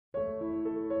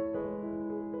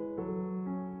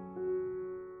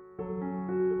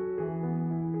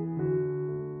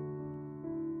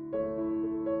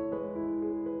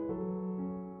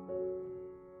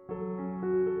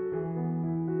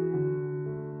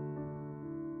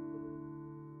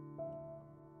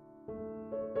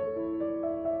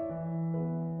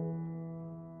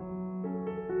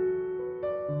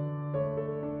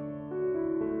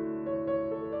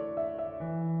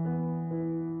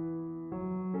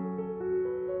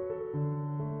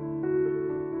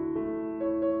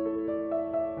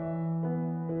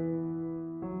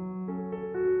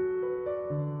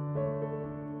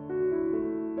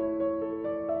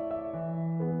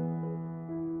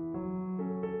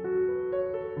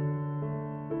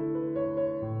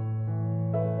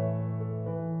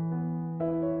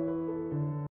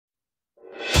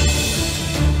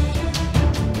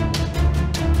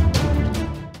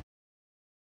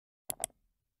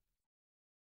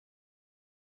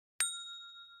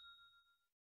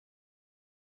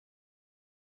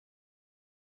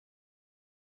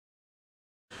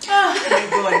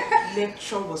God,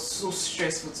 lecture was so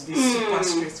stressful today, super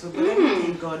stressful. But let me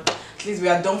thank God, at least we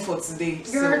are done for today.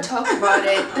 Girl, talk about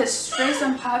it. The stress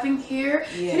I'm having here.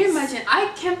 Yes. Can you imagine?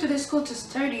 I came to this school to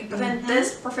study, but then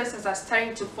these professors are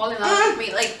starting to fall in love with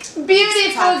me. Like,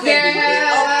 beautiful girl.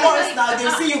 Of course, now they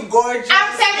see you gorgeous.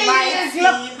 I'm telling you, That's this is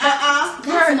not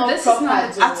not proper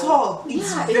at all.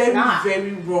 It's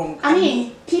very wrong. I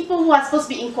mean, people who are supposed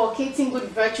to be inculcating good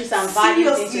virtues and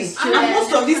values into seriously, children. and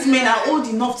most of these men are old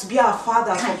enough to be our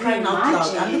fathers for Can crying you out loud.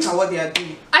 imagine? And look at what they are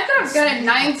doing. I could have gotten It's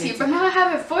 90, pathetic. but now I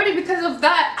have a 40 because of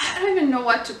that. I don't even know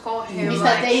what to call him. Mr.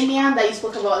 Like, Damien that you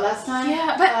spoke about last time.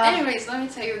 yeah, but anyways, let me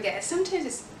tell you guys, sometimes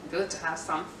it's good to have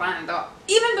some fun though.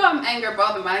 Even though I'm angry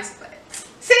about the mindset.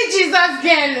 Say Jesus,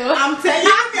 girl. I'm telling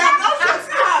you, I'm not sure.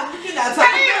 See how I'm looking at her.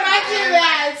 Can you imagine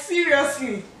that?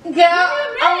 Seriously. Girl,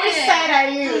 on which side are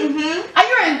you? Are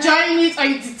you enjoying it or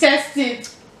you detest it?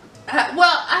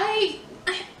 Well, I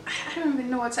don't even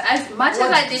know what to. As much as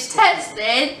I detest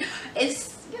it, it's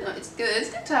it's good.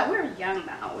 It's good to have. We're young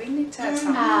now. We need to have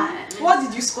some fun. What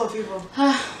did you score, people?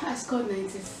 I scored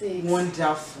 96.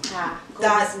 Wonderful. God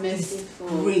That is is merciful.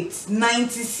 great.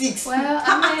 96. Well,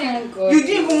 I mean, You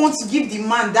didn't even want to give the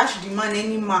man, dash the man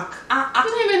any mark. I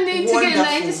don't even need to get Wonderful.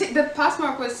 96. The pass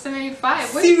mark was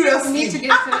 75. What Seriously. do you need to get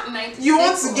 96? You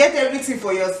want to get everything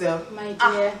for yourself. My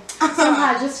dear,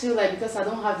 somehow I just feel like because I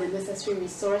don't have the necessary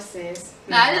resources.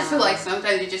 Nah, I just feel like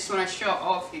sometimes you just want to show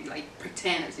off. You like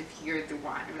pretend as if you're the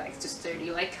one who likes to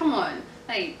study. Like, come on,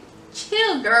 like,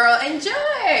 chill, girl,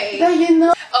 enjoy. But you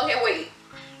know. Okay, wait.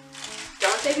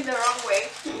 Don't take it the wrong way.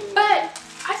 But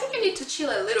I think you need to chill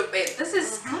a little bit. This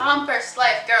is campus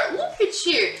life, girl. Look at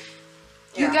you.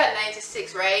 You got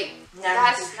 96, right? 96.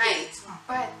 That's nice.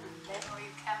 But that's where you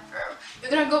come from.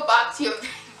 You're gonna go back to your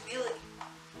village.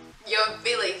 Your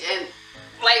village and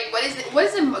like what is the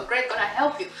grade gonna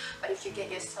help you? But if you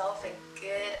get yourself a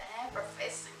good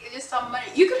professor, get you some money,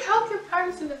 you could help your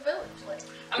parents in the village. Like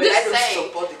I'm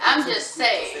just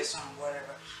saying. Whatever.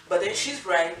 But then she's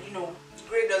right,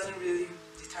 grade doesn't really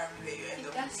determine where you end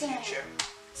up in the future.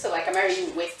 So like, am I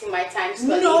really wasting my time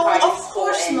studying No, hard in of school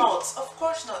course and- not. Of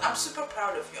course not. I'm super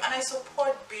proud of you, and I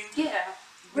support being,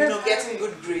 getting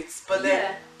good grades. But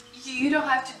then you don't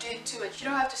have to do too much. You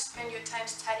don't have to spend your time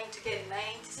studying to get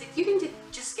 96. You can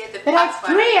just get the But I pass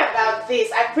pray mark. about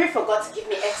this. I pray for God to give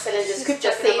me excellence. The She's scripture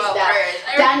talking says about that words.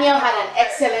 Daniel had an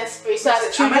excellent spirit. So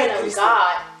as Am I a children of Christian?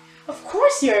 God, of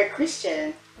course you're a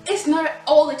Christian. It's not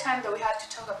all the time that we have to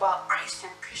talk about Christ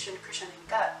and Christian and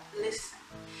God. Listen,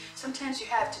 sometimes you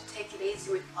have to take it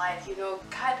easy with life.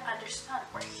 God understands.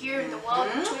 We're here in the world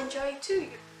to enjoy it too.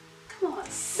 Come on.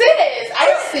 Sis, are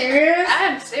you serious?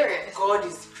 I'm serious. God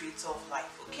is the creator of life.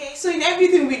 Okay, so in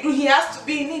everything we do, He has to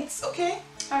be in it. Okay.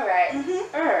 Alright.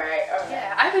 Alright.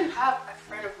 Yeah, I even have a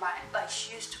friend of mine, like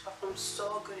she used to perform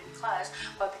so good in class,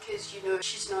 but because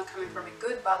she's not coming from a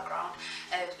good background,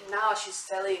 and now she's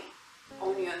selling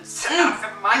onions at the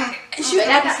market. And But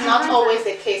that's not always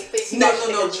the case. Please, you No.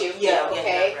 okay? Yeah,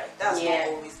 right. That's not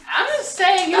always. I'm just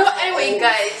saying, That's anyway,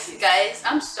 always- guys,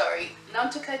 I'm sorry not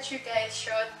to cut you guys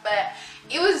short, but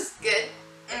it was good.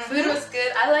 The food was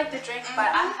good. I like the drink, but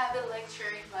I have a lecture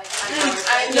in like 5 hours.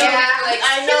 I know. Like,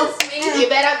 I know. excuse me. You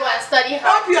better go and study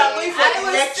hard. Hope you are going for I the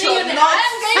will lecture, see you not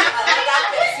I'm going for another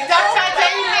person. Dr.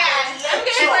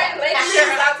 Daniel. Lecture.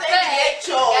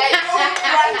 Don't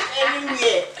run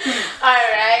anywhere.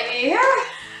 Alrighty.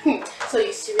 So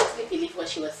you seriously believe what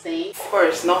she was saying? Of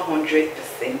course, not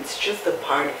 100%, just a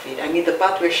part of it. I mean, the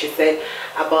part where she said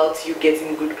about you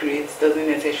getting good grades doesn't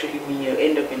necessarily mean you'll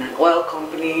end up in an oil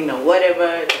company or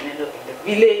whatever. You can end up in the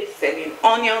village selling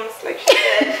onions, like she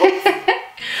said.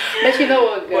 But you know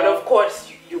what, girl? But of course,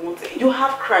 you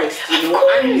have Christ, and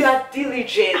you are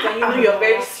diligent, and you're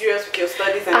very serious with your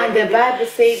studies. And the Bible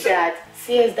says that,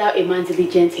 seest thou a man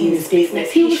diligent in his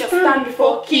business, he shall stand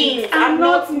before kings and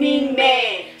not mean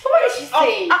men. So what did she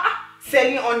say?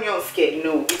 Selling onions, kid,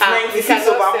 no. It's You 96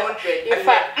 over cannot sell. 100. In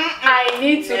fact, I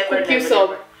need to cook you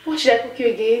some. What should I cook you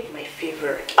again? My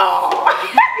favorite. Oh,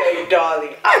 You're a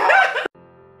darling.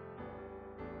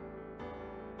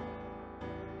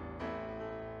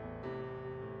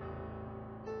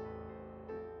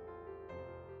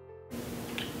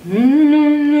 In the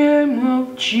name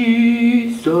of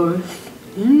Jesus,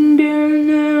 in the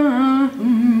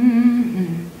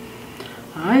name,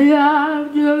 I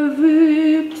have the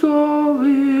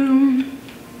victory.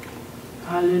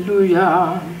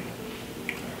 Hallelujah.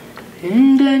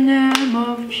 In the name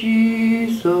of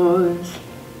Jesus.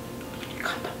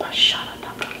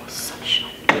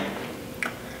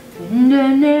 In the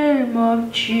name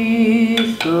of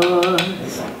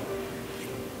Jesus.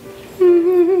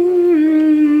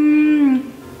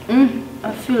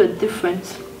 I feel feel a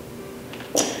difference.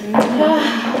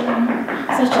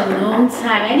 Such a long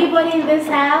time. Anybody in this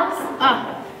house?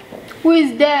 Who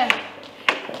is there?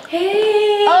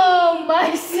 Hey! Oh,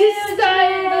 my sister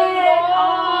in the Lord!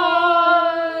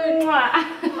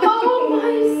 Oh,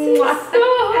 my sister,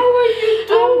 how are you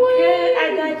doing? I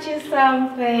got you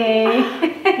something.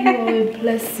 You are a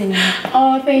blessing.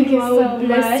 Oh, thank you You are so a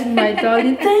blessing, much. my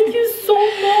darling. Thank you so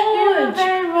You're much.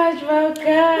 very much welcome.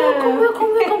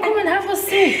 Welcome and have a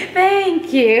seat.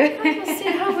 Thank you.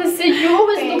 Have a seat. You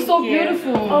always look so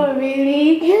beautiful. Oh,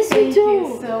 really? Yes, you Thank do.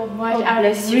 you so much. God I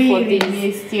bless you for really this.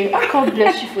 missed you. God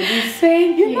bless you for this.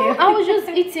 Thank you. You know, I was just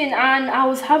eating and I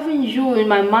was having you in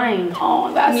my mind.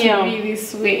 Oh, that's really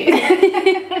sweet.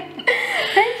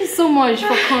 Thank you so much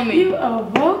for coming. You are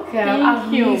welcome. I've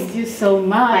missed you so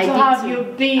much. How have you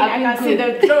been? I can see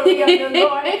the glory of the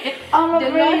Lord all over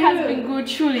The Lord you. has been good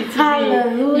truly to me.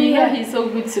 Hallelujah. You know, He's so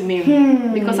good to me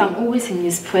because I'm always in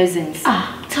His presence.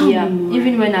 Tell me more.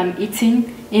 Even when I'm eating,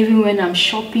 even when I'm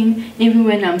shopping, even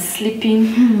when I'm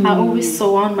sleeping, I always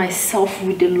surround myself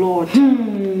with the Lord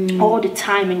all the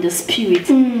time in the spirit.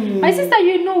 My sister,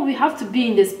 you know we have to be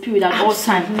in the spirit at all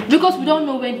times because we don't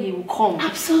know when He will come.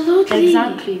 Absolutely.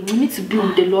 Exactly. We need to be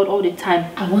with the Lord all the time.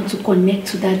 I want to connect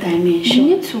to that dimension.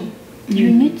 You need to. You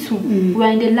need to. We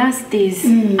are in the last days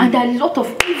and there are a lot of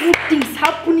evil things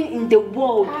happening in the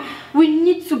world. We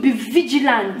need to be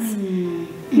vigilant.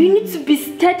 We need to be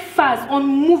steadfast,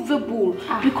 unmovable,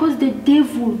 because the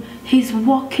devil, he's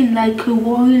walking like a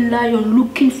roaring lion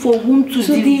looking for whom to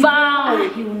devour.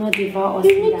 He will not devour us.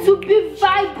 You need to be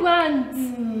vibrant.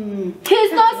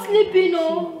 He's not sleeping,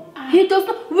 no. He does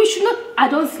not. We should not. I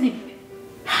don't sleep.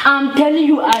 I'm telling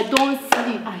you, I don't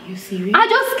sleep. Are you serious? I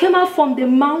just came out from the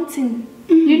mountain.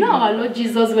 You know our Lord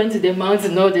Jesus went to the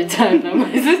mountain all the time. Now,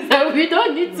 my sister, we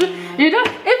don't need to. You know,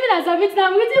 even as I'm reading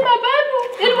my Bible,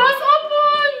 it was opened.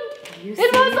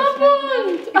 It was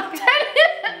opened. I'm telling you,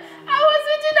 I was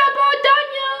reading about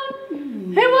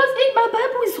Daniel. My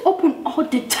Bible is open all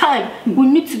the time. We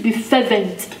need to be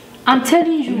fervent. I'm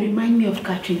telling you. You remind me of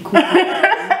Catherine Cooper.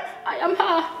 I am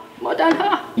her. More than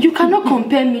her. You cannot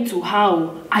compare me to her.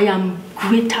 I am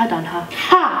greater than her.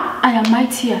 I am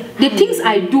mightier. The things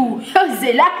I do,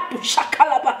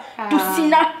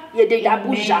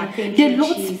 the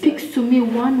Lord speaks to me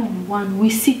one-on-one.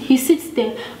 He sits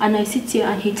there and I sit here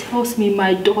and He tells me,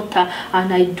 my daughter,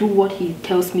 and I do what He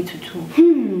tells me to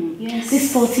do. Yes.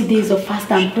 These 40 days of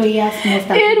fast and prayers must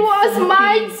have It been was something.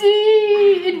 mighty.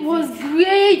 It was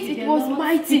great. It was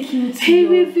mighty. He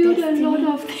revealed a lot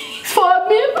of things for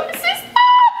me, my sister.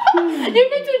 You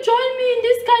need to join me in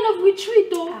this kind of retreat,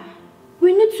 though.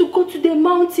 We need to go to the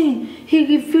mountain. He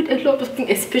revealed a lot of things,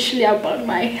 especially about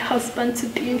my husband to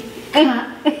be.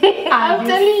 I'm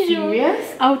telling you.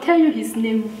 I'll tell you his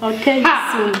name. I'll tell you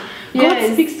soon.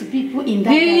 God speaks to people in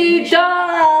that He dimension.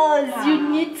 does. You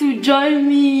need to join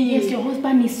me. Yes, your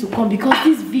husband needs to come because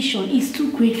this vision is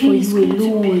too great for you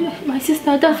alone. My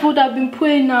sister, that's what I've been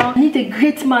praying now. I need a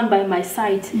great man by my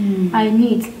side. I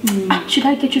need. Should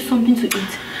I get you something to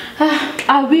eat?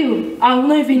 I will. I will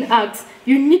not even ask.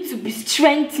 You need to be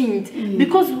strengthened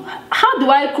because how do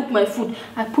I cook my food?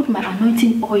 I put my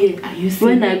anointing oil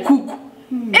when I cook.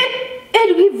 It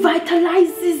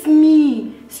revitalizes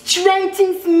me,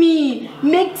 strengthens me,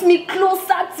 makes me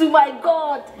closer to my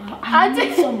God. I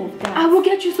need some of that. I will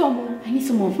get you some more. I need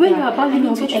some of when that. you are back, I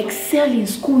need to excel in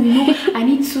school, you know. I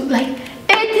need to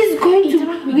it is going to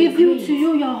reveal to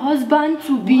you your husband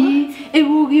to be. It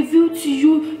will reveal to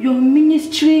you your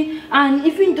ministry, and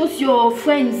even those your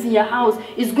friends in your house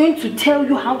is going to tell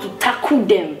you how to tackle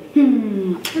them.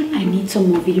 I need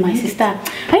some of it, my sister.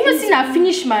 Have you seen I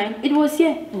finished mine? It was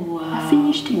here. Wow. I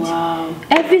finished it. Wow.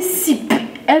 Every sip,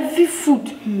 every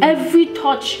food, every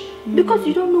touch. Because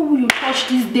you don't know who you touch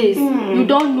these days. You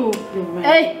don't know. You're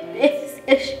right.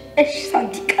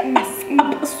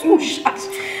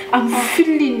 I'm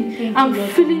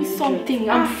feeling something.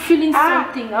 I'm feeling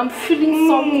something. I'm feeling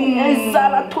something.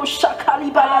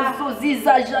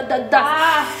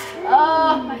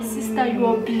 My sister, you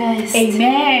are blessed.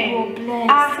 Amen. You are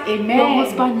blessed. Amen. Your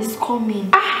husband is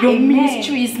coming. Your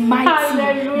ministry is mighty.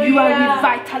 Hallelujah. You are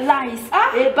revitalized.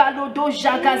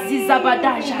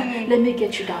 Let me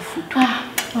get you that food.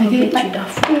 I'll get you that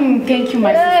food. Thank you,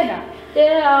 my sister.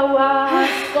 They are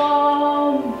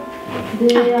come.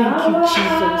 Thank you,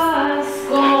 Jesus.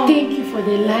 Thank you for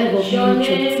the life of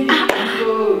Mildred.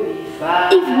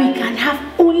 If we can have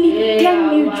only 10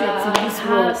 Mildreds in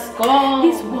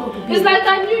this world will be It's like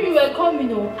I knew you were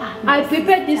coming. I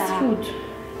prepared this food.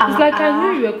 It's like I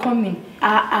knew you were coming.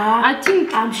 I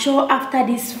think I'm sure after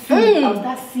this food,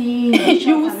 after seeing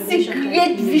you will see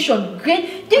great vision.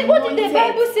 Great. What did the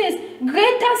Bible says?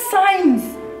 Greater signs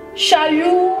shall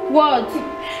you what?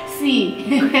 see.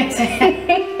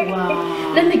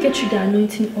 Wow. Let me get you the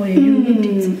anointing oil. You need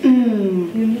it.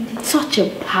 You need it. Such a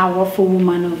powerful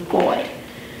woman of God.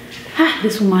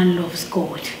 This woman loves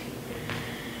God.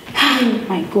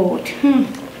 My God.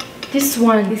 This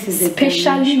is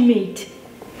specially made.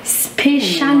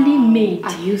 Specially made.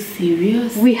 Are you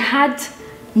serious? We had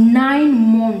 9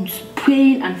 months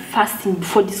praying and fasting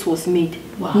before this was made.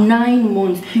 Wow. 9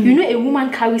 months. You know, a woman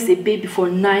carries a baby for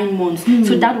 9 months.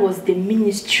 So that was the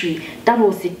ministry. That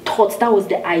was the thought. That was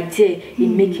the idea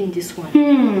in making this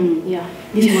one. Yeah.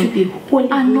 This must be holy.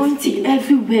 Anointed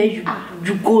everywhere you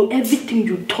go, everything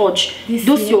you touch.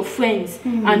 Those your friends,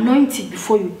 anoint it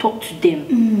before you talk to them.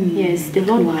 Yes, the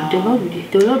Lord will help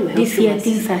this you. year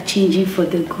things are changing for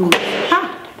the good.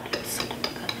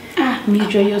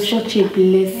 Major, you're such a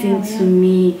blessing to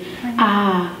me.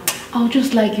 I would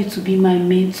just like you to be my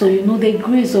mentor. You know, the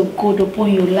grace of God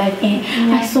upon your life,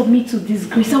 and I submit to this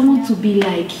grace. I want to be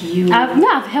like you.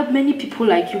 I've helped many people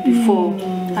like you before.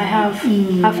 I have.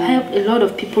 I've helped a lot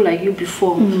of people like you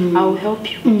before. I will help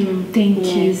you. Thank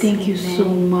you so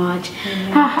much.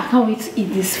 I can't wait to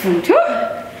eat this food.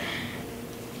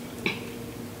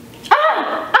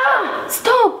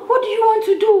 Stop! What do you want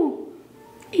to do?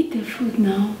 Eat the food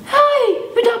now. Hey,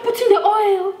 without putting the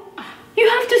oil. You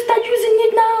have to start using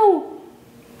it now.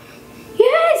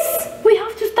 Yes, we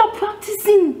have to start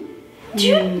practicing. Do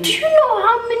you know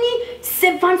how many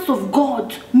servants of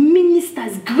God,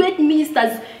 ministers, great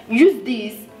ministers use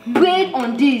this, prayed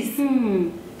on this?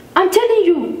 I'm telling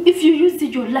you, if you use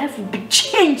it, your life will be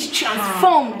changed,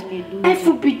 transformed. Life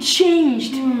will be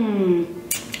changed.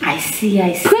 I see.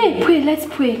 Pray, let's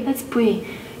pray.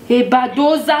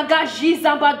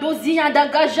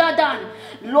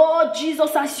 Lord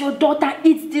Jesus, as your daughter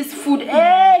eats this food,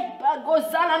 her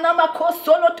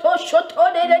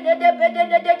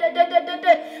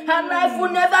life will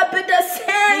never be the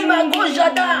same.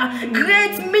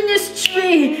 Great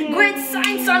ministry, great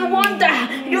signs and wonder,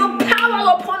 your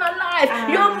power upon her life,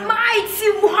 your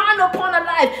mighty hand upon her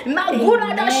life. Amen.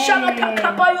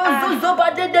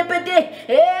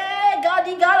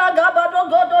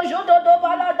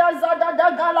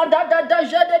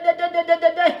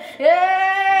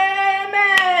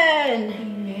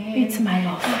 It's my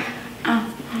love.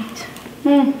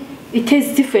 It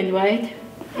tastes different, right?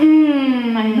 I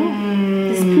know.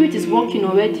 The Spirit is working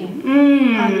already.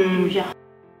 Hallelujah.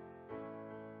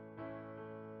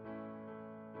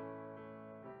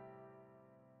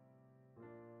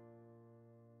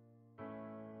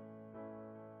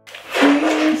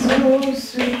 It's so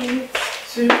sweet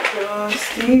to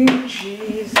trust in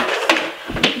Jesus.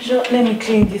 Let me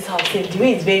clean this house. The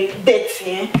way it's very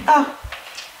dirty, eh?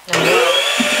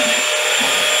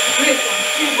 Great and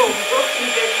silver, we just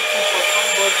need everything for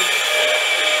somebody.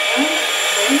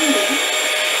 But anyway,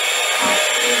 I'll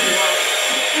clean the house.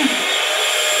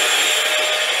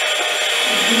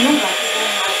 You know that people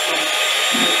have some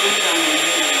program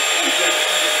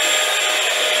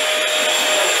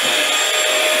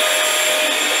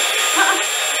and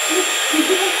you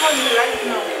didn't call me right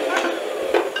now.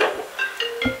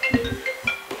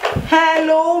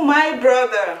 Hello, my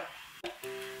brother.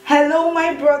 Hello,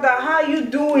 my brother. How are you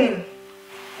doing?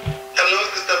 Hello,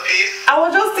 Sister Peace. I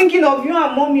was just thinking of you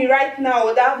and Mommy right now.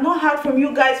 I have not heard from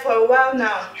you guys for a while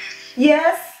now.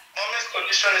 Yes? Mommy's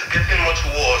condition is getting much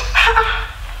worse.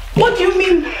 What do you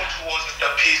mean? Much worse, Sister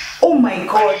Peace. Oh my I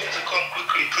God. need you to come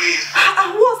quickly, please.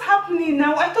 What's happening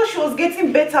now? I thought she was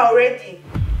getting better already.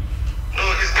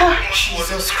 No, it's getting much worse.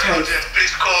 Jesus It's Christ. urgent.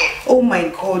 Please come. Oh my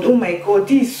God,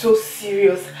 this is so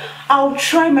serious. I'll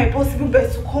try my possible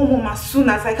best to come home as soon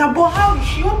as I can. But how is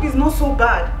she? Hope it's not so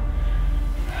bad.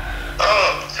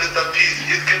 Sister Peace,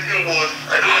 it's getting worse.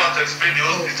 I don't know how to explain the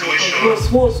whole situation.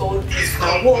 What's all this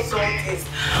now? What's all this?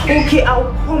 Okay,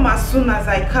 I'll come as soon as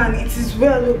I can. It is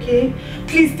well, okay?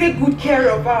 Please take good care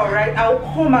of her, alright? I'll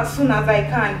come as soon as I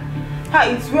can.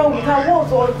 It's well with her.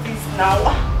 What's all this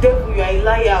now? Devil, you are a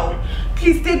liar.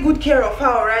 Please take good care of her,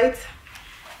 alright?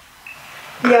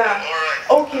 Yeah.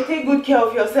 Okay, take good care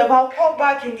of yourself. I'll call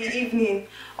back in the evening.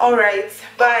 Alright,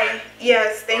 bye.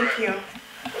 Yes, thank you.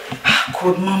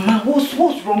 God, Mama, what's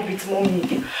wrong with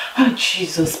Mommy?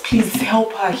 Jesus, please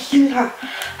help her, heal her.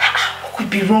 What could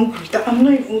be wrong with her? I'm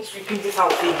not even sweeping this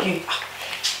out again.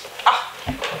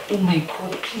 Oh my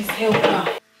God, please help her.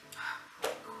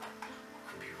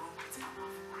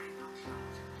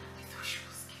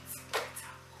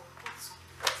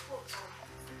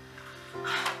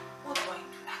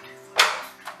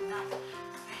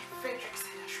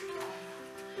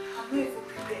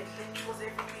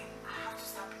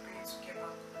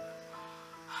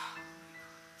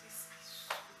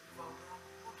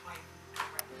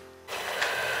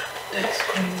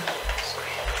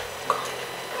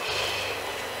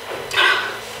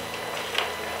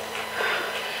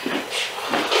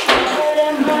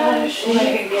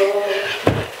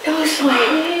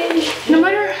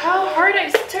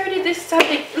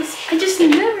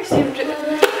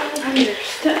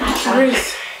 understand.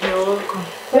 Grace, you're welcome.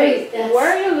 Wait, why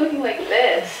are you looking like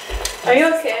this? Are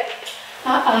you okay?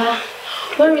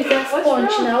 Where is that What's sponge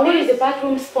wrong? now? Where is the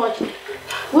bathroom sponge?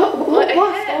 What's going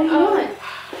on?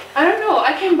 I don't know.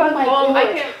 I came back My home. I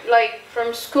God. came like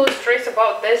from school stressed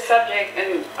about this subject,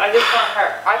 and I just found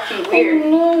her acting weird. Oh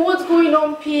no, what's going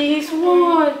on, Peace?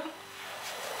 What?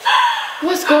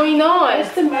 What's going on?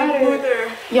 What's the matter?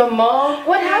 Mother, Your mom?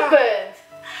 What happened?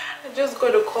 I just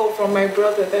got a call from my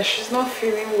brother that she's not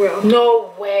feeling well.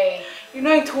 No way. You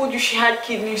know, I told you she had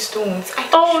kidney stones. I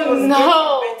Oh, thought she was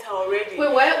no. getting better already.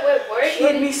 Wait, what?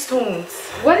 Kidney stones.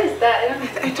 What is that? I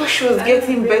don't. I thought she was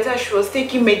getting better. She was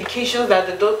taking medications that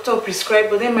the doctor prescribed.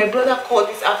 But then my brother called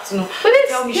this afternoon But to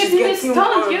it's tell me she's kidney getting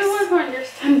stones. You're the worse. one who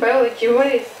understands biology. What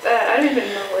is that? I don't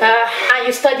even know what. And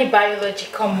you study biology,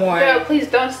 come on. Girl, please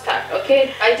don't start,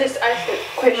 okay? I just asked a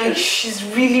Like, question. she's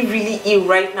really ill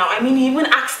right now. I mean, he even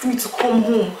asked me to come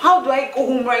home. How do I go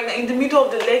home right now in the middle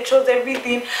of the lectures,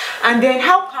 everything? And then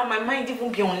how can my mind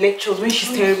even be on lectures when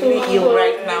she's terribly ill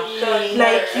right now?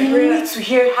 Like, you need to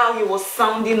hear how he was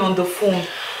sounding on the phone.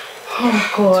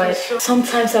 Oh God.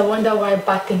 Sometimes I wonder why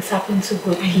bad things happen to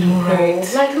good people. right.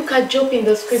 Like look at Job in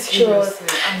the scriptures.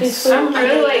 Seriously, I'm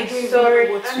really like don't even sorry.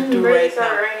 know what to I'm do really right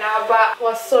sorry now. right now, but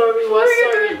Was sorry, what are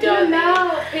you sorry, gonna do darling.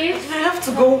 now, please? I have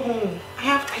to go home.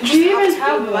 I Do you even to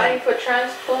have go home. money for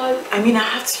transport? I mean, I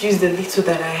have to use the little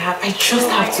that I have. I just Oh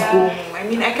my have to God. go home. I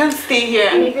mean, I can't stay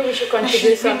here. Maybe we should contribute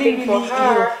She's something for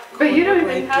her. ill. But you don't What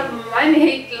do even I have do?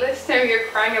 money. Last time you're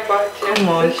crying about it. Come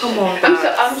on, come on,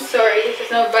 I'm sorry. This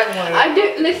is not bad. worry I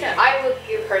do. Listen, I will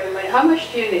give her the money. How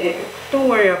much do you need? Don't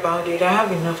worry about it. I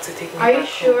have enough to take me Are you back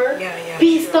home. sure? Yeah.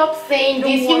 Please sure. stop saying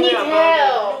Don't this. You worry need about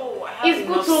help. it. No, I have It's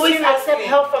good enough. to always accept Seriously.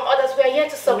 help from others. We are here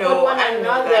to support No, one I know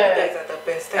that. another. You guys are the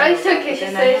best. I know It's that, okay. but She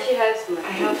then says she has money.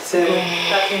 I have to so go.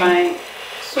 that's Okay. fine.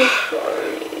 So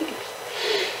sorry.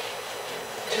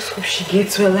 Just hope she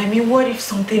gets well. I mean, what if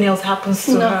something else happens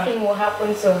to her? Nothing will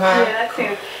happen to her. Yeah,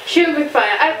 nothing. She'll be fine.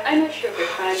 I know she'll be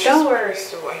fine. Just Don't pray worry.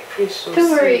 So I pray so.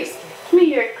 Don't worry. seriously. I mean,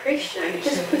 you're a Christian.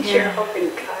 Just put your Yeah. hope in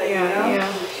God. Yeah, you know?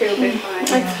 yeah. She'll be fine.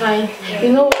 That's fine.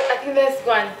 You know what? I think let's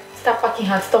go and start packing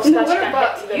her stuff so No, that she what can head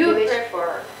to about the you village. pray for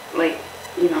her? Like,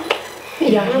 you know.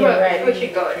 Yeah, What you're about right. what she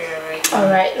goes? Prayer right All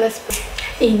right, let's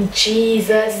pray. In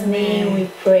Jesus' name we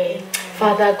pray.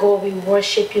 Father God, we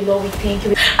worship you, Lord. We thank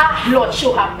you. Lord,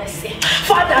 show her mercy.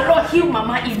 Father, Lord, heal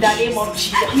Mama in the name of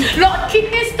Jesus. Lord,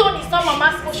 kidney stone is not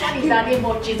Mama's portion in the name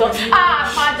of Jesus.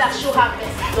 Father, show her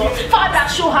mercy, Lord. Father,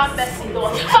 show her mercy,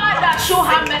 Lord. Father, show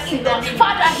her mercy, Lord.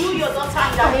 Father, heal your daughter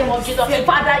in the name of Jesus.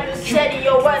 Father, you said in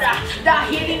your word that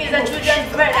healing is a children's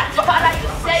bread. Father, you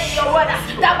said in your word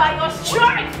that by your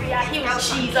strength we are healed,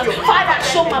 Jesus. Father,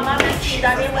 show Mama mercy in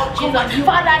the name of Jesus.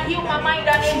 Father, heal Mama in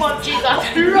the name of Jesus.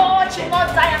 Lord, she will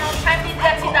not die an untimely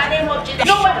death in the name of Jesus.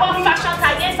 No weapon fashioned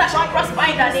against her shall prosper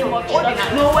in the name of Jesus.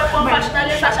 No weapon fashioned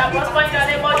against her shall prosper in the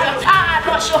name of Jesus.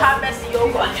 Lord, show her mercy, oh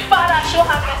God. Father, show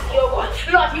her mercy, oh God.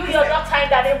 Lord, heal your daughter in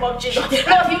the name of Jesus.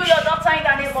 Lord, heal your daughter in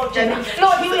the name of Jesus.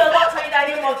 Lord, heal your daughter in the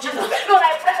name of Jesus. Lord,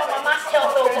 I pray for Mama's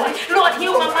health, oh God. Lord,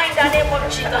 heal Mama in the name of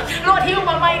Jesus. Lord, heal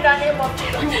Mama in the name of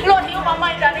Jesus. Lord, heal Mama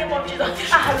in the name of Jesus.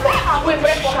 Lord, we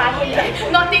pray for her healing.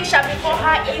 Nothing shall befall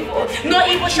her evil. No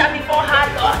evil shall befall her,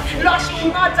 Lord. Lord, she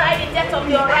will not die the death of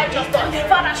your righteous, Lord.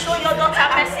 Father, show your daughter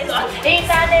mercy, Lord. In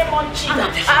the name of Jesus.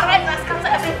 Arise and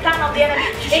scatter every plan of the enemy.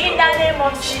 In the name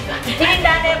of Jesus. In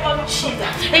the name of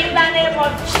Jesus. In the name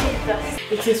of Jesus.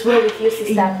 It is well with you,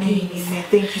 Sister Amen. Peace. Amen.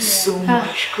 Thank you so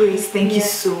much, Grace. Thank you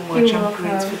so much. You're I'm welcome.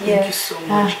 grateful. Thank Yeah. you so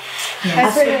much.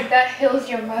 I pray that God heals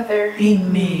your mother.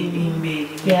 Amen. Amen.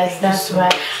 Yes, Thank that's you so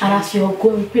right. much. And as you're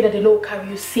going, we pray that the Lord will carry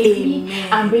you safely Amen.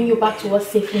 and bring you back to us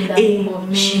safely in the name of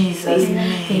Amen. Jesus.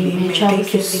 Amen. Amen. Travel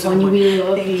Thank you safely, so honey. much. We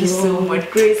love Thank you so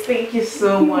much, Grace. Thank you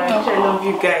so much. I love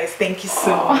you guys. Thank you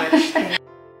so much.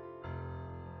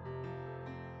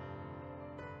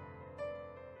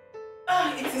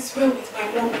 It is well with my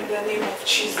mom in the name of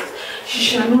Jesus. She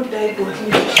shall not die, but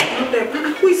live. She shall not die.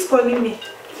 Who is calling me?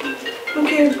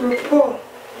 Okay, Bro Paul.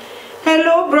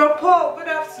 Hello, Bro Paul. Good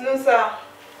afternoon, sir.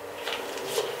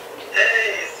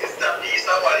 Hey, Sister Peace,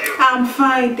 how are you? I'm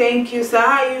fine, thank you, sir.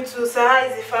 How are you too, sir? How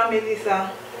is the family,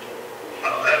 sir?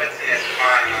 Oh, everything is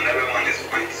fine and everyone is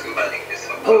fine, so by the grace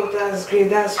of God. Oh, that's great.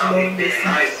 That's I'm lovely, being sir.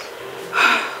 nice.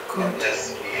 God. God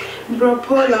bless you. Bro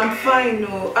Paul, I'm fine,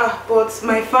 no. But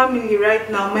my family right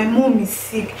now, my mom is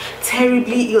sick,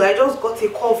 terribly ill. I just got a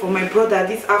call from my brother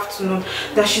this afternoon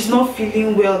that she's not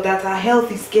feeling well, that her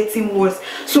health is getting worse.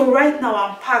 So right now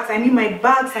I'm packed. I mean, my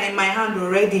bags are in my hand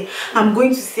already. I'm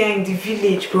going to see her in the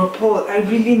village, Bro Paul. I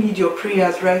really need your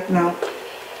prayers right now.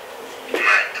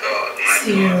 My God,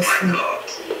 Seriously. my God.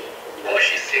 What is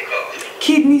she sick of?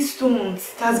 kidney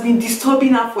stones. It has been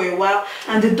disturbing her for a while,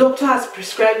 and the doctor has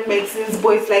prescribed medicines,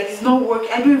 but it's like it's not working.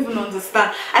 I don't even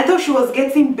understand. I thought she was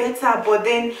getting better, but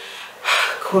then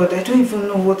God, I don't even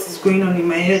know what is going on in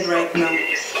my head right now.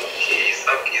 It's okay,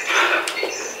 sister,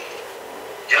 please.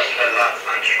 Just relax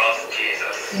and trust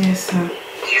Jesus. Yes, sir.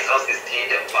 Jesus is still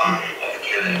the balm of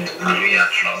Gilead, and we are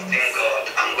trusting God.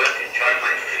 I'm going to join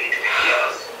my faith with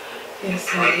yours. Yes,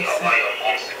 sir. Pray Yes, over sir. your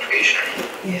mom's situation.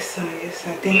 Yes, sir. Yes,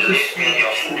 sir. Thank you so Believe me, your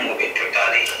much, mom sir. will be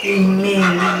totally healed. Amen,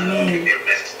 And her love amen. will be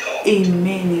restored.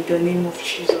 Amen. In the name of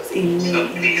Jesus. Amen. So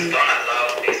please Amen. don't allow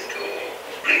this to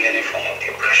bring any form of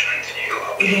depression to you,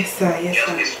 okay? Yes, sir. Yes,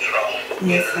 Just be sir. strong.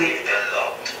 Yes, sir. Believe the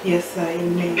Lord. Yes, sir.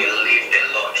 Amen. Believe the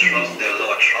Lord. Trust the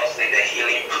Lord. Trust in the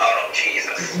healing power of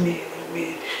Jesus. Amen.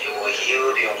 Amen. You will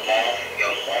heal your mom.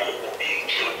 Your mom will be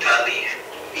totally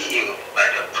healed by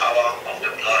the power of the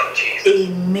blood of Jesus.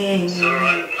 Amen. So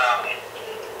right now,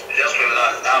 just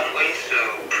relax. I'm going to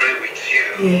pray with you.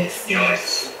 Yes,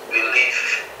 Joyce, believe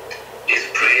this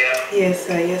prayer. Yes,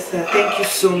 sir. Yes, sir. Thank you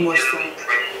so much, sir.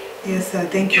 Yes, sir.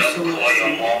 Thank you Just so call much, your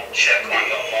sir. mom, check on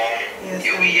your mom. Yes,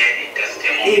 You sir. will hear the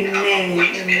testimony. Amen, I'm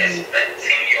going to be amen.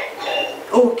 expecting your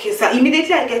call. Okay, sir.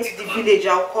 Immediately I get to the village,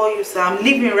 I'll call you, sir. I'm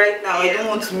leaving right now. I don't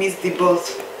want to miss the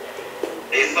bus.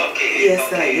 It's okay. Yes, It's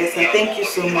sir. okay. Yes, sir. Your Thank mom you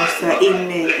will so be much, fine. sir. Alright?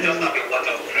 Amen. Let's just Amen. have a word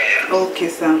of prayer. Okay,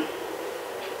 sir.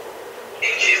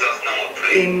 In Jesus' name we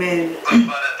pray. Amen. Good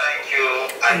Father, thank you.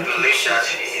 I Thank you, believe that Jesus.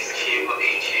 she is healed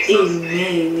in Jesus'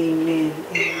 name. Amen. Amen.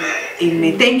 Amen.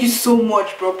 Amen. Thank you so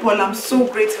much, bro Paul. I'm so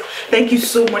grateful. Thank you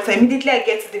so much. Immediately I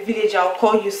get to the village, I'll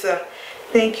call you, sir.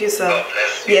 Thank you, sir. God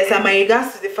bless you. Yes, and my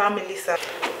regards to the family, sir.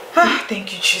 Ah,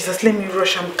 thank you, Jesus. Let me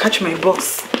rush and catch my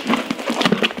bus.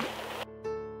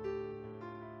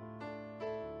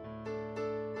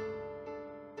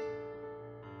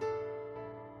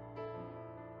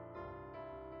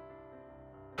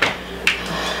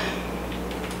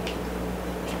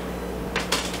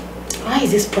 Why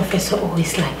is this professor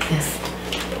always like this?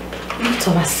 Lots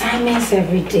of assignments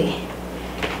every day.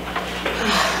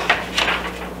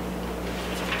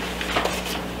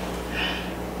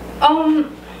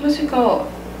 What's it called?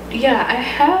 Yeah, I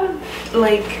have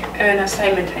like an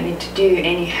assignment I need to do,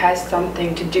 and it has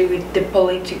something to do with the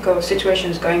political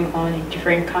situations going on in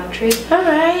different countries.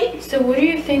 Alright. So what do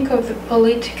you think of the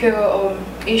political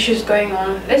issues going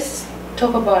on? Let's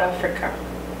talk about Africa.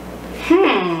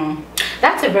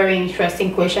 That's a very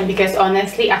interesting question, because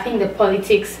honestly, I think the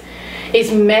politics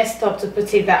is messed up, to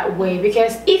put it that way.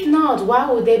 Because if not, why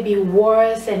would there be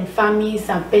wars and famines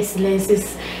and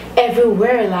pestilences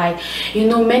everywhere? Like, you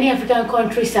know, many African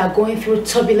countries are going through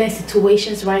turbulent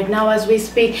situations right now as we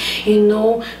speak. You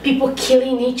know, people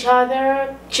killing each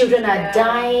other, children are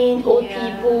dying, old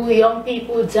people, young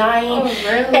people dying. Oh,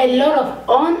 really? A lot of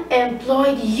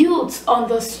unemployed youths on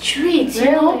the streets.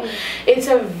 You know, it's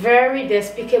a very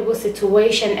despicable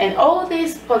situation, and all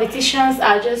these politicians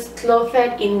are just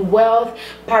clothed in wealth,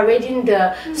 parading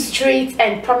the streets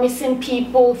and promising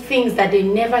people things that they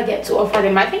never get to offer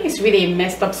them. I think it's really a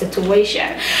messed up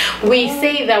situation. We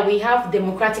say that we have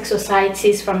democratic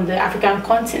societies from the African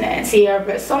continent here,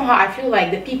 but somehow I feel like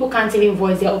the people can't even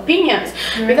voice their opinions,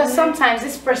 because sometimes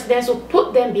these presidents will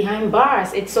put them behind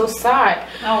bars. It's so sad.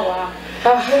 Oh wow.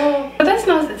 But that's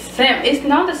not the same. It's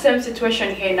not the same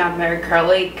situation here in America.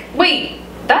 Like, wait,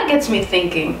 that gets me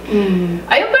thinking.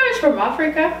 Are your parents from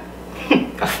Africa?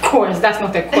 Of course, that's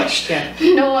not a question.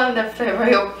 No wonder favor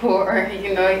your poor.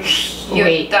 You know, your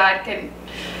Wait. dad can.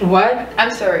 What? I'm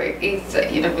sorry. It's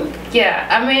you know. Yeah.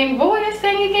 I mean, what were you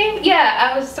saying again?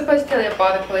 Yeah, I was supposed to tell you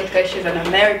about the political issues in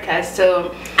America.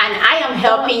 So. And I am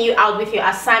helping you out with your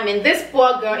assignment. This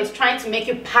poor girl is trying to make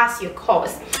you pass your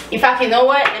course. In fact, you know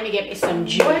what? Let me get me some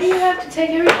juice. Why do you have to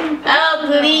take everything? Oh,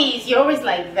 please. You're always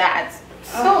like that.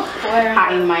 So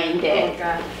high-minded. Oh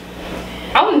God.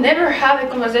 I will never have a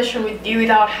conversation with you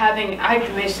without having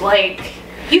arguments. Like,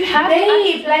 you have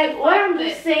Babe, like what I'm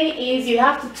just saying is you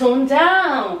have to tone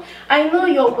down. I know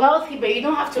you're wealthy, but you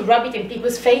don't have to rub it in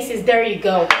people's faces. There you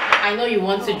go. I know you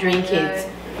want to drink it.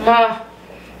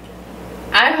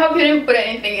 I hope you didn't put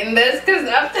anything in this, because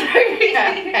after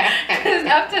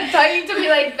talking to me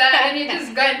like that, and you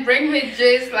just go and bring me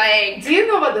juice, like. Do you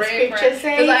know what the scripture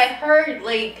says? Because I heard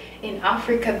like in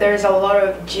Africa there's a lot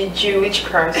of juju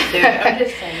witchcraft, dude. I'm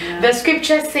just saying. Yeah. The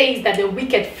scripture says that the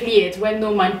wicked fleeth when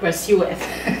no man pursueth.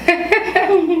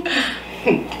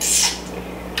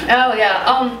 Oh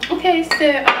yeah. Okay.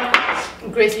 So.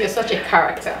 Grace, you're such a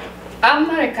character. I'm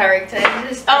not a character. I'm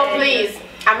just. Please.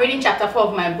 I'm reading chapter 4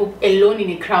 of my book, Alone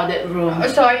in a Crowded Room.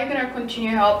 So are you gonna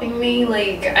continue helping me?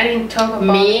 Like, I didn't talk about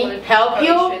me help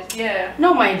you? issues. Yeah.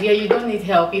 No, my dear, you don't need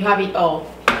help. You have it all.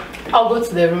 I'll go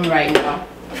to the room right now.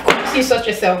 Of course, you sort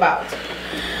yourself out.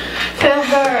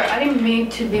 Favor, I didn't mean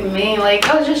to be mean. Like,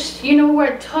 I was just, you know,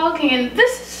 we're talking and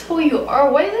this is who you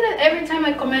are. Why is it that every time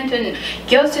I comment on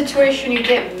your situation, you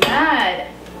get mad?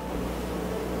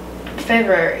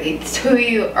 Favor, it's who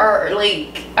you are.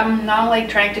 Like, I'm not like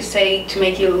trying to say to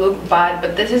make you look bad,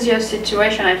 but this is your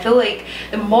situation. I feel like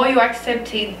the more you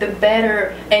accept it, the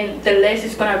better, and the less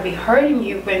it's gonna be hurting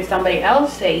you when somebody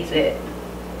else says it.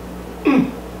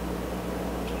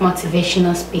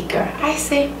 Motivational speaker. I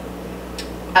say.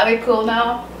 Are we cool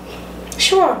now?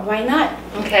 Sure, why not?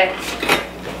 Okay.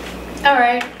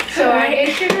 Alright. So All right. I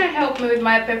guess you're gonna help me with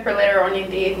my paper later on in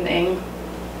the evening.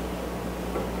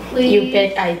 Please. You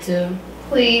bet I do.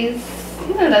 Please.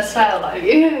 You know that's why I love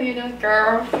you. You know,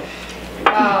 girl.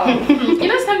 You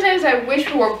know, sometimes I wish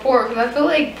we were poor because I feel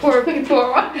like poor people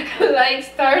are like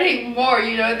starting more.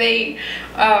 You know, they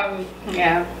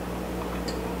yeah.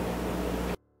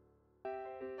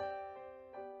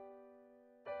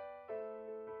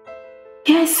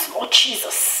 Yes, Lord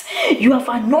Jesus, you have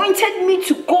anointed me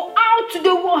to go out to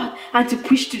the world and to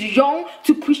preach to the young,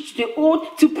 to preach to the old,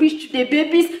 to preach to the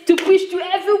babies, to preach to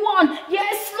everyone.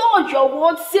 Yes, Lord, your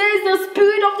word says the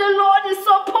Spirit of the Lord is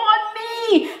upon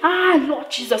me. Ah,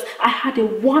 Lord Jesus, I had a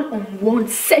one-on-one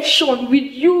session with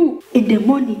you in the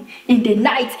morning, in the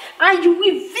night, and you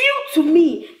revealed to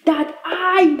me that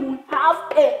I will have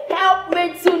a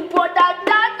helpmate soon, but that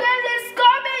Daniel is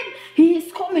coming. He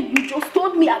is coming. You just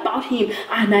told me about him,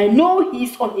 and I know he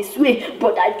is on his way.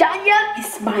 But that Daniel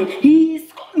is mine. He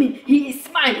is coming. He is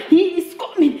mine. He is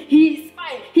coming. He is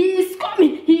mine. He is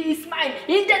coming. He is mine.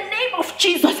 In the name of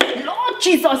Jesus, Lord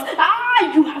Jesus,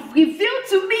 you have revealed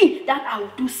to me that I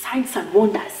will do signs and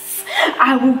wonders.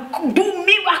 I will do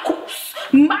miracles.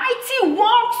 Mighty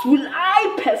works will I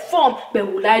perform, but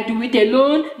will I do it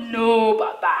alone? No,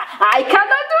 Baba. I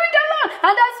cannot do it alone,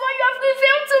 and that's why you have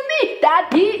revealed to me that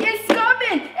he is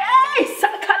coming. Hey,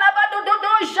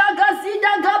 Sakalabadodo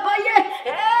Jagazida Gabaye.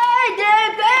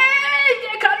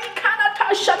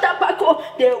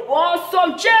 The walls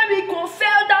of Jericho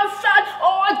fell down flat.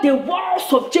 All the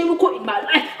walls of Jericho in my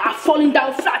life are falling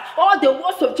down flat. All the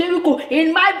walls of Jericho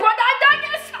in my brother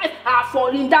Daniel's life are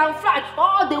falling down flat.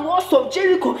 All the walls of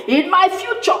Jericho in my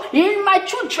future, in my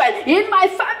children, in my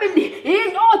family,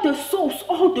 in all the souls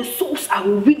I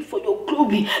will win for your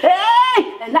glory.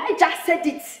 Hey, Elijah said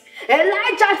it.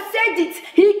 Elijah said it.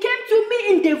 He came to me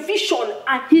in the vision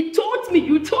and he told me,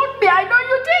 you told me, I know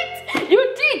you did. You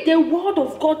did. The word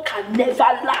of God can never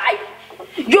lie.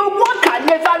 Your word can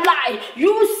never lie.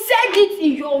 You said it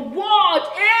in your word.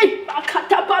 Hey,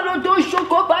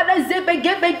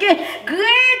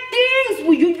 great things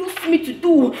will you use me to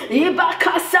do. Hey, my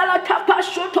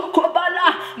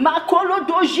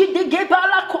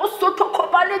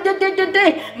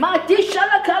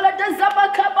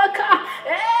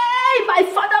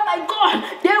Father, my God,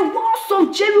 the walls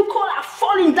of Jericho are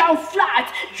falling down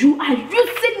flat. You are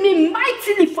using me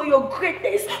mightily for your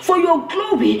greatness, for your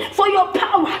glory, for your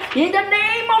power. In the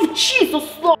name of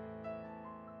Jesus, Lord.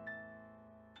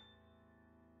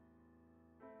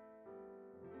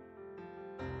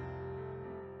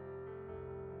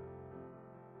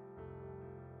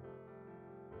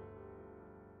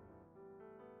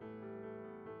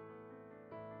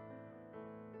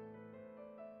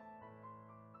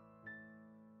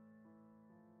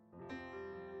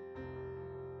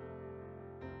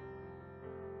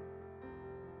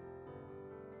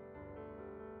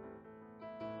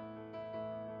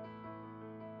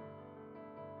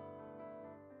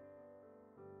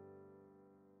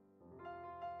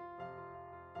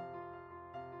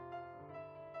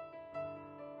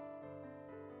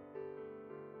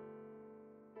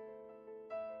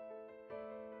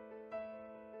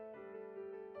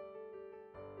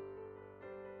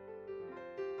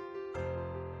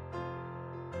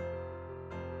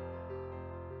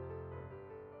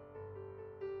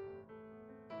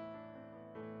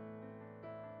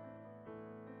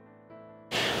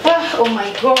 Oh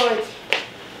my God.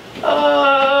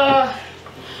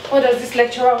 What does this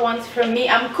lecturer want from me?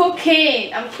 I'm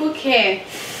cooking.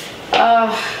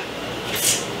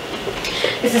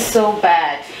 This is so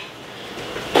bad.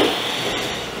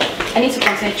 I need to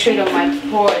concentrate on my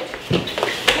board.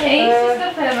 Hey,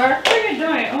 Sister Favor, what are you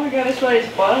doing? Oh my God, this water is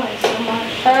boiling so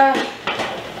much.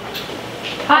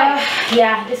 Hi.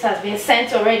 Yeah, this has been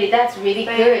sent already. That's really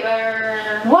good.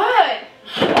 What?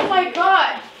 Oh my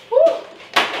God. Woo.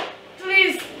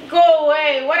 Please go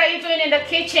away. What are you doing in the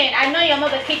kitchen? I know you're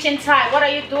not the kitchen type. What are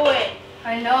you doing?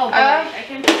 I know, but I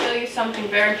came to tell you something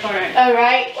very important.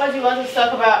 Alright, what do you want to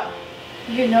talk about?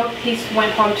 You know, Peace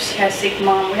went home to see her sick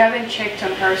mom. We haven't checked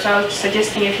on her, so I was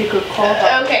suggesting if you could call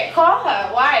her. Okay, call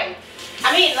her. Why?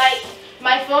 I mean, like,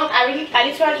 my phone, I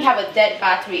literally have a dead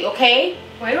battery, okay?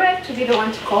 Why do I have to be the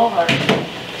one to call her?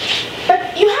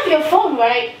 But you have your phone,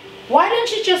 right? Why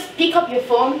don't you just pick up your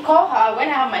phone, call her? When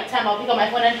I have my time, I'll pick up my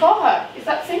phone and call her. It's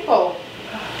that simple.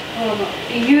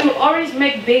 You always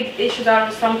make big issues out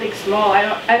of something small.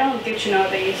 I don't get you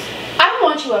nowadays. I don't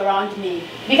want you around me.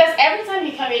 Because every time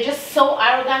you come, you're just so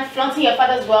arrogant, flaunting your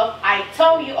father's wealth. I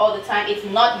tell you all the time, it's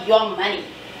not your money,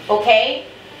 okay?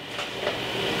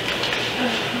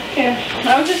 Okay,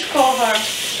 I'll just call her.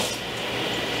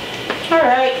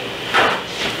 Alright.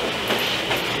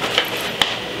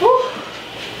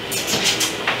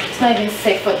 It's not even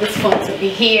safe for this phone to be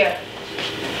here.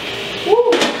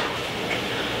 Woo.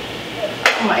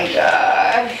 Oh my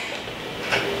god.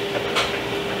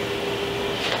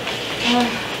 I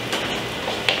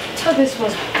thought this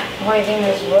was waiting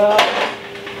as well.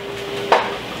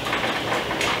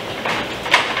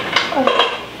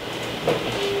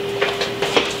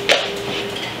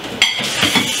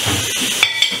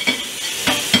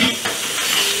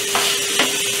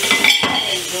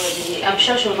 I'm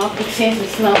sure she'll not pick since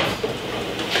it's not.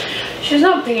 She's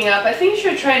not picking up. I think you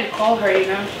should try and call her, you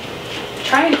know.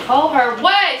 Try and call her.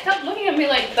 What? Stop looking at me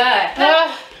like that.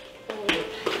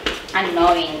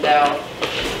 Annoying though.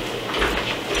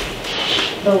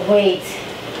 But wait.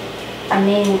 I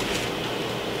mean,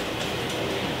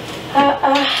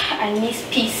 I miss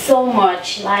Peace so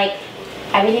much. Like,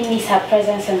 I really miss her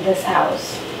presence in this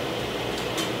house.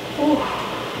 Ooh.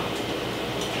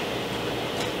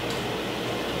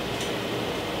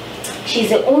 She's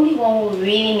the only one who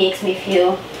really makes me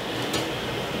feel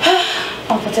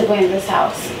comfortable in this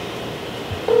house.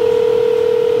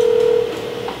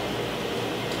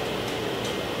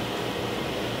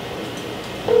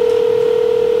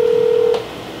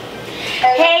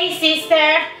 Hey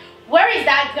sister, where is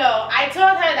that girl? I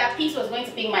told her that Peace was going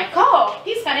to pick my call.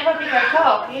 Peace can never pick her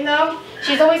call, you know?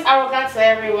 She's always arrogant to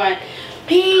everyone.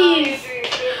 Peace!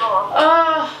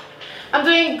 Oh, I'm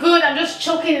doing good. I'm just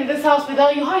choking in this house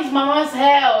without you. How is Mama's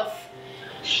health?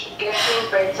 She's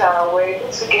getting better. We're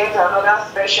going to get another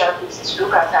specialist to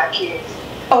look at her kids.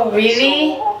 Oh,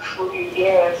 really? So hopefully,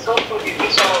 yes, hopefully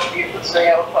this one will be able to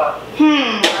help her.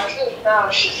 I think now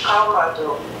she's calmer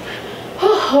though.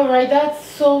 Alright, that's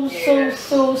so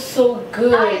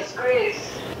good. Nice,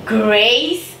 Grace.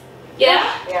 Grace? Yeah?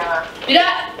 Yeah.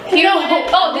 You know,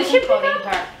 oh, did she pick calling up?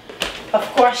 her? Of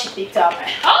course she picked up.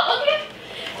 Oh, okay.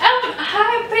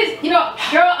 Hi, please. You know,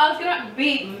 girl, I was gonna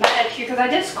be mad at you because I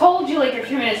just called you like a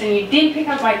few minutes and you didn't pick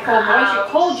up my call. But once you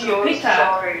called, you picked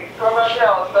up. Sorry. Probably I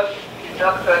was talking to the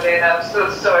doctor then. I'm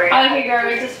so sorry. Okay, girl,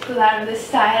 we're just glad on this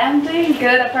side. I'm doing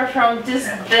good apart from just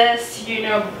this, you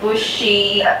know,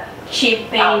 bushy, cheap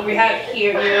thing we have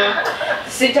here, you know,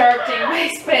 just interrupting my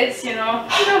space, you know.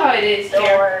 You know how it is Don't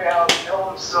here. worry, I'll be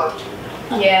home soon.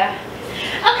 Yeah.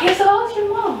 Okay, so how's your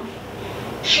mom?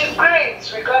 She's great.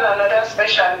 We got another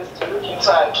specialist to look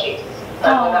into her kids at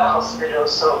another hospital,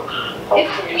 so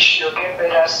hopefully she'll get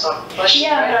better soon. But she's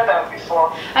better than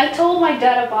before. I told my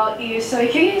dad about you, so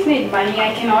if you guys need money,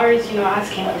 I can always, you know,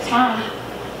 ask him his mom.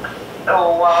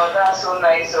 Oh wow, that's so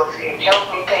nice of him.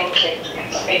 Help me thank him,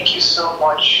 please. Thank you so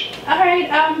much. Alright,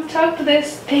 talk to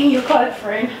this thing you call a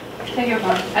friend. Take your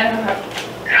phone. I don't have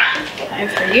time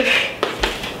for you.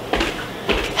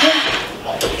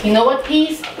 You know what,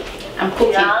 Peace? I'm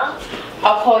cooking. Yeah?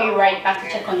 I'll call you right back to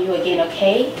check on you again,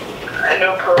 okay?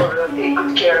 No problem. Take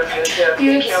good care of yourself.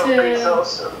 You Take care of too. Grace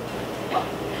also.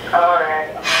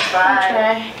 Alright.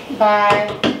 Bye. Okay. Bye.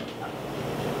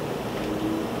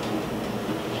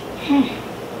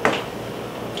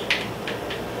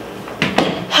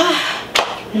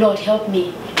 Lord help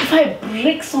me. If I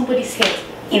break somebody's head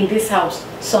in this house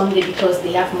someday because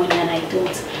they have money and I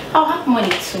don't, I'll have money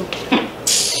too.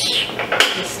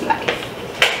 This life.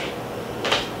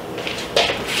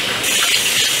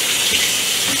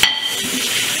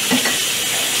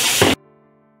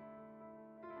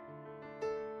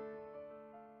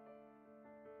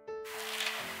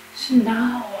 So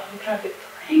now I'm gonna be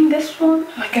playing this one.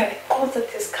 Oh my god, it calls that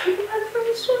this coming back from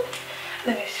this one.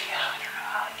 Let me see. I don't know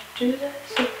how to do this.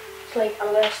 So it's like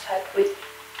I'm gonna start with.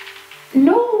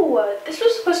 No, this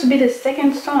was supposed to be the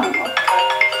second song.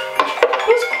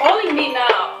 Who's calling me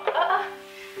now?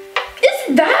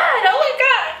 It's Dad. Oh my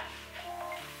god.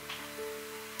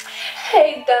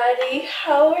 Hey, Daddy.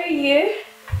 How are you?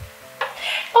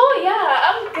 Oh yeah,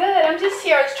 I'm good. I'm just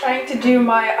here. I was trying to do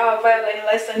my violin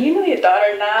lesson. You know your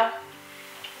daughter now.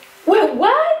 Wait,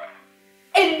 what?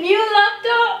 A new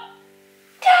laptop?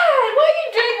 Dad, why are you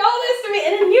doing all this to me?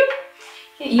 And a new...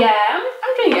 Yeah, I'm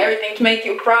doing everything to make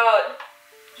you proud.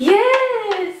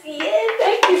 Yes,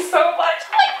 thank you so much.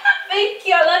 Oh my God, thank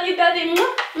you. I love you, Daddy.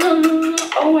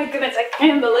 Oh my goodness, I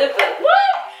can't believe it.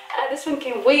 What? This one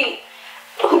can wait.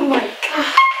 Oh my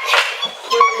God.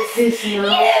 What is this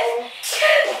now? Yes.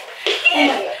 Oh my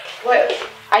God. What?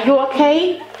 Are you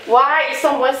okay? Why is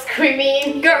someone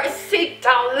screaming? Girl, sit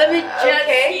down. Let me just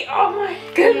see. Oh my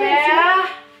goodness. Yeah.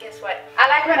 Guess what? I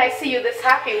like when I see you this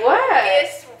happy. What?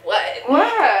 Guess what?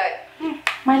 What?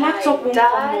 My laptop won't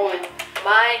come on.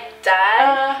 My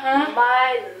dad.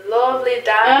 My lovely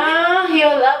dad.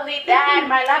 Your lovely dad.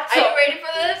 My laptop. Are you ready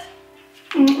for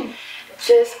this?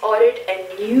 Just ordered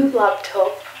a new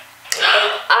laptop.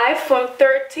 An iPhone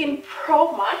 13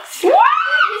 Pro Max. What?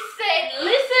 And he said,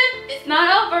 listen, it's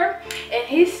not over. And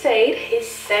he said he's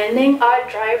sending our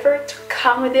driver to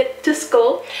come with it to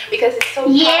school because it's so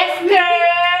Yes, powerful.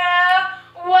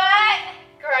 girl. What?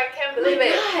 Girl, I can't believe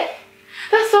it. God.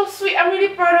 That's so sweet. I'm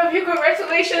really proud of you.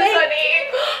 Congratulations, honey.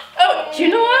 Oh, do you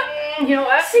know what? You know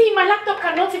what? See, my laptop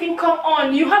cannot even come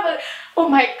on. You have a... Oh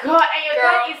my God. And your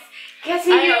Girl, dad is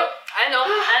getting you... I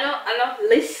know.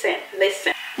 Listen.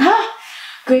 Ah,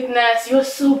 goodness, you're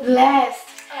so blessed.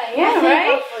 Yeah, Thank right?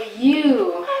 God for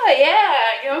you. Oh,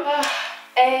 yeah. You know?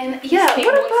 And yeah, Thing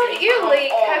what won't about even you? come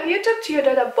Like, on. have you talked to your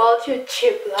dad about your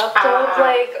cheap laptop?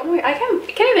 Like, oh my, I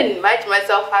can't even imagine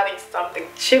myself having something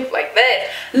cheap like that.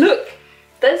 Look,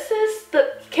 this is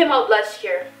the came out last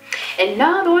year, and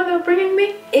now the one they're bringing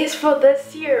me is for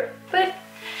this year. But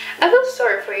I feel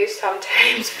sorry for you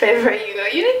sometimes, Favor. You know,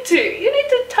 you need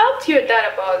to talk to your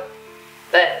dad about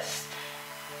this.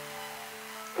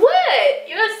 What?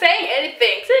 You're not saying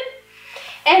anything.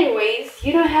 Anyways,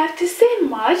 you don't have to say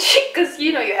much because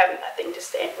you know you have nothing to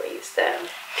say anyways. I can't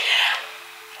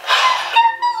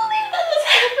believe that was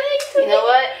happening to me. You know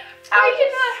what? Why are you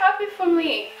not happy for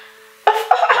me?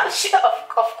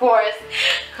 Of course.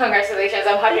 Congratulations.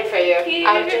 I'm happy for you. Thank you.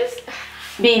 I'll just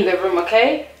be in the room,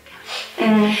 okay?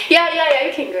 Yeah,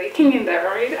 you can go. You can get in there.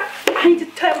 I need to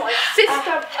tell my sister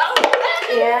about that.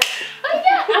 Yeah. Oh,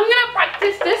 yeah, I'm gonna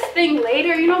practice this thing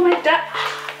later. You know, my dad.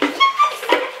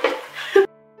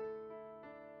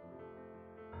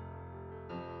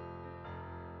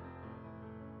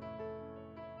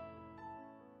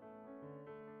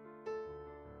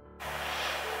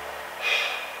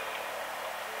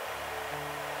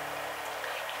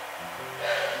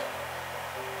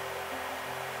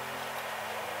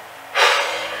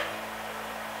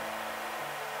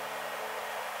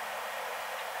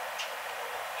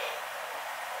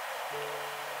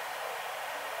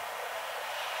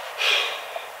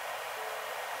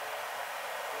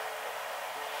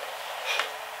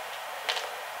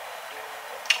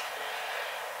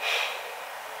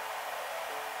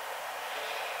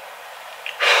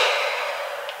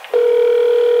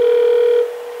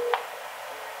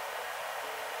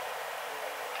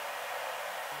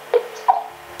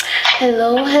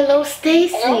 Hello,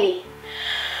 Stacy. Hello?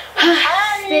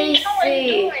 Hi, Stacy. how are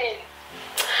you doing?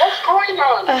 What's going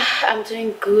on? I'm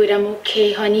doing good. I'm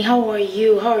okay, honey. How are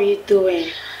you? How are you doing?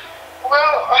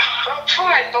 Well, I'm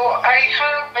fine, but I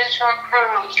have menstrual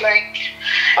cramps. Like,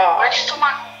 my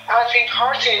stomach has been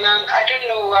hurting, and I don't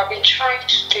know. I've been trying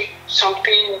to take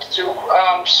something to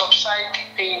subside the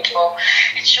pain, but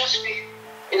it's just been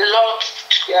a lot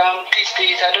these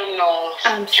days. I don't know.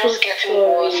 I'm It's so just getting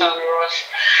sorry. worse and worse.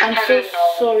 I'm I so don't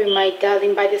know. sorry, my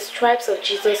darling. By the stripes of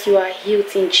Jesus, you are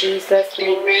healed in Jesus'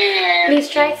 name. Amen. Please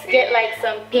try to get like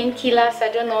some painkillers, I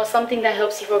don't know, something that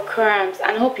helps you for cramps,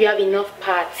 and hope you have enough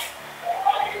pads.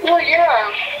 Oh,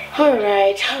 yeah.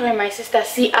 Alright, my sister.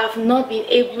 See, I've not been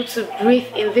able to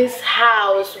breathe in this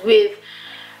house with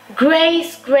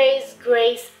grace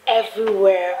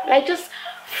everywhere. Like just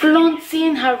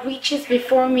flaunting her riches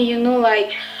before me, you know,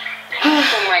 like...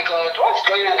 Oh my God, what's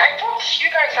going on? I thought you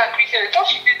guys are Christian. I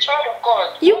thought you'd be a child of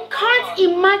God. You can't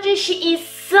imagine, she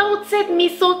insulted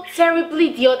me so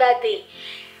terribly the other day.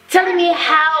 Telling me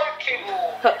how...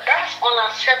 Unacceptable. That's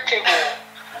unacceptable.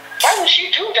 Why would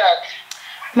she do that?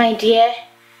 My dear,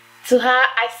 to her,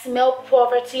 I smell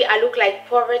poverty, I look like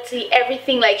poverty,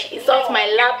 everything. Like, she insults my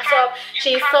laptop,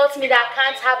 she insults me that I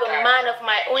can't have a man of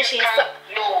my own. She insults...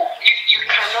 No, you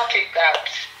cannot take that.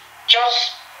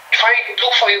 Just try to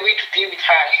look for a way to deal with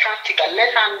her. You can't take that.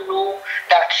 Let her know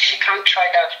that she can't try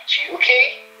that with you,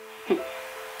 okay?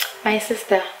 My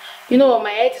sister, you know what,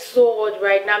 my head is so hot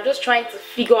right now. I'm just trying to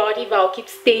figure out if I'll keep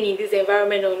staying in this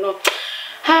environment or not.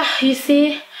 You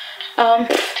see, don't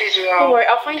worry,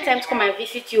 I'll find time to come and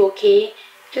visit you, okay?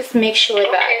 Just make sure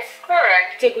that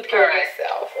alright. take good care of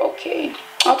yourself, okay?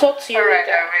 I'll talk to you Alright,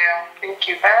 later. I will. Thank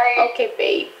you. Bye. Okay,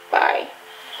 babe. Bye.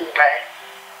 Bye.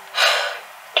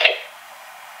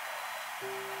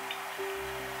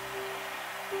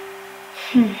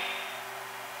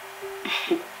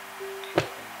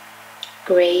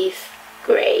 Grace,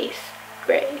 Grace,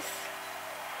 Grace.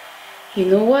 You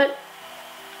know what?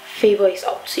 Favor is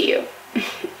up to you.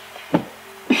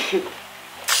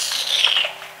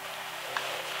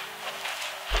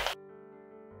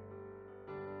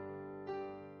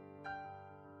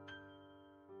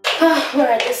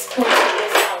 Where are the spoons in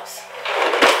this house?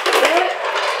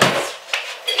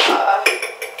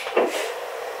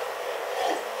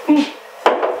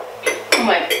 Oh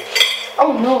my.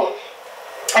 Oh no.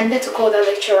 I need to call the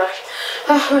lecturer.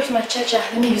 Where's my charger?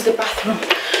 Let me use the bathroom.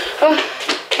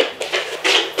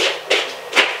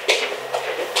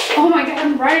 Oh my god,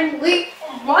 I'm running late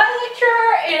for my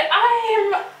lecture and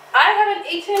I haven't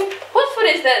eaten. What food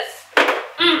is this?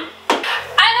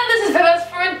 I know this is Bella's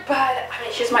food, but I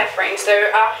mean she's my friend, so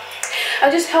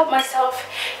I'll just help myself.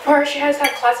 For her, she has her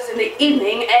classes in the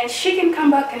evening and she can come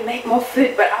back and make more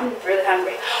food, but I'm really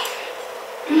hungry.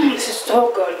 This is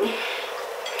so good.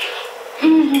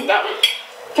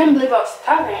 Can't believe I was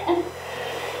starving.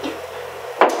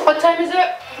 What time is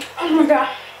it? Oh my god,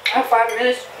 I have 5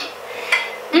 minutes.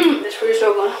 This food is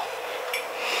so good.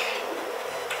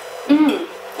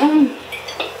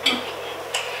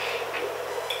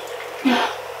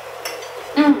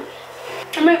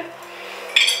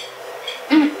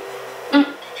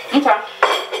 Okay.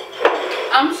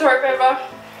 I'm sorry, Pepper,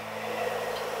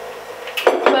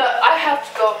 but I have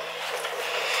to go.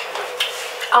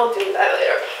 I'll do that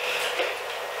later.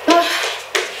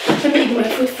 Let me eat my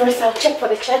food first. I'll check for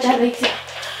the charger later.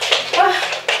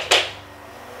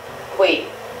 Wait.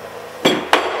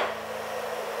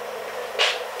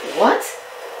 What?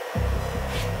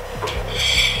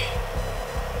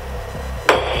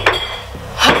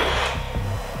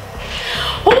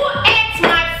 Who ate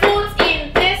my food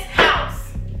in this house?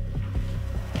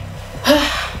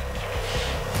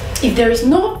 If there is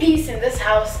no peace in this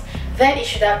house, then it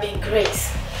should have been Grace.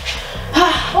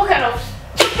 What kind of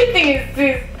stupid thing is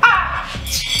this?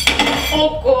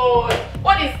 Oh God,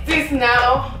 what is this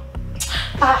now?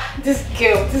 This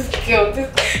girl,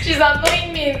 she's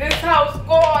annoying me in this house.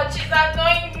 God, she's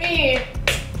annoying me.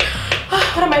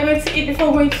 What am I going to eat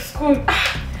before going to school?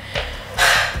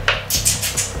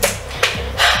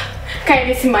 Can't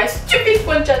even see my stupid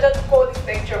phone charger to call this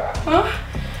lecturer.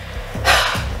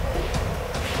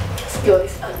 This girl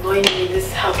is annoying me in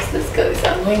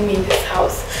this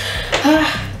house.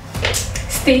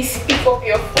 Stacy, pick up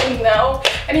your phone now.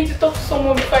 I need to talk to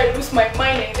someone before I lose my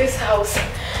mind in this house.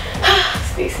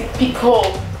 Stacy, pick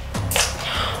up.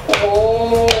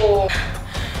 Oh,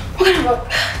 what about?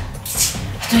 I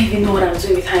don't even know what I'm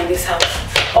doing with her in this house.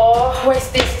 Oh, where's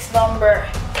Stacy's number?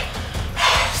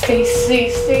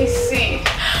 Stacy.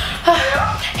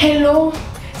 Hello,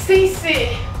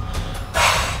 Stacy.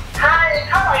 Hi,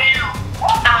 how are you?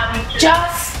 I'm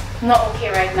just not okay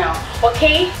right now.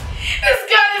 Okay? This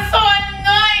girl is so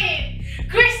annoying.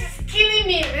 Grace is killing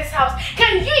me in this house.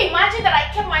 Can you imagine that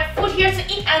I kept my food here to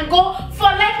eat and go for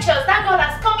lectures? That girl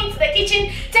has come into the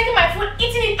kitchen, taken my food,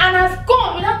 eating it, and has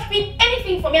gone without keeping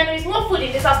anything for me. And there is no food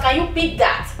in this house. Can you beat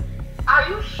that? Are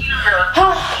you serious?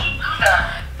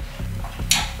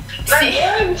 Why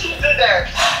did you do that?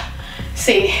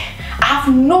 See, I have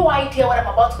no idea what I'm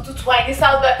about to do to her in this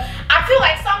house, but I feel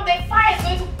like someday fire is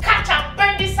going to catch and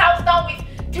burn this house down with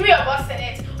 3 of us in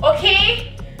it.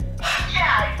 Okay?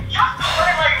 Yeah, just do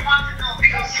whatever you want to do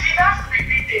because she has to be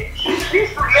beaten. Please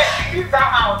forget to leave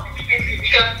that house immediately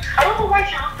because I don't know why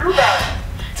she would do that.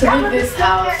 To leave this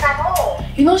house.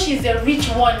 You know she's the rich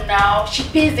one now. She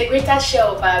pays the greater share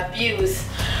of her bills.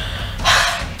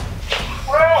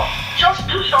 Well, just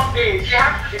do something. She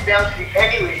has to be dealt with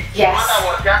anyway. Yes.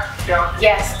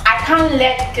 Yes, I can't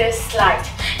let this slide.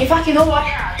 In fact, you know what?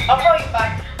 I'll call you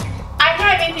back. I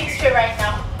can't even think straight right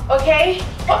now. Okay?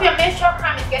 Hope your menstrual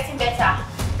cramp is getting better.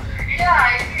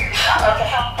 Yeah, it is.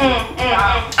 Okay.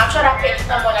 I'm sure that pain is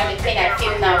not more than the pain I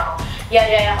feel now. Yeah.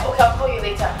 Okay, I'll call you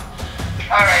later.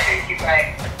 Alright, thank you,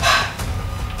 bye.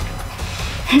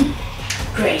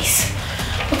 Grace.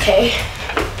 Okay.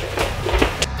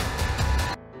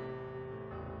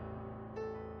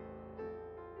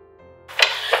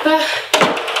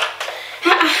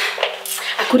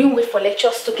 I couldn't wait for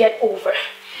lectures to get over.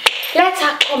 Let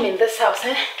her come in this house,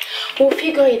 eh? We'll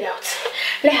figure it out.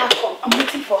 Let her come. I'm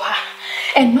waiting for her.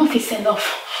 Enough is enough.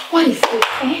 What is this,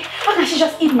 eh? How can she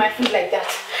just eat my food like that?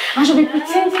 And she'll be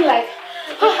pretending like,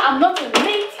 oh, I'm not a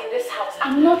mate in this house.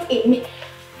 I'm not a mate.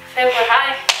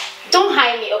 Hi. Don't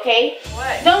hide me, okay?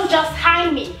 What? Don't just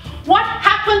hide me. What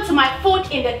happened to my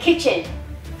food in the kitchen?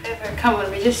 Pepper, come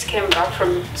on, we just came back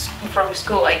from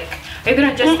school. Like, are you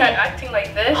gonna just start acting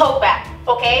like this? Hold back,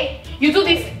 okay? You do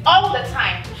this all the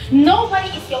time. Nobody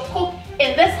is your cook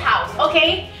in this house,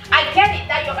 okay? I get it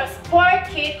that you're a spoiled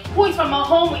kid who is from a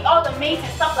home with all the maids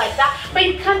and stuff like that, but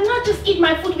you cannot just eat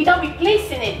my food without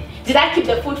replacing it. Did I keep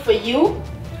the food for you?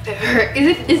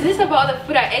 Is this about the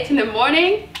food I ate in the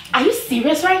morning? Are you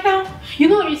serious right now? You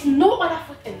know there is no other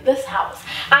food in this house.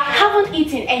 I haven't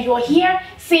eaten and you're here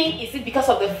saying is it because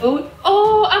of the food?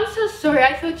 Oh, I'm so sorry.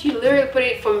 I thought you literally put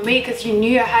it for me because you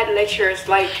knew I had lectures.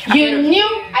 Like you knew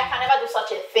I can never do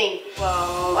such a thing.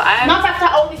 Well, not after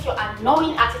all this your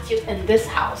annoying attitude in this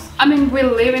house. I mean, we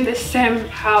live in the same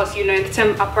house, you know, in the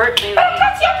same apartment. But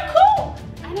that's your cook.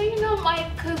 I know you know my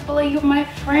cook, but like you're my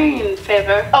friend,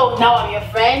 Favor. Oh, now I'm your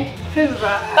friend?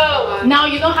 Favor. Oh, now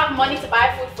you don't have money to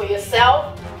buy food for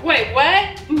yourself? Wait,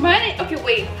 what? Money? Okay,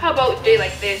 wait. How about a day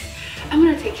like this? I'm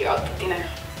gonna take you out for dinner.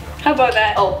 How about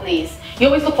that? Oh, please. You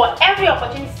always look for every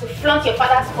opportunity to flaunt your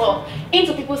father's wealth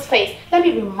into people's face. Let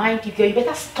me remind you, girl, you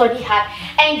better study hard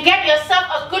and get yourself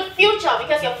a good future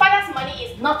because your father's money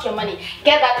is not your money.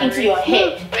 Get that into your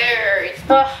head. It's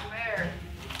not fair.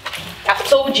 I've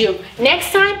told you.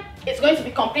 Next time, it's going to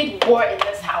be complete war in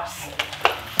this house.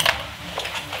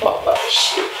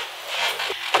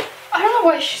 I don't know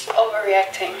why she's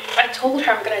overreacting. I told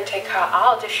her I'm gonna take her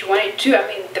out if she wanted to. I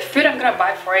mean, the food I'm gonna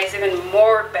buy for her is even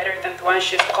more better than the one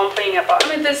she's complaining about. I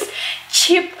mean, this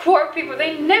cheap poor people,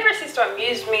 they never cease to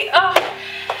amuse me.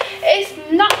 It's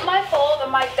not my fault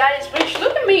that my dad is rich.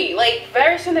 Look at me. Like,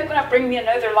 very soon they're gonna bring me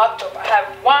another laptop. I have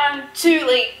 1, 2,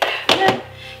 like,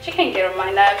 she can't get on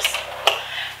my nerves.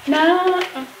 No.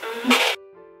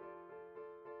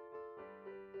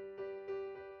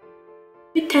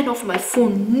 You turn off my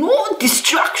phone. No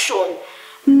distraction.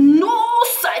 No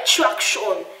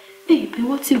sidetraction. Hey, but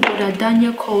what if Brother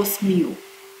Daniel calls me?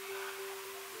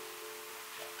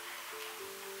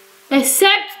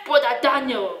 Except Brother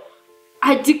Daniel.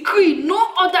 I decree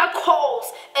no other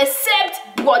calls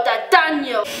except Brother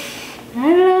Daniel.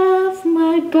 I love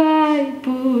my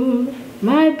Bible.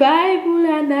 My Bible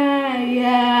and I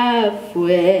are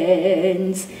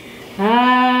friends.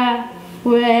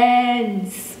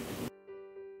 Friends.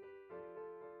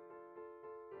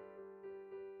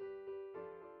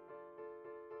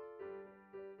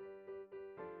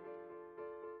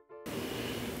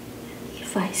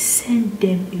 If I send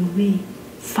them away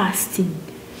fasting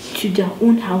to their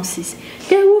own houses,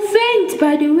 they will faint.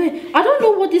 By the way, I don't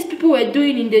know what these people were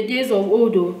doing in the days of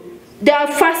old though. They are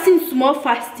fasting, small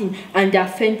fasting, and they are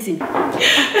fainting. How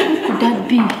could that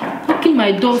be? Knocking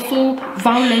my door so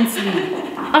violently.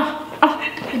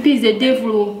 Maybe it's the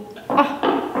devil.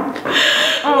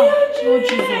 Oh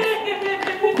Jesus.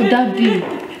 Who could that be?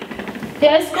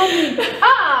 Yes, coming.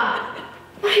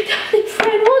 My darling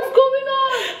friend, what's going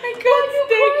on? I can't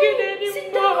take it anymore. Sit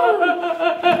down.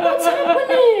 What's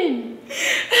happening?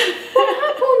 What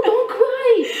happened? Don't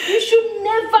cry. You should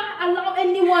never allow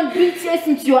anyone bring tears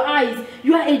into your eyes.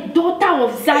 You are a daughter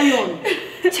of Zion.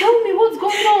 Tell me what's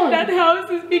going on. That house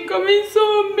is becoming so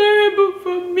unbearable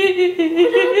for me.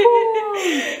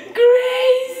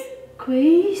 Grace.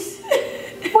 Grace?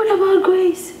 What about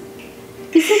Grace?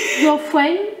 Is it your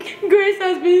friend? Grace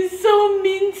has been so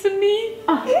mean to me.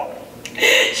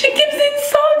 She keeps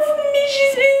insulting me.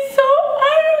 She's been so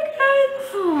arrogant.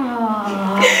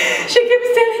 She keeps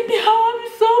telling me how I'm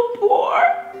so poor.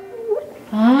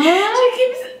 She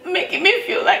keeps making me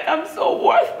feel like I'm so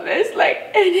worthless.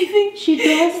 Like anything she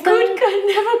does good can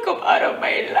never come out of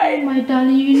my life. Oh my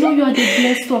darling, you know you are the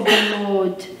blessed of the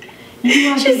Lord.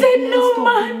 She said no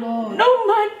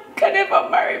man can ever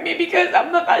marry me because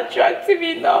I'm not attractive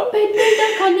enough. But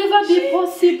that can never be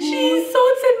possible. She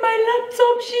insulted my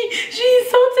laptop. She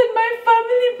insulted my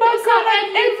family background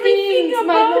and everything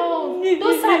about me.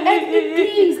 Those are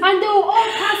everything, and they will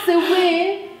all pass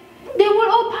away. They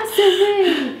will all pass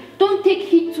away. Don't take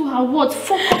heed to her words.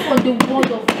 Focus on the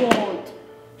word of God.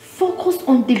 Focus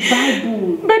on the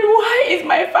Bible. But why is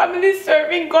my family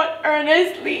serving God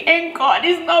earnestly and God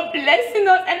is not blessing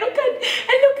us? And look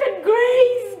at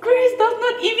Grace. Grace does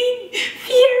not even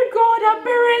fear God. Her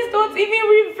parents don't even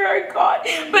revere God.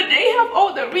 But they have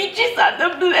all the riches and the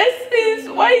blessings.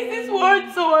 Why is this world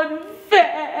so unfair?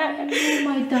 I know,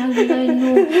 my darling, I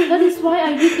know. That is why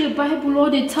I read the Bible all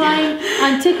the time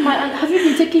and take my... Have you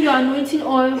been taking your anointing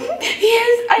oil?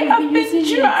 Yes, I have been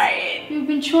trying. You've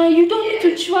been trying. You don't need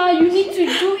to try. You need to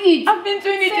do it. I've been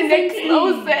doing it in the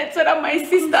closet so that my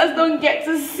sisters don't get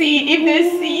to see. If they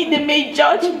see, they may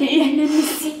judge me. Let me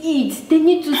see it. They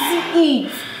need to see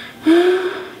it.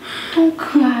 Don't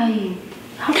cry.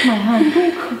 Have my hand.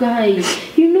 Don't cry.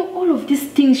 You know all of these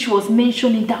things she was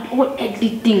mentioning, that all earthly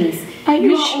things. Are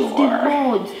you are sure? Of the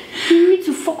Lord. You need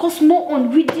to focus more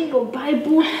on reading your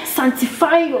Bible,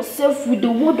 sanctifying yourself with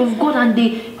the word of God and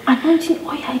the anointing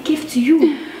oil I gave to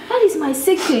you. That is my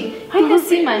secret. I can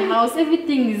see my house.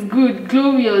 Everything is good,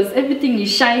 glorious. Everything is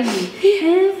shiny.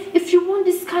 If you want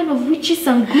this kind of riches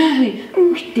and glory,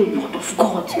 read the word of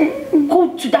God.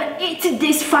 Go to that 80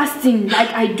 days fasting like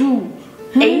I do.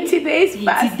 80 days 80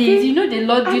 fasting. days. You know the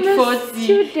Lord did I'm a 40.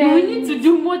 student. We need to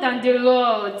do more than the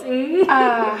Lord. The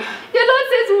Lord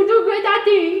says we'll do greater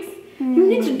things. You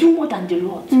need to do more than the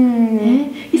Lord.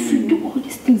 If you do all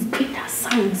these things, greater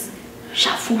signs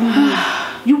shall follow you.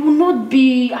 You will not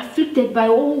be afflicted by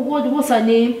what's her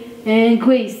name?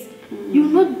 Grace. You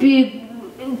will not be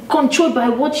controlled by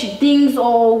what she thinks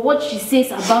or what she says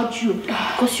about you,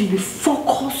 because you'll be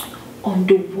focused on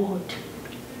the word.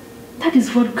 That is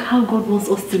how God wants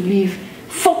us to live.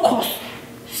 Focus.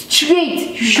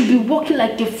 Straight. You should be walking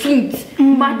like a flint.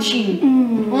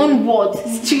 Marching. Onward.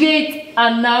 Straight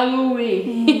and narrow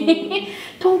way.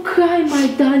 Don't cry, my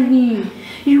darling.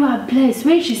 You are blessed.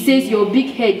 When she says your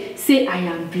big head, say I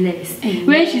am blessed.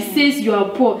 When she says you are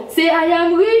poor, say I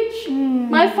am rich.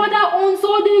 My Father owns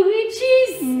all the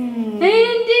riches in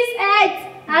this earth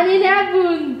and in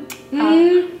heaven.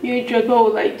 You just know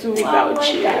what I do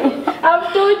without you.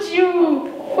 I've told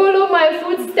you. Follow my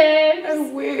footsteps. I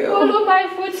will. Follow my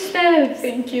footsteps.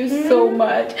 Thank you so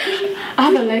much. I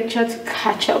have a lecture to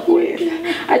catch up with.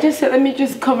 I just said, let me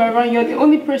just come around. You're the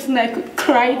only person I could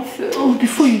cry to. Oh,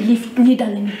 before you leave, kneel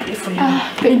down, let me pray for you.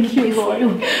 Thank you, Lord.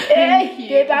 Thank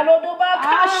you.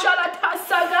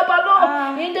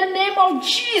 In the name of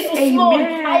Jesus, Amen. Lord,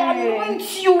 I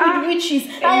anoint you with riches.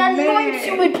 I anoint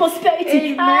you with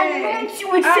prosperity. I anoint you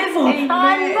with favor.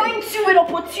 I anoint you with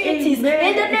opportunities.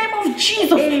 In the name of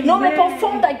Jesus, no weapon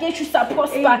formed against you shall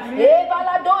prosper. In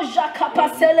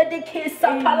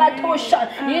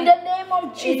the name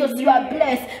of Jesus, you are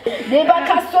blessed.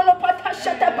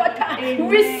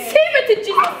 Receive it in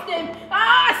Jesus' name.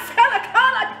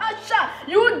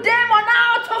 You demon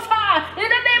out of her. In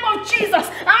the name of Jesus.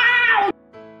 Out.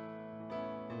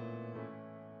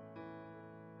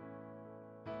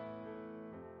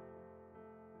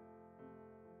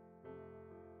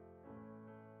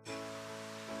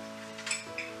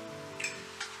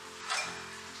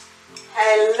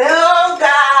 Hello,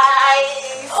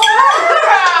 guys.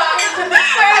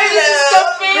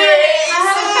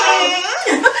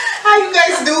 How you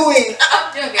guys doing?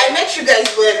 I met you guys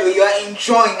well. You are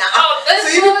enjoying. So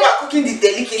you people are cooking the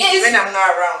delicacies when I'm not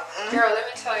around. Girl, let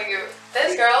me tell you,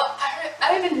 this girl,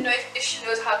 I don't even know if she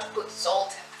knows how to put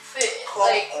salt in food. Come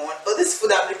on, but this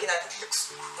food I'm looking at, it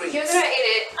looks great. You're gonna eat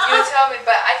it. You tell me,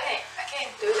 but I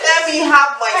can't do this. Let me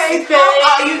have my seat.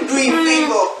 How are you doing,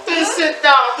 favor? Please sit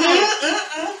down.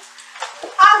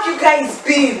 How have you guys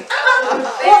been?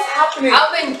 What's happening?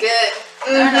 I've been good. I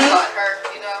don't know about her,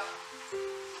 you know.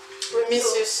 We miss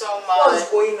you so What's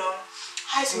much. going on?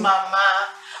 How's Mama?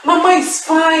 Mama is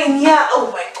fine, yeah. Oh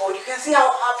my God, you can see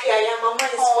how happy I am. Mama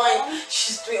is fine.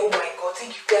 She's doing, oh my God,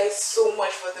 thank you guys so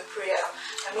much for the prayer.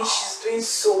 I mean, she's doing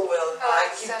so well. I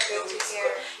give so good glory to to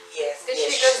hear. God. Yes. Did yes,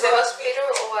 she go to the she's- hospital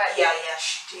or what? Yeah,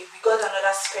 she did. We got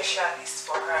another specialist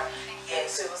for her. Yeah,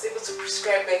 so he was able to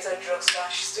prescribe better drugs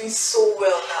now. She's doing so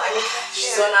well now. I mean,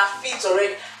 she's on her feet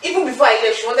already. Even before I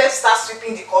left, she wanted to start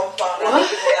sweeping the compound. And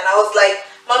I was like,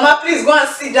 Mama, please go and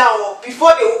sit down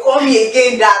before they will call me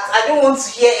again that I don't want to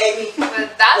hear any.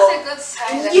 But that's a good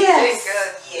sign that you're doing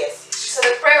good. Yes. So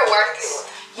the prayer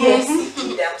works. Yes, it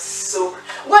did. I'm so good.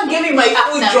 Go and give me my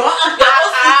food, John.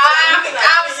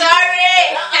 I'm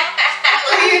sorry.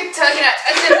 What are you talking about?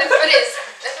 The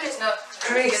food is not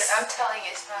Grace. good. I'm telling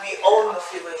you, it's not. We all know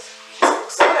flavor is beautiful.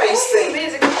 So what are you saying?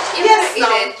 You're gonna Yes, eat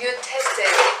now. it. You taste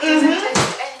it. It doesn't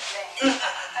taste anything.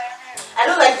 I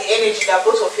don't like the energy that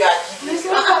both of you are giving. There's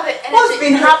no about the energy. What's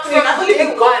been happening? I've only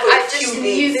been gone for I a just few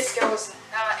knew days. this girl was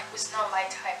not my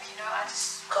type, you know. I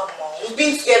just Come on, we've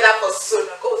been together for so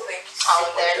long. Oh, thank you so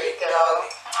much. there you go.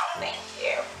 Darling. thank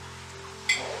you.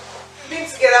 We've been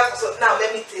together for so long. Now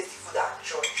let me taste the food at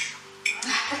church.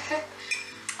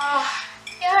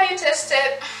 Yeah, you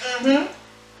tasted.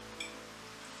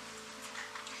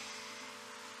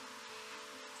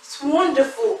 It's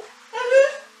wonderful.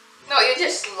 No, you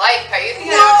just like her. You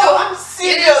think I No, don't know? I'm You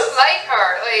serious. just like her.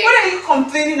 Like, What are you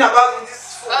complaining about with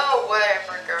this food? oh,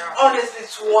 whatever, girl. Honestly,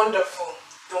 it's wonderful.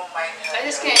 Don't mind her. I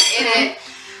just can't eat it.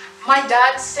 My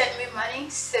dad sent me money,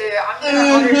 so I'm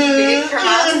gonna order spaghetti from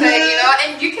outside, you know,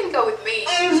 and you can go with me.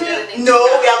 She doesn't need No,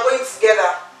 to we are going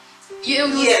together. You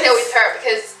will Yes. stay with her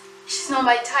because she's not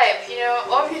my type, you know.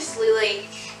 Obviously, like,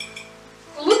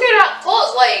 Look at our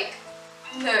clothes, like,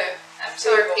 no, I'm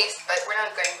sorry, please, but we're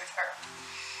not going with her.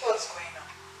 What's going on?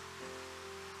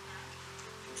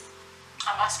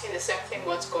 I'm asking the same thing,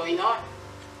 what's going on?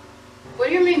 What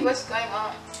do you mean, what's going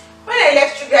on? When I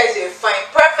left you guys, you were fine,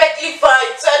 perfectly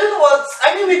fine. So I don't know what,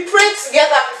 I mean, we prayed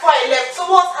together before I left. So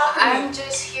what's happening? I'm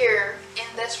just here in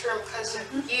this room because of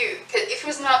you. Because if it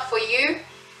was not for you,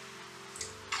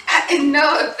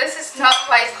 no, this is not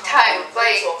my time.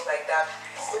 Like, don't talk like that,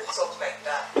 please. Don't talk like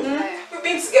that. We've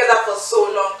been together for so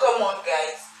long. Come on,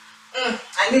 guys.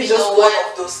 I know it's just one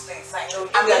of those things. I know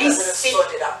you guys are going to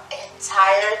sort it out. And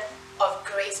tired of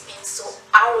Grace being so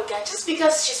arrogant. Just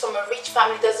because she's from a rich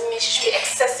family doesn't mean she should be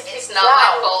excessively it's not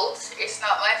my fault. It's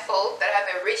not my fault that I have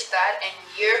a rich dad and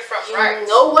you're from You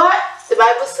know what? The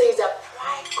Bible says that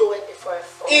pride goeth before a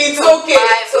fall. It's okay.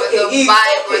 It's okay.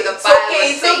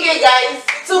 It's okay, guys.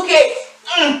 It's okay.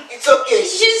 It's okay.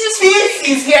 Peace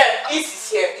is here. Peace is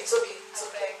here. It's okay. It's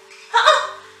okay.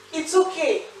 It's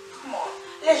okay. Come on.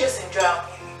 Let's just enjoy our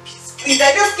meal in peace. Please,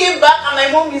 I just came back and my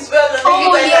mom is well. And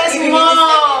oh, yes,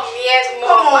 mom. Yes, mom.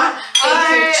 Come on.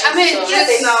 I mean, Yes,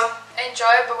 just now.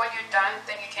 enjoy, but when you're done,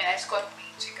 then you can escort me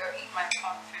to go eat my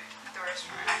own food at the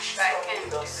restaurant. But I can't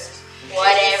do this.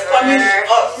 Whatever.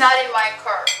 Not in my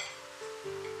car.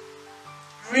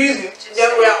 Really? Then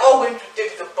we are all going to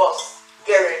take the bus.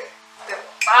 Get ready. The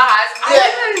bus? I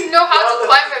don't even know how to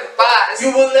climb a bus.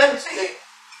 You will learn today.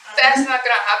 That's not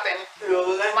gonna happen. You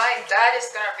will learn. My dad is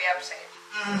gonna be upset.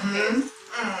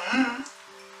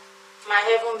 My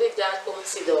heavenly dad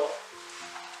owns it all.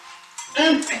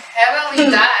 Heavenly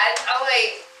dad? I'm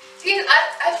like, dude,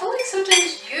 I feel like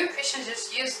sometimes you Christians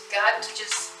just use God to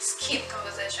just skip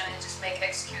conversation and just make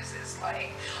excuses.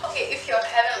 Like, okay, if your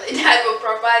heavenly dad will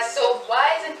provide, so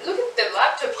why is it? Look at the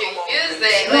laptop you're using.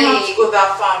 You don't have to go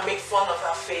that far and make fun of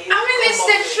her face. I mean, it's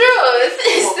the truth.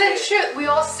 It's the truth. We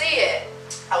all see it.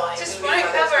 Just want to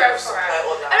cover up for her.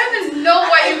 I don't even know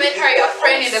why you made her your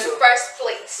friend in the first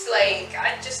place. Like,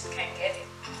 I just can't get it.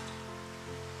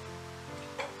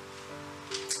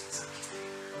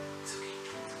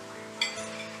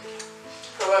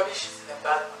 Probably she's in a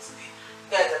bad mood today.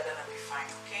 You guys are gonna be fine,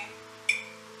 okay?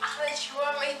 Unless you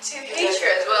want me to hate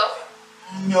her as well.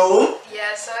 No.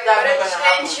 Yeah, so you That's gotta not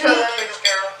gonna change your happen. language,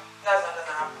 girl. That's not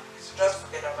gonna happen. So just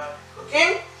forget about it,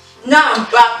 okay? Now I'm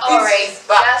back. Alright, Peace is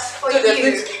back. just for so there's you.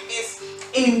 going to be peace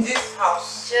in this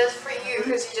house. Just for you,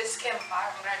 because you just came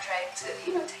back. I'm gonna try to,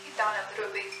 take it down a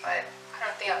little bit, but I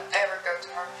don't think I'll ever go to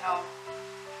her home.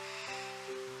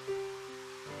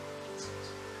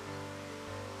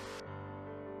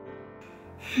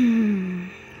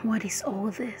 What is all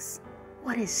this?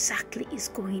 What exactly is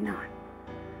going on?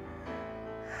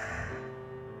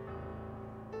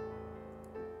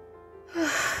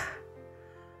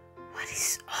 What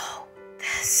is all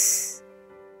this?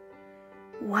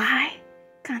 Why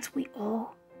can't we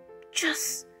all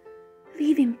just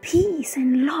live in peace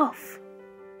and love?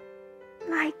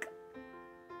 Like,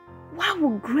 why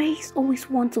would Grace always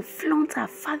want to flaunt her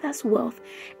father's wealth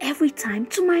every time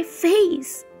to my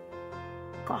face?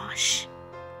 Gosh,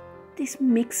 this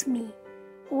makes me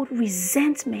hold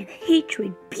resentment,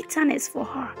 hatred, bitterness for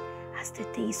her as the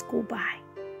days go by.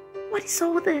 What is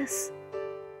all this?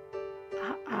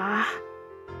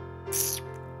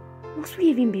 Must we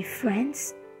even be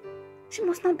friends? She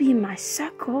must not be in my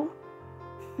circle.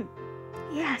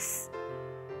 Yes,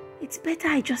 it's better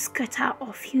I just cut her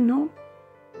off, Let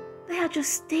her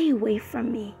just stay away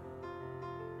from me.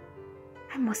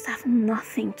 I must have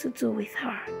nothing to do with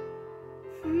her.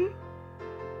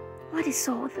 What is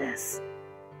all this?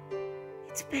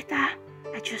 It's better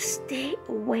I just stay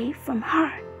away from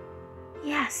her.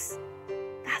 Yes,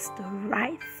 that's the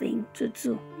right thing to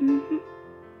do.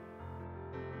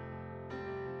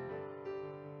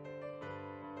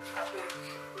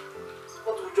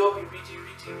 What would you be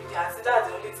reading? I said that's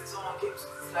the only thing someone came to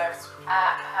this life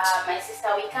to. My sister,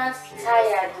 we can't be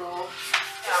tired though.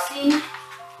 See?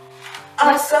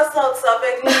 I'm just out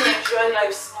begging to enjoy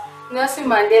life. Nelson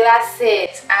Mandela said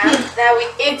that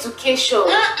with education,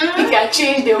 you can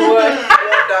change the world.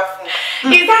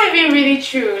 Wonderful. Is that even really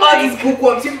true? All these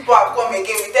bookworms, people have come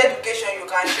again. With education, you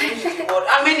can change the world.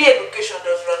 How many education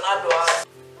does Ronaldo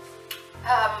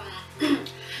have?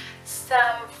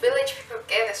 Some village people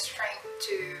get the strength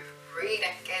to read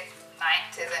and get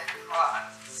 90s and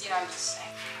plus. I'm just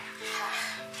saying.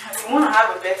 They want to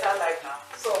have a better life now.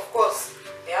 So, of course,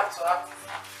 they have to have.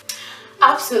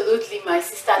 Absolutely, my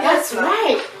sister. Yes, that's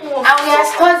right. Oh, And we are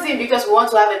studying because we want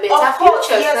to have a better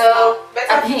future. Yes, so,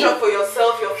 better future for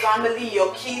yourself, your family,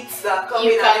 your kids that come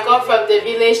in. You can come from the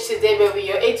village today, but with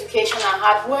your education and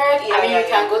hard work, you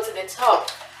can go to the top.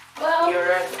 Well, You're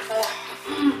right.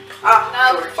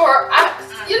 now for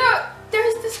us, you know,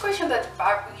 there's this question that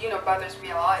bothers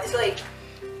me a lot. It's like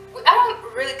I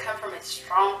don't really come from a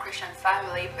strong Christian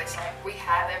family, but it's like we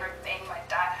have everything. My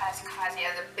dad has cars, he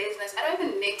has a business. I don't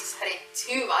even need to study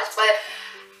too much, but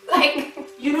like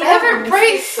you know, never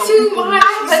praise too much.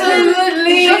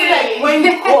 Absolutely. Just like when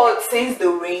God sends the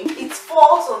rain, it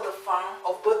falls on the farm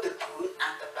of both the good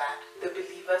and the bad, the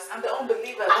believers and the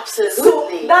unbelievers.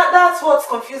 Absolutely. So that's what's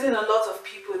confusing a lot of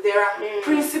people. There are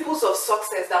principles of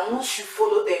success that once you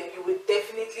follow them, you will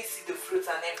definitely see the fruits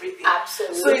and everything.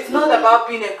 Absolutely. So it's not about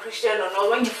being a Christian or not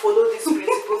when you follow these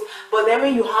principles, but then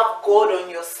when you have God on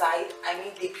your side, I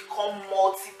mean, they become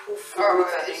multiple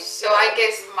fruits. So I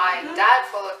guess my dad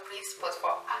followed principles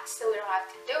for us, so we don't have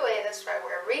to do it. That's why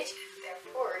we're rich,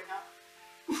 therefore, you know.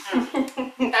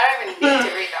 I don't even need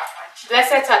to read that much.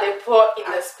 Blessed are the poor in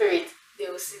the spirit. They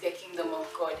will see the kingdom of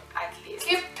God at least.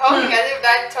 Keep talking as if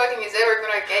that talking is ever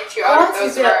gonna get you out of God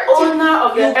is those the words. owner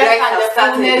of the earth and the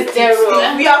fullness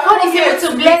thereof. We are God is able to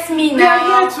bless me We are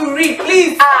now. here to read,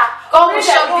 please. God will Maybe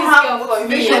I show don't this have girl for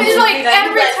me. motivation. And it's like Then you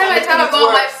every guys time are I talk making it about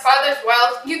my worse. father's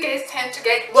wealth, you guys tend to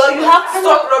get. Well, you have to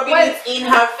stop rubbing Well, it in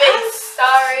her face.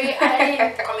 Sorry, I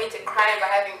didn't commit a crime by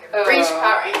having the rich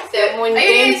parents. The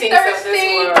mundane things of this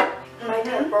world. My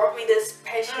dad brought me this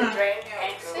special drink,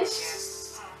 and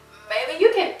maybe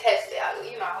you can test it.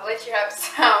 I'll let you have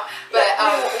some. But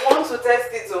we want to test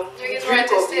it, so you guys drink want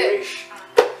to of test the it? rich.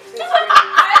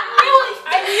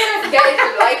 I knew guys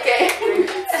would like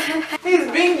it. Please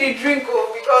bring the drink,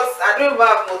 because I don't even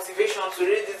have motivation to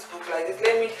read this book like this.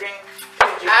 Let me drink.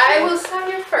 I will serve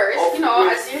you first. Of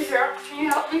As usual. Can you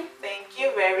help me? Thank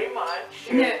you very much,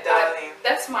 Yeah, darling.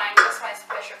 That's mine. That's my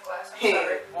special class. I'm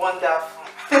sorry. Wonderful.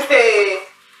 Hey,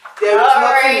 there is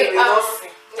nothing you will not see.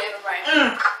 Never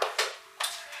mind.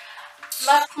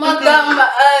 Madam,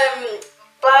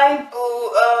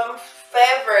 Bible,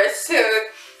 favorite. So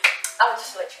I'll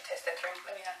just let you taste the drink.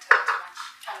 Let me not tell you too much.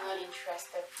 I'm not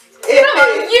interested. Come on,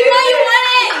 you know you want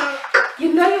it. You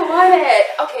know you want it.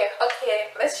 Okay.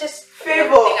 Let's just Favor.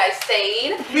 everything I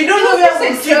said. We don't know where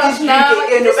we see this drink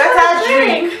again. No better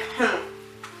drink.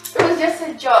 It was just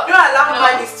a joke. Don't allow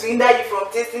malice to hinder you from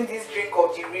tasting this drink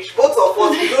of the rich. Both of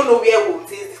us, we don't know where we'll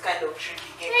taste this kind of drink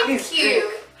again. Please drink.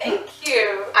 Thank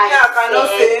you. I cannot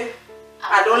say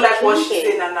I don't like what she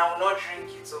drinking. said and I will not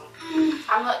drink it. So.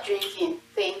 I'm not drinking.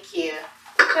 Thank you.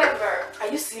 Clever. Are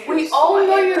you serious? We all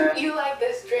know you like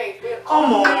this drink.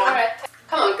 Come on.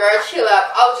 Come on, girl, chill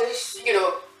up. I was just,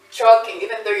 joking,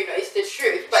 even though it's the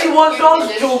truth. But She was you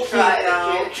just joking try the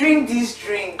now. drink. Drink this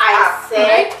drink. I said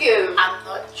Thank you. I'm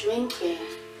not drinking.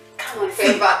 Come on,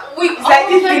 Favor. We It's like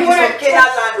this all drink know is you from Kenyan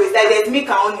language. Like there's milk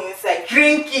on the inside.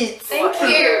 Drink it. Thank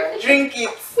you. Drink it.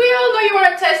 We all know you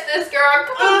want to test this, girl.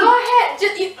 Come on, go ahead.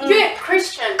 You're a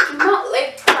Christian. Do not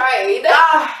let pride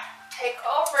take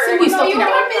over. See who is talking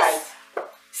about pride.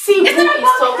 See who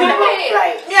is talking about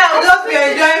pride. Yeah, I'll just be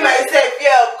enjoying myself.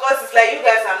 Yeah, of course. It's like you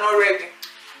guys are not ready.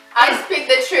 I speak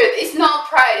the truth. It's not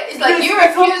pride. It's like you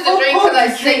Please, refuse the drink because I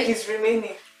the drink say is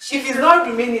remaining. If it's not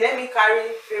remaining, let me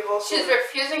carry Favor. she's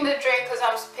refusing the drink because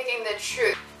I'm speaking the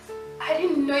truth. I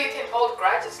didn't know you can hold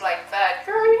grudges like that.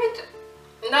 Girl, you need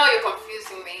to... Now you're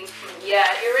confusing me. Yeah,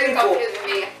 you're really confusing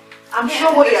me. I'm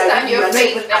sure what you are understand doing, you your are not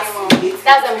even faith anymore. assimilating.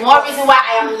 That's the more reason why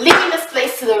I am leaving this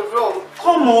place to the room.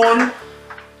 Come on.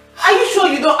 Are you sure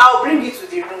you don't? I'll bring you to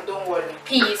the room, don't worry.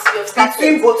 Peace, you've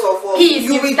Between started. both of us. Peace,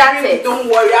 you you've will started. drink, don't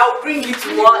worry. I'll bring you to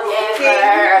the room.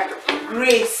 Okay?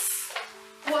 Grace.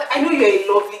 What? I know you're a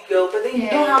lovely girl, but then you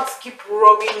don't have to keep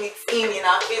rubbing it in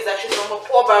our face that she's from a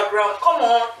poor background. Come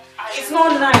on. It's not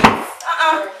nice.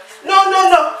 No.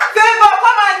 Favor,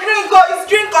 come and drink. It's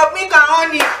drink of milk and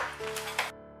honey.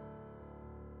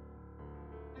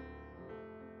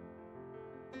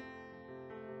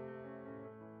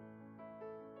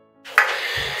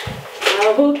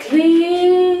 I will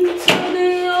cling to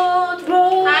the old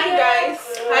road. Hi guys.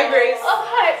 Hi Grace. Oh,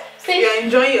 hi. You're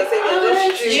enjoying yourself. You're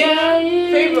just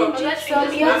chilling. Favor.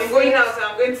 I'm going out.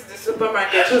 I'm going to the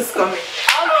supermarket. Who's coming?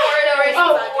 I'm worried already.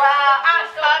 Oh wow, I'm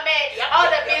coming. All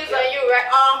the bills on you, right?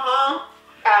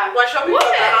 We're shopping for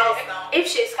the house now. If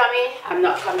she's coming, I'm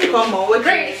not coming. Come on, what do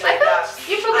you mean Grace, like I that? thought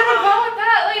you forgot about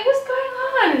that. Like, what's going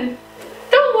on?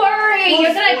 Don't worry.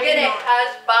 What's You're gonna going get a on?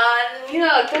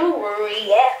 husband. Don't worry.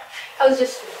 Yeah. I was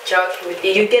just joking with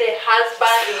you. You get a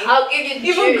husband. I'll give you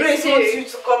Even juice Grace wants too. you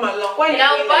to come along. Why And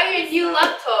I'll buy you a new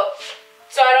laptop.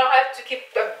 So I don't have to keep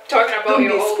talking about Don't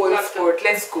your be old spoiled laptop. sport.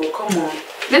 Let's go. Come on.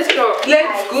 Let's go.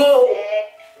 Let's go.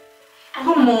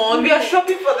 Come on. We are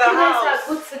shopping for the You guys house.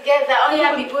 are good together. All you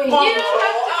have to be going. Come You don't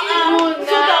have to. on.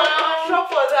 So that we can shop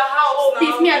for the house. Oh,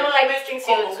 please, me, I don't like these things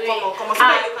you're doing. Come on. So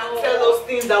that you can tell us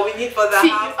things that we need for the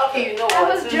house. Okay, you know what? I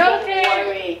was joking. Don't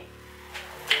worry.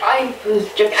 I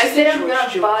was joking. I said I'm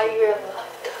gonna buy you a laptop.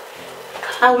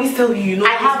 I always tell you,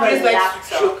 I have a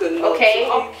laptop. Okay?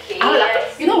 Okay. I have a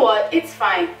laptop. You know what? It's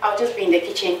fine. I'll just be in the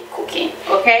kitchen cooking.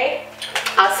 Okay?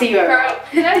 I'll see you around.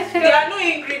 There are no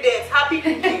ingredients. Happy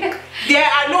cooking. There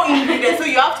are no ingredients, so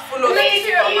you have to follow the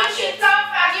supermarket.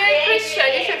 You're a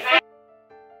Christian. You should follow.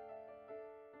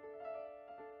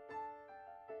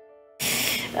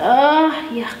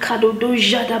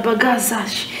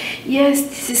 Yes,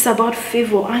 this is about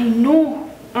favor. I know.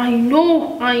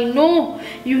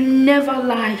 You never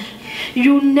lie.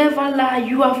 You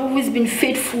have always been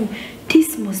faithful.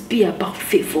 This must be about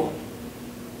favor.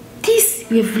 This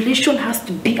revelation has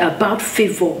to be about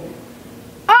favor.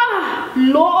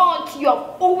 Lord, you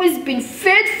have always been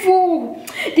faithful.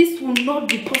 This will not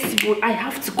be possible. I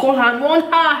have to call her and warn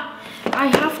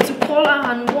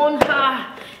her.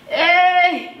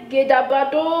 Hey,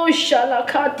 Gedabado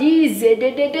Shalakadize.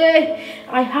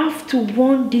 I have to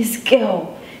warn this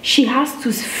girl. She has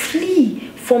to flee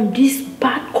from this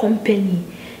bad company.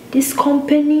 This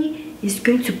company is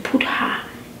going to put her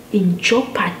in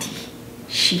jeopardy.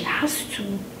 She has to.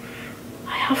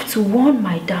 I have to warn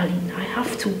my darling. I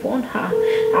have to warn her.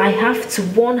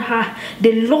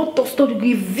 The Lord does not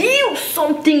reveal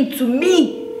something to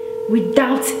me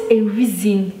without a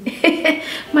reason.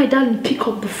 My darling, pick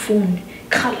up the phone.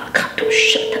 I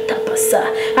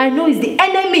know it's the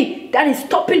enemy that is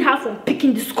stopping her from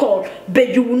picking this call,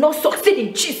 but you will not succeed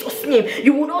in Jesus'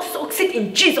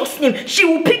 name. She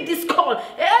will pick this call.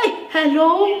 Hey,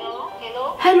 hello,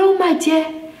 my dear.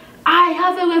 I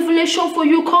have a revelation for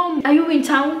you. Come. Are you in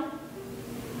town?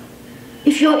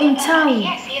 If you're in town,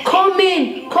 come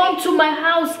in. Come to my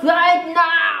house right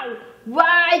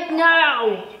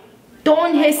now.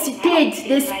 Don't hesitate.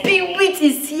 The spirit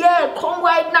is here. Come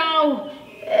right now.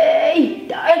 Hey,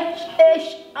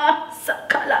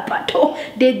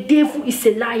 the devil is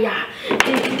a liar.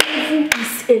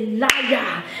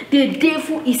 The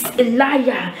devil is a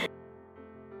liar.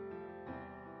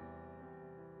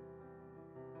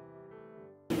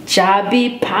 It shall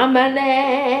be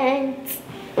permanent.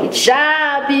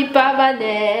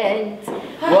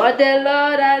 What the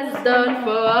Lord has done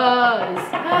for us.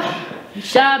 It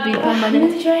shall be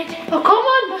permanent. Oh, come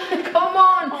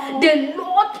on. The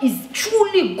Lord is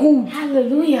truly good.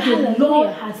 Hallelujah. The Lord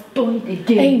has done it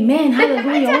again. Amen.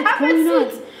 Hallelujah. What's going on?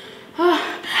 I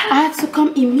had to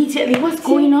come immediately. What's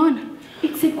going on?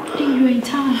 It's a good thing you're in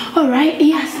town. All right.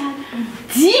 Yes.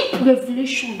 Deep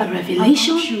revelation. A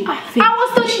revelation? I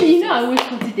was studying. You know, I always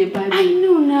studied the Bible. I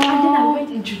know now. And then I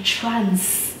went into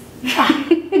trance.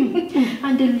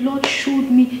 And the Lord showed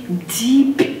me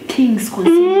deep things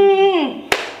concerning.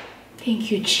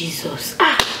 Thank you, Jesus.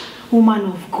 Woman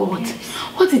of God. Yes.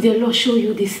 What did the Lord show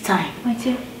you this time? My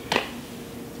dear,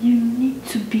 you need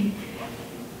to be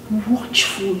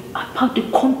watchful about the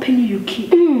company you keep.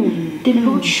 The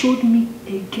Lord showed me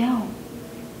a girl.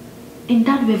 In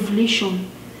that revelation,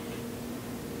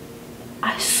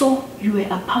 I saw you were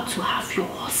about to have your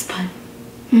husband.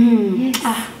 Yes.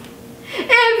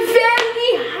 A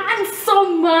very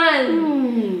handsome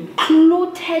man,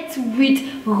 clothed with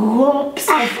robes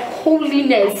of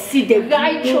holiness. See the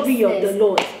glory of the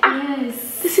Lord.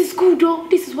 Yes. This is good, though.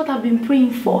 This is what I've been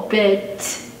praying for. But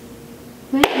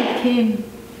when he came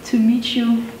to meet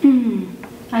you,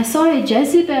 I saw a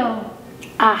Jezebel.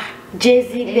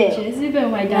 Jezebel,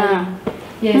 my darling.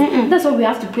 Yes, that's what we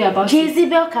have to pray about.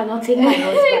 Jezebel cannot take my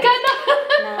husband. He cannot.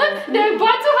 The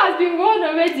battle has been won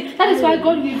already. That is why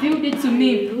God revealed it to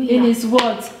me in His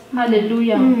words.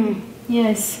 Hallelujah.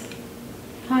 Yes.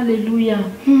 Hallelujah.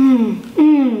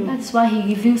 That's why He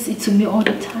reveals it to me all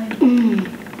the time.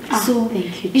 So,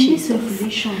 thank you, in this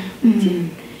revelation,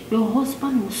 your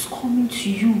husband was coming to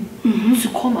you to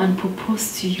come and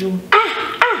propose to you.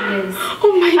 Yes.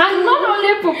 Oh my God. And not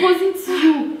only proposing to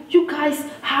you, you guys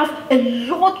have a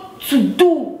lot to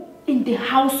do in the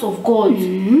house of God.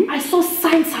 I saw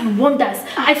signs and wonders.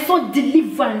 I saw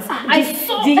deliverance.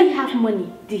 Did he have money?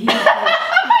 Did he have money?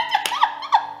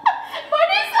 But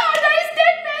it's an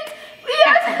understatement.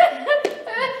 Yes.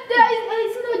 There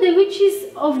is the riches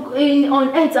of on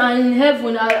earth and in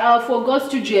heaven are for God's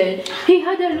children. He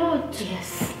had a lot.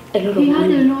 Yes. A lot of money. He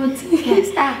had a lot. Yes.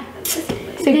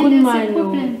 It's a good man.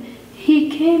 No. He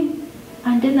came,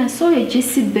 and then I saw a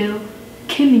Jezebel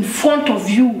came in front of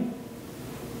you.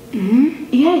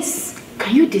 Yes.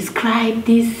 Can you describe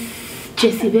this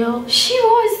Jezebel? She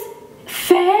was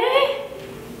fair.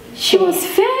 She was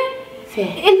fair.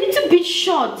 A little bit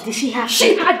short. Did she have?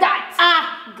 She had that.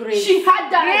 Grace. She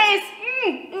had that. Grace.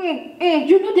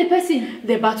 You know the person?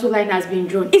 The battle line has been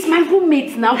drawn. It's my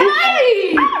roommate now.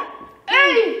 Hey!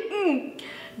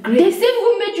 The same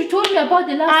roommate you told me about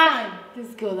the last time.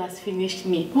 This girl has finished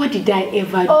me. What did I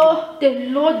ever do? Oh, the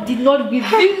Lord did not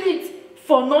reveal it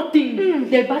for nothing.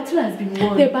 The battle has been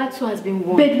won. The battle has been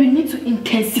won. But we need to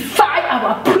intensify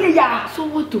our prayer. So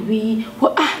what do we... We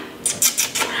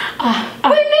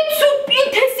need to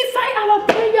intensify our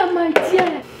prayer, my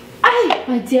dear.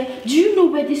 My dear, do you know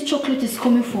where this chocolate is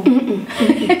coming from?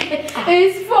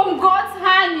 It's from God's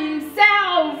hand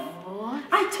himself. What?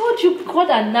 I told you, God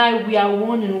and I, we are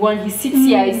one in one. He sits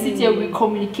here, I sit here, we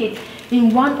communicate.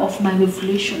 In one of my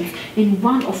revelations, in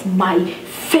one of my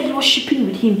fellowshipping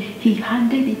with him, he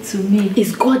handed it to me.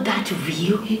 Is God that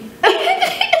real? Yes,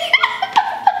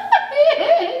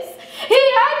 he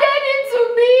handed it to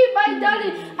me, my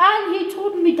darling, and he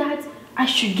told me that I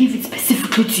should give it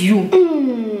specifically to you.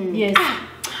 Yes.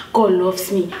 God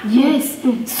loves me. Yes.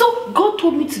 So God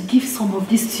told me to give some of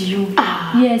this to you.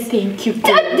 Yes. Thank you.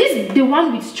 This, the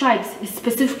one with stripes, is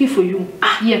specifically for you.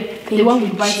 Yeah. The one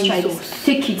with white stripes.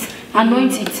 Take it.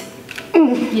 Anoint it.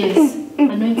 Yes.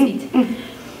 Anoint it.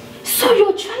 So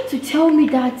you're trying to tell me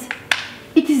that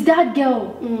it is that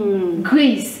girl,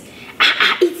 Grace.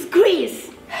 It's Grace.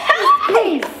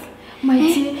 Grace. My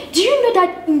dear, do you know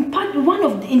that in part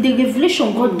in the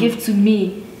revelation God gave to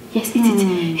me? Yes, it is.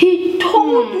 He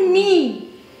told me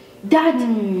that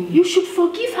you should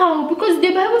forgive her because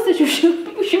the Bible says we should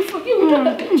forgive.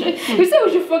 We said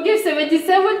we should forgive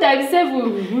 77 times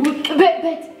 7.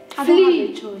 But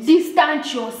flee,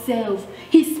 distance yourself.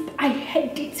 I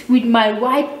heard it with my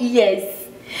right ears.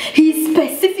 He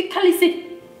specifically said,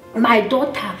 my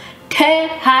daughter, tell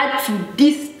her to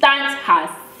distance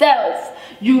herself.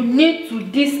 You need to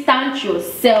distance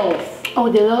yourself. Oh,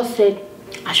 the Lord said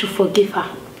I should forgive her.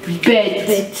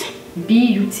 Bet.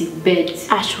 B-U-T, bet.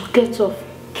 I should get off.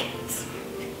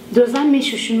 Does that mean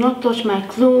she should not touch my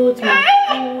clothes, my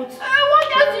food?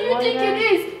 What else do you think it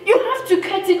is? You have to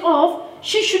cut it off.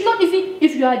 She should not even,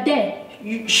 if you are there,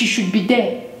 she should be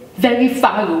there, very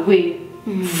far away.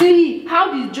 Flee.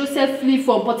 How did Joseph flee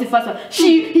from Potiphar's house?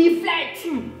 He fled.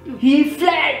 He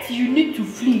fled. You need to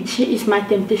flee. She is my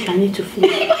temptation. I need to flee.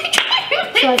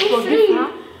 So I forgive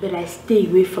her, but I stay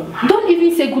away from her. Don't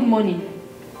even say good morning.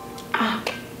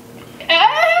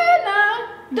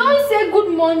 Don't say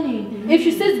good morning. If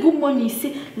she says good morning,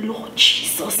 say, Lord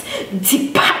Jesus,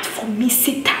 depart from me,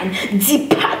 Satan.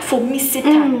 Depart from me,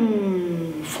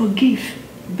 Satan. Forgive,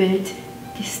 but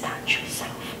distance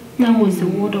yourself. That was the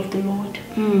word of the Lord.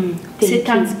 Say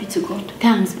thanks be to God.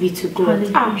 Thanks be to God.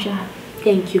 Hallelujah.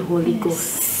 Thank you, Holy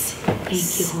Ghost.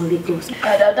 Thank you, Holy Ghost.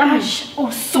 There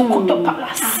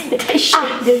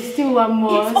is still one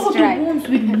more. It's all the ones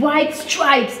with white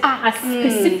stripes are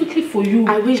specifically for you.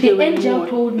 I wish the angel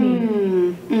told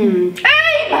me.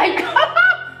 Hey, my God!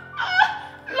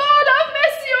 Lord, have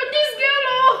mercy on this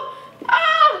girl.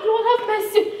 Lord, have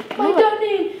mercy. My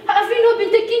darling, have you not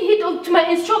been taking heed to my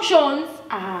instructions?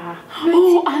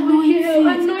 Anoint it. In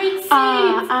the name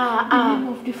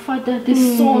of the Father, the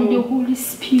Son, the Holy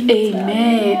Spirit.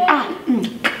 Amen.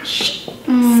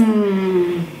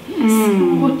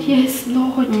 Yes,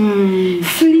 Lord.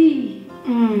 Flee.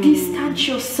 Distance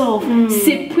yourself.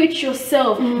 Separate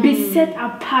yourself. Be set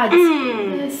apart.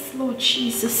 Yes, Lord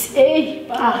Jesus.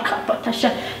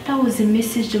 That was the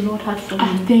message the Lord had for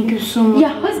me. Thank you so much. Your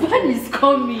husband is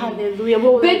coming. Hallelujah.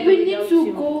 But we need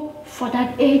to go for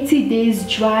that 80 days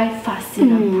dry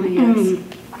fasting and prayers.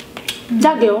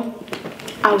 That girl,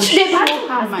 I will show her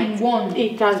has been won.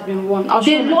 It has been won.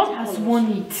 The Lord has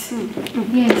won it.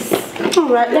 Yes.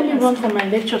 Alright, let me run for my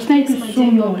lectures. Thank you so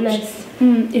much. Blessed.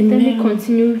 Amen. Let me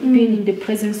continue being in the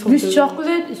presence of this the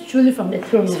chocolate is truly from the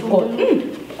throne of God.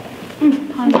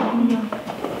 Hallelujah.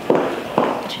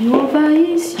 Jehovah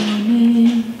is your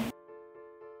name.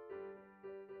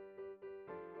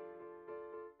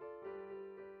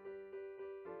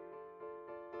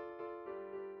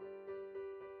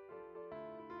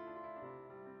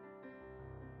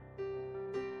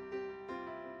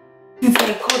 Since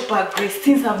I got back, Grace,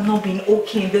 things have not been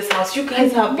okay in this house. You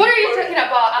guys have. What are you talking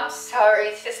about? I'm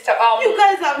sorry, sister. You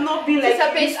guys have not been like. Sister,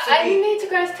 please, I need to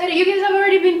go and study. You guys have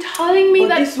already been telling me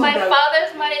that my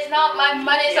father's money is not my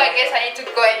money, so I guess I need to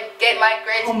go and get my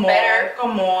grades better.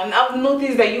 Come on. I've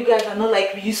noticed that you guys are not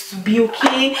like we used to be,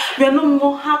 okay? We are not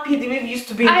more happy the way we used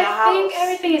to be in the house. I think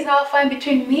everything is now fine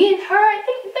between me and her. I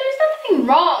think there's nothing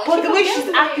wrong. But the way she's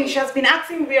acting, she has been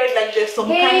acting weird, like there's some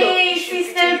kind of issue.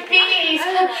 Sister, please.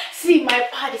 See, my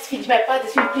part is finished. My part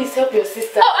is finished. Please help your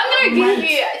sister. Oh, I'm gonna give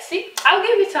you. See, I'll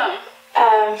give you some.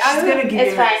 She's gonna give you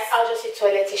it's fine. hers. I'll just use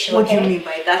toilet tissue. What okay? do you mean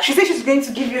by that? She said she's going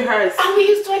to give you hers. I will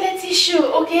use toilet tissue,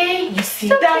 okay? You see,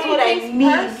 that's what I mean.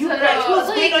 You guys, what's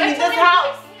going on in this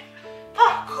house?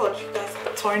 Oh God, you guys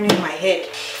are turning my head.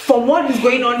 From what is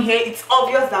going on here, it's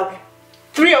obvious that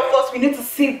three of us, we need to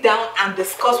sit down and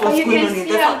discuss what's going on in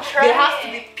this house. There has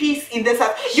to be peace in this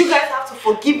house. You guys have to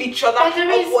forgive each other of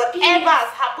whatever has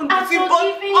happened between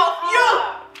both of you.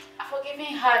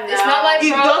 Forgiving her now. It's not like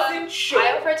it doesn't show.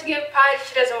 I offered to give pie,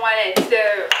 she doesn't want it, so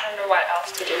I don't know what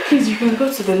else to do. Please, you can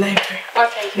go to the library.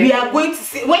 Okay, we are going to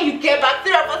see, when you get back,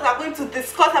 three of us are going to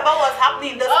discuss about what's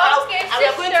happening in this house. Okay, and we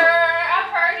are going to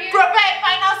I've heard you. prepare a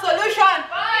final solution.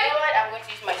 Bye. You know what? I'm going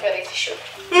to use my toilet tissue.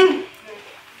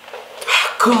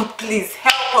 God, please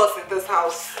help us in this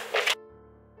house.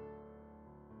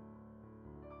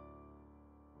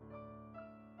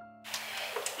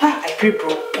 I pray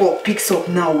bro God picks up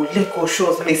now. Let God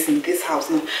show us mercy in this house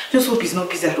now. Just hope he's not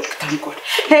busy at work, thank God.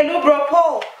 Hello bro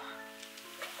Paul.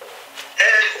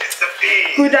 Hey, Mr.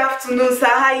 P. Good afternoon sir.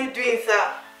 How you doing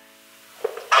sir?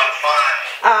 I'm fine.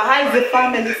 How is the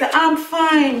family sir? I'm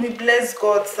fine. We bless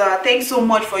God sir. Thanks so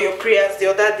much for your prayers the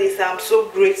other day sir. I'm so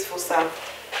grateful sir.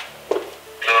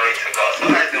 Glory to God. So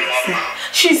how's the mom now?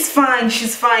 She's fine.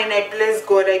 I bless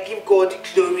God. I give God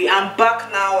glory. I'm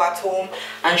back now at home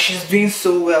and she's doing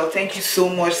so well. Thank you so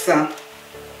much, sir.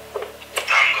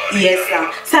 Thank God. Yes,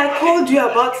 sir. So I called you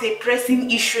about a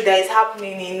pressing issue that is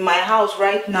happening in my house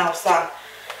right now, sir.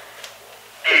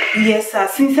 Yes, sir.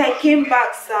 Since I came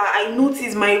back, sir, I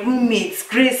noticed my roommates,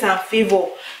 Grace and Favor,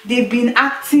 they've been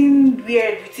acting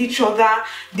weird with each other.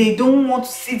 They don't want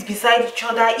to sit beside each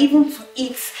other. Even to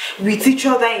eat with each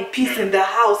other in peace in the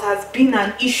house has been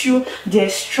an issue.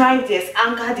 There's strife, there's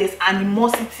anger, there's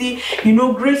animosity. You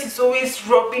know, Grace is always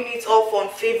rubbing it off on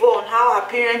Favor on how her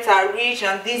parents are rich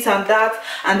and this and that,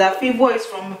 and that Favor is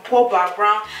from a poor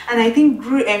background. And I think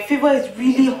Favor is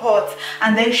really hot,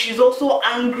 and then she's also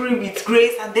angry with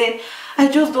Grace, and then I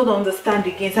just don't understand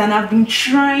again. And I've been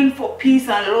trying for peace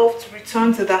and love to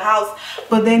return to the house,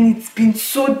 but then it's been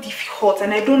so difficult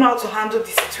and I don't know how to handle the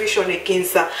situation again,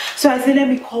 sir. So I said, let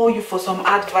me call you for some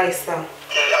advice, sir.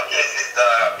 Yes, Sister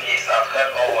Peace, I've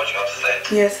heard all what you have said.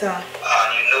 Yes, sir. And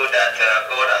you know that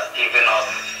God has given us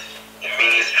a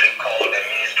ministry called the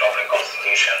Ministry of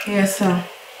Reconciliation. Yes, sir.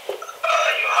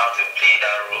 You have to play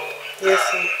that role. Yes,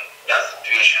 sir. That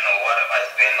situation or whatever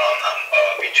is going on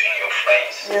between your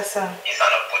friends. Yes, sir. It's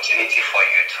an opportunity for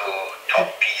you to talk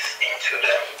peace into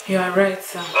them. You are right,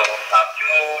 sir. So have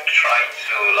you tried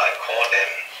to like call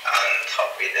them and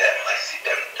talk with them, like sit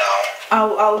them down?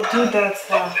 I'll do that,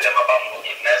 sir. Talk to them about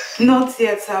forgiveness? Not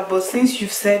yet, sir, but since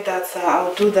you've said that, sir,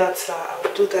 I'll do that, sir.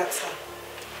 I'll do that, sir.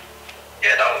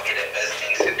 Yeah, that would be the best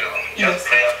thing to do. Just Yes,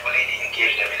 prayerfully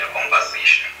engage them in a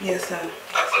conversation. Yes, sir.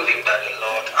 I believe that the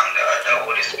Lord and the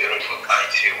Holy Spirit will guide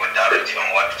you, will direct you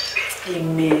on what to say.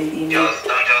 Amen. Amen. Don't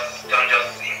just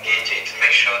engage it.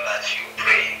 Make sure that you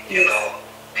pray. You know,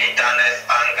 bitterness,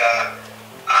 anger,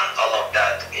 and all of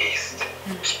that is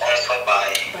sponsored by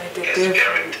the the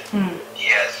Spirit. devil.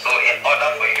 Yes. So in order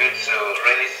for you to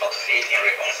really succeed in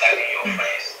reconciling your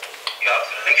friends, you have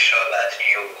to make sure that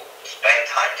you spend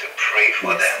time to pray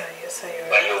for them. Yes, sir. You're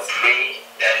When right. you pray,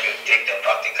 then you take the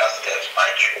practical steps by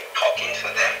talking to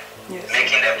them, Yes, sir.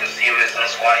 making them to see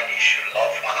reasons why they should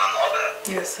love one another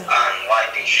Yes, sir. and why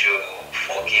they should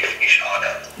forgive each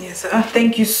other. Yes, sir.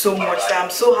 Thank you so much, sir. I'm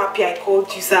so happy I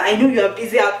called you, sir. I know you are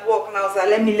busy at work now, sir.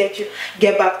 Let me let you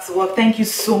get back to work. Thank you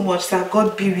so much, sir.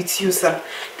 God be with you, sir.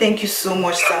 Thank you so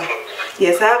much, sir.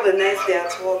 Yes, have a nice day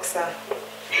at work, sir.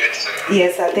 You too.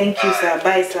 Yes, sir. Thank you, sir.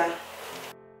 Bye, sir.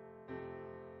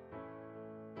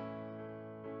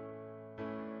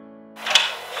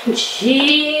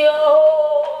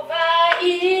 Jehovah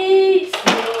is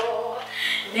your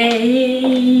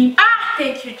name.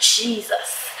 Thank you,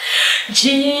 Jesus.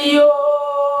 Jehovah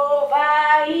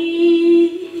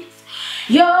is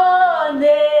your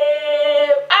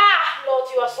name. Lord,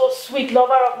 you are so sweet,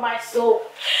 lover of my soul.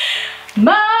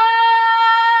 Mighty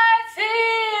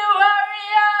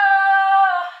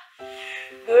warrior,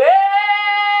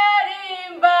 great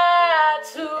in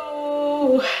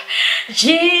battle.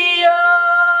 Jehovah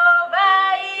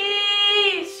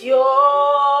is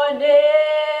your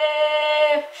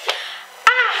name.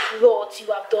 Lord, you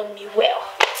have done me well.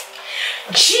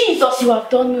 Jesus, you have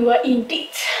done me well indeed.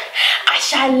 I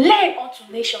shall lend unto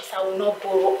nations, I will not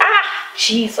borrow.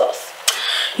 Jesus,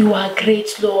 you are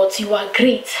great, Lord. You are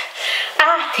great.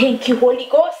 Thank you, Holy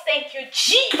Ghost. Thank you,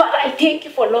 Jesus. Father, I thank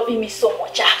you for loving me so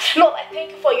much. Lord, I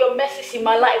thank you for your mercies in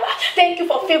my life. Thank you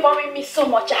for favoring me so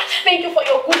much. Thank you for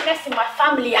your goodness in my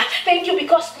family. Thank you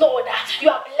because, Lord, you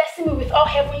are blessing me with all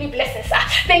heavenly blessings.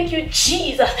 Thank you,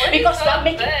 Jesus, because you are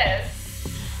making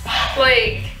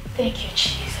like. Thank you,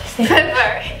 Jesus.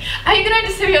 Are you gonna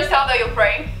deceive yourself that you're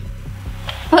praying?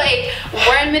 Like,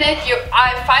 1 minute you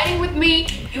are fighting with me,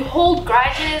 you hold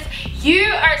grudges, you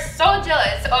are so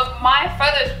jealous of my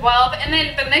father's wealth, and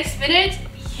then the next minute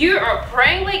you are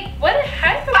praying. Like, what the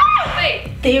heck?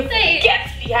 Devil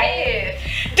gets behind me.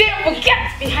 Devil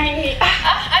gets behind me.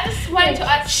 I just wanted to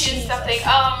ask you something.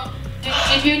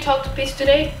 Did you talk to Peace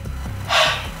today?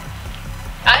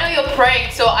 I know you're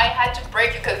praying, so I had to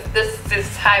break you because this is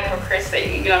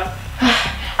hypocrisy, you know.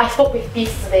 I spoke with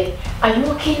Peace today. Are you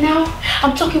okay now?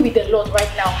 I'm talking with the Lord right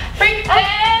now.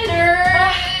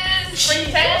 Pretenders!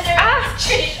 Pretenders!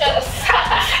 Jesus!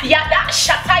 Yada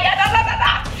shata yada da da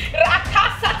da. Raka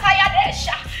sata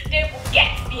yadesha. They will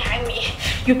get behind me.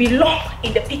 You belong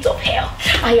in the pit of hell.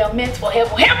 I am meant for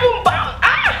heaven. Heaven bound.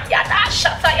 Yada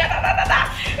shata yada da da da.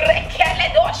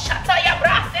 Rekele do shata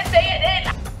yabra sete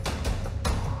yedela.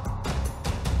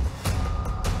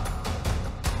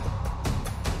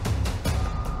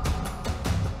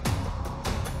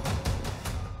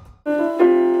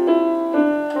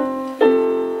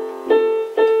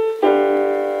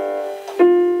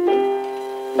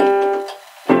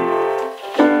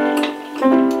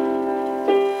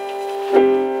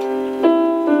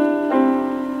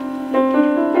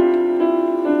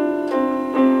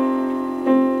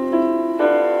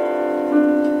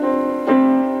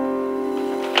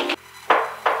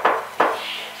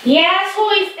 Yes, who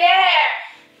is there?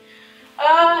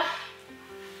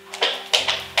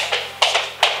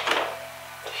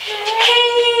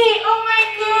 Hey, oh my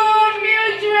God,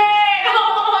 Mildred.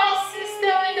 Oh, My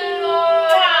sister in the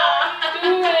Lord. How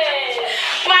you doing?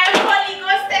 My Holy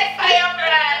Ghost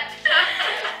firebrand.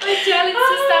 My darling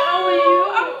sister, how are you?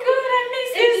 I'm good. I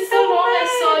miss you It's so so long I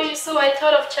much. saw you, so I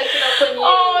thought of checking up on you.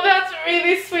 Oh, that's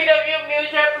really sweet of you,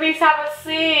 Mildred. Please have a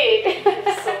seat.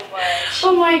 so much.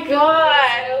 Oh my God.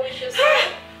 I wish you so.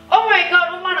 Oh my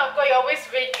God, woman of God, you're always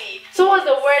ready. So what's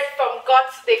the word from God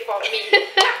today for me?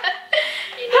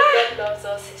 You know, God loves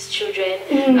us, His children,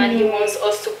 and He wants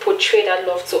us to portray that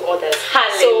love to others.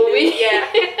 So we, Hallelujah.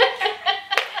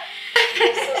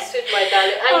 You're so sweet, my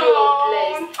darling, and you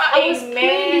are blessed. I was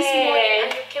praying this morning,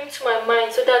 and you came to my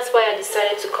mind, so that's why I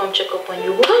decided to come check up on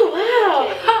you. Oh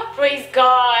wow! Praise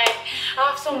God! I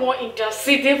have someone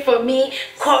interceding for me,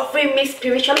 covering me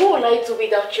spiritually. What will I do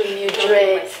without you,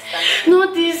 Mildred?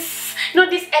 Not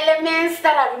these elements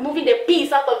that are removing the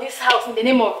peace out of this house in the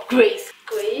name of grace.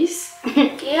 Grace?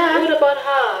 Yeah. What about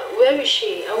her? Where is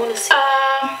she? I want to see.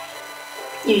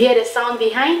 You hear the sound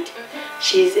behind?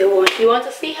 She's the one. You want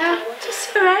to see her? I want to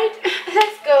see. All right,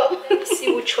 let's go. Let me see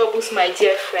who troubles my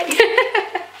dear friend.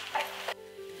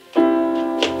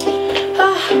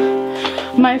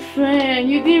 My friend,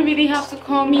 you didn't really have to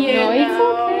come here. No,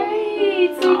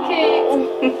 it's okay.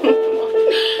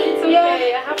 It's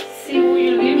okay. I have to see who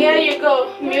you live with. Here you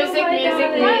go. Music, my music,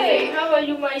 darling. music. How are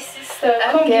you, my sister?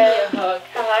 I'm Come good. give me a hug.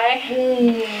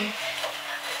 Hi.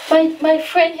 My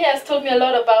friend here has told me a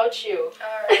lot about you.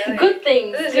 Oh, really? Good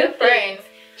things. This is good your friend. things.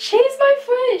 She's my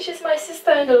friend. She's my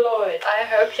sister in the Lord. I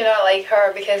hope you don't like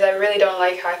her because I really don't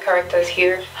like her characters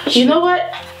here. You know what?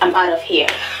 I'm out of here.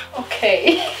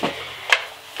 Okay.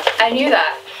 I knew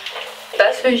that.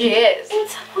 That's who she is.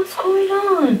 What's going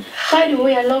on? By the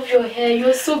way, I love your hair.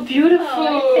 You're so beautiful.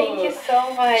 Oh, thank you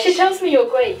so much. She tells me your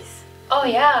grace. Oh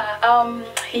yeah,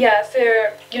 yeah, so,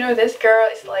 you know, this girl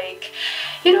is like,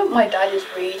 you know, my dad is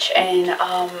rich and,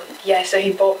 yeah, so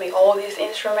he bought me all these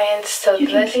instruments, so You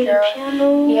can this play girl, the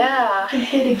piano. yeah, You can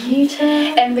play the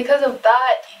guitar. and because of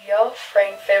that, your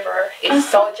friend Favor is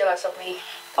so jealous of me.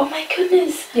 Oh my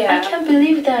goodness. Yeah. I can't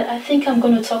believe that. I think I'm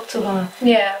going to talk to her.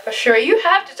 Yeah, for sure, you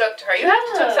have to talk to her, you have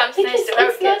to talk some sense to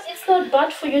her. It's not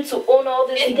bad for you to own all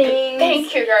these things.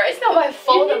 Thank you, girl, it's not my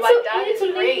fault that my dad is You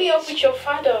need to link me up rich. with your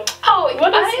father. Oh,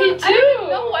 What does he I do? don't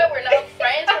know why we're not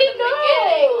friends from the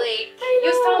beginning. Like,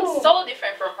 you sound so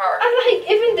different from her. And like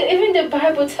even the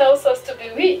Bible tells us to be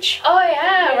rich. Oh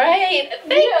yeah, right.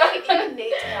 Thank Yeah. you. You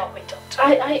need to help me talk to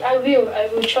her. I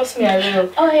will. Trust me, I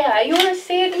will. Oh yeah, you wanna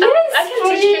see it? Yes, I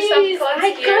can teach you some please. clothes I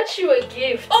here. got you a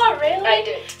gift. Oh really? I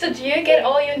did. So do you get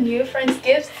all your new friends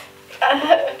gifts?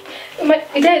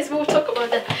 Guys, we'll talk about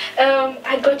that.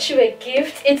 I got you a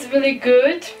gift. It's really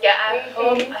good. Yeah, I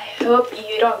hope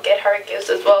you don't get her gifts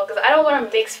as well, because I don't want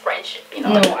to mix friendship. You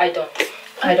know. No, I don't.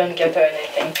 I don't give her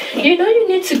anything. You know, you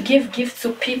need to give gifts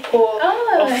to people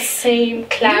of same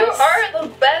class. You are the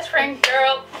best friend,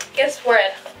 girl. Guess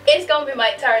what? It's gonna be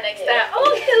my turn next time.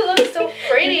 Oh, it looks so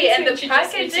pretty, and the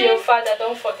packaging. To your father,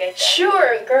 don't forget that.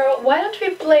 Sure, girl. Why don't we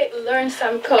learn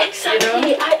some chords?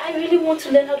 Exactly. You know? I really want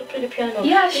to learn how to play the piano.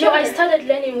 Yeah, sure. You know, I started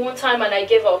learning one time and I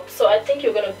gave up. So I think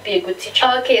you're gonna be a good teacher.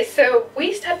 Okay, so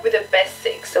we start with the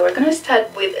basics. So we're gonna start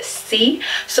with a C.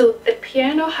 So the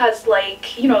piano has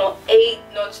like, you know, 8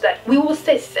 notes that we will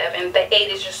say 7. The 8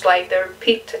 is just like the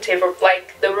repetitive, or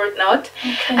like the root note.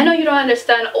 Okay. I know you don't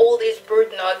understand all these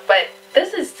root notes, but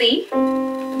this is C.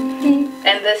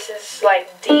 And this is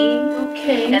like D.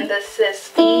 Okay. And this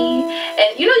is E.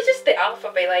 And you know, it's just the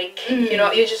alphabet. Like, you know,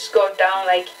 you just go down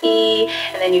like E,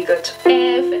 and then you go to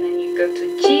F, and then you go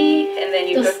to G, and then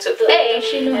you go to A, does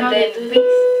she know and how then to do B.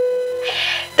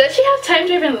 Does she have time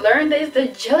to even learn this? The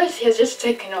jealousy has just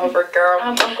taken over, girl.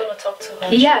 I'm gonna talk to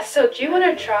her. Yeah, so do you want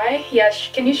to try? Yeah,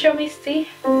 can you show me C?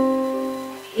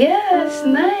 Yes,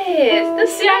 nice.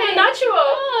 See, I'm a natural.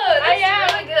 Oh, I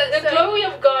am. really good. The glory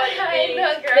of God in I me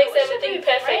know, girl. makes We everything should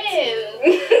be perfect.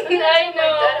 friends. I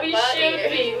know. That We about should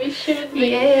it. be. We should be.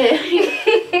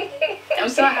 Yeah. I'm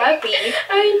so happy.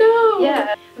 I know.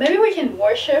 Yeah. Maybe we can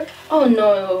worship. Oh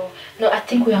no, I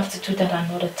think we have to do that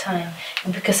another time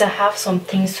because I have some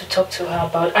things to talk to her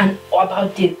about and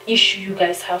about the issue you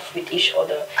guys have with each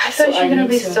other. I thought you were gonna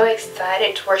be need to- so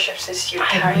excited to worship since you're I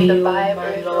carrying the will, Bible.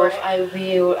 my love.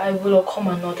 I will come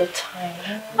another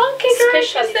time. Okay, girl.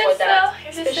 Especially for that.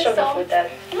 Especially for that.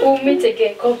 We'll meet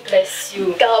again. God bless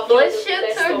you. God bless you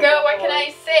Bless too, the girl. whole What can world.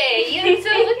 I say? You too.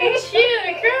 Look at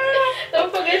you, girl.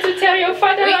 Don't forget to tell your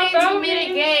father We need about to meet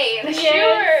me. again. Yes.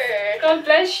 Sure. God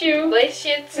bless you. Bless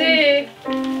you too.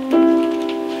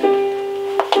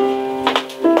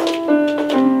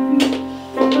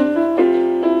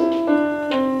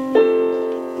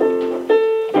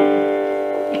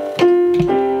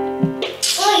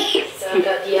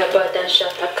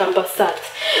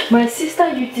 My sister,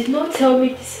 you did not tell me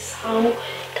this is how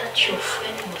that your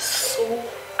friend was so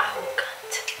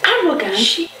arrogant. Arrogant?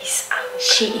 She is arrogant.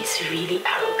 She is really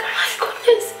arrogant. My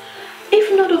goodness.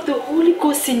 If not of the Holy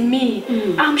Ghost in me,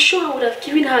 I'm sure I would have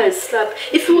given her a slap.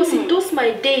 If it was in those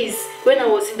my days when I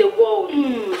was in the world.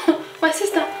 My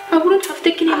sister, I wouldn't have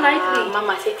taken it lightly.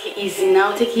 Mama, take it easy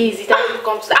now. Take it easy. That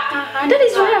comes. That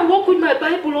is why I walk with my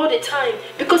Bible all the time.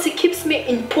 Because it keeps me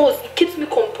in pose. It keeps me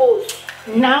composed.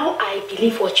 Now I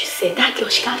believe what you said. That girl,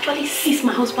 she can actually seize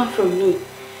my husband from me.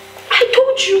 I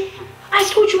told you.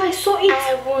 I saw it.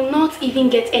 I will not even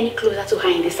get any closer to her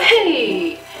in this house.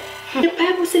 Hey. The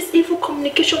Bible says evil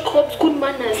communication corrupts good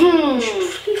manners. You should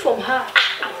flee from her.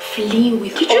 I'm fleeing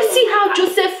with Did you see how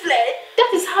Joseph fled?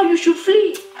 That is how you should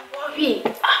flee. worry.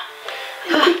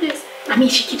 My goodness. I mean,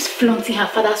 she keeps flaunting her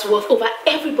father's wealth over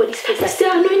everybody's face. It's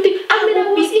the anointing. I mean,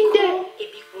 I was in there. A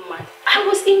big woman. I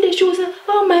was in there. She was like,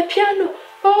 oh, my piano.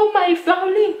 Oh, my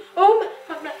violin. Oh,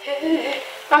 my. I'm like, hey,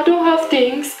 I don't have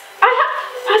things.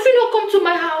 Have you not come to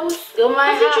my house? Don't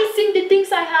mind Haven't her. you seen the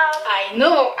things I have? I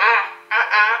know.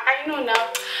 I know now.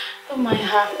 Don't mind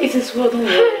her. It is well. Don't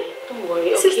worry. Don't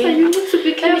worry. Okay. Sister, you need to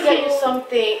be Let careful. me get you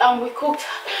something. We cooked.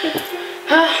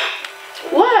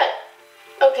 What?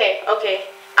 Okay.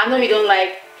 I know you don't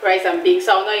like rice and beans,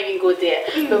 so I'll not even go there.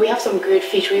 But we have some great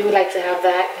fish. We would like to have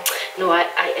that. No, I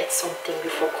ate something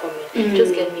before coming.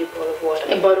 Just get me a bottle of water.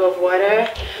 A bottle of water.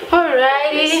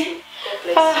 Alrighty. God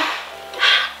bless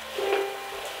you.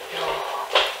 No,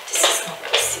 this is not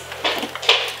possible.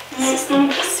 This is not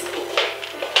possible.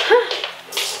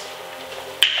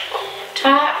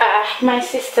 My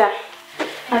sister.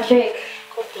 I beg.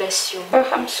 God bless you. Oh,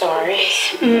 I'm sorry.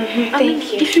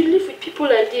 Thank you. If you live with people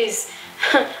like this,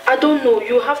 I don't know,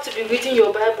 you have to be reading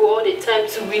your Bible all the time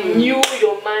to renew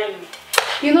your mind.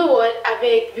 You know what? I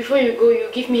beg, before you go, you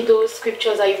give me those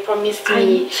scriptures that you promised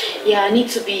me. Yeah, I need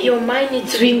to be Your mind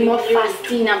needs to be doing more renewed.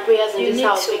 fasting and prayers in You this need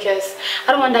house to. because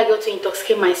I don't want that girl to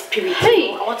intoxicate my spirit. Hey,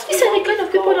 I want to these be are the one kind of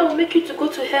with people God. that will make you to go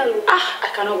to hell.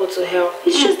 I cannot go to hell.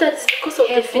 It's just that it's because of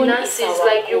the Heaven is finances, our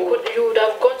like you goal. would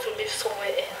have gone to live somewhere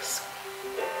else.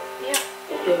 Yeah.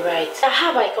 You're right.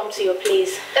 How about I come to your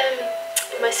place?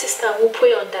 My sister, will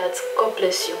pray on that. God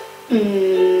bless you.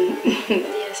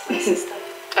 Yes, my sister.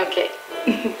 Okay.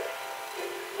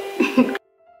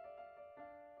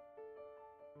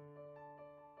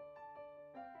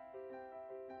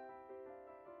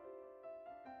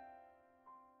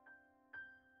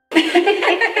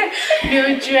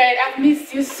 Mildred, I've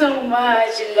missed you so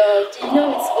much, love. You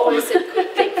know, it's always a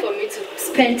good thing for me to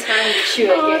spend time with you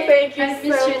again. Thank you I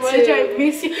miss so you much. too. I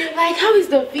miss you. Like, how is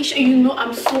the vision? You know,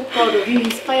 I'm so proud of you. You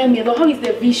inspire me a lot. How is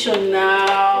the vision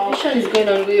now? The vision is going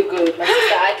on real good, my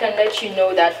sister. I can let you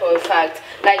know that for a fact.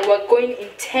 Like, we're going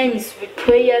intense with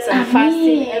prayers and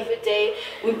fasting every day.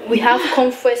 We have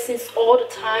conferences all the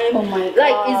time. Oh my God.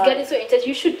 Like, it's getting so intense.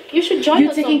 You should join us.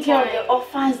 You're taking care of the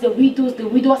orphans, the widows, the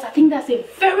widowers. I think that's a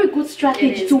very good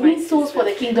strategy to win souls for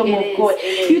the kingdom of God.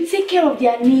 You take care of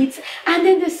their needs and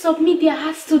then they submit their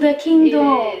hearts to the kingdom.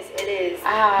 It is.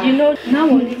 You know, now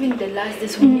we're living the last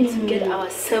days. We need to get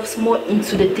ourselves more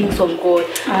into the things of God.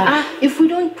 If we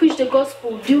don't preach the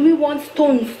gospel, do we want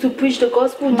stones to preach the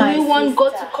gospel? Do we want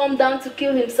God to come down to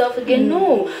kill himself again?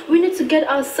 No. We need to get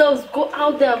ourselves, go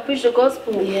out there and preach the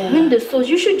gospel. Win the souls.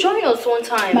 You should join us one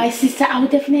time. My sister, I will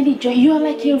definitely join. You're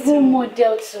like a role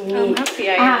model to me. I'm happy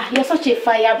I am. You're such a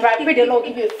firebrand. Pray the Lord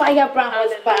give you a firebrand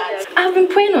husband. I've been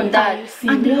praying on that, and the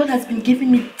serious? Lord has been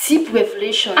giving me deep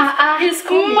revelations. He's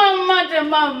coming.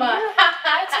 Mama.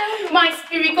 My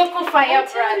spirit go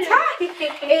firebrand.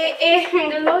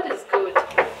 The Lord is good.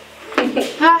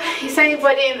 Is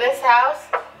anybody in this house?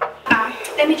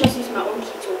 Let me just use my own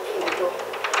key to open the door.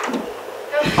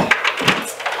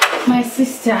 My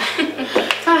sister.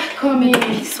 Come in.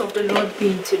 Peace of the Lord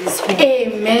be into this home.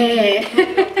 Amen.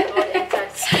 Lord enter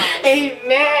this house.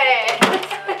 Amen.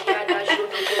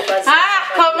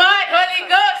 Come on, Holy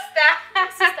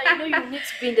Ghost. Sister, you know you need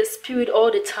to be in the spirit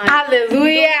all the time. Hallelujah.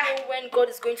 You don't know when God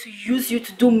is going to use you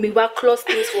to do miraculous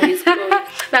things for his glory.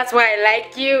 That's why I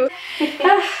like you.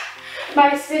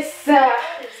 My sister.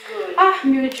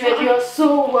 Mildred, you're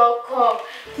so welcome.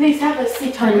 Please have a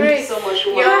seat, honey. Thank you so much.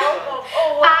 You're welcome.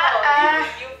 Oh, wow.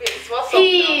 What's up?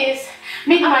 Please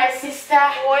meet my sister.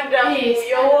 Wonderful. Please,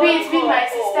 You're please meet my welcome.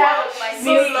 sister. Oh, wow. She's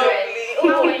so Mildred. lovely. How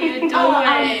are you doing?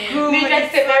 I'm good.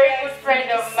 Mildred's a very good friend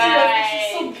of mine.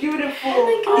 She's so beautiful. Oh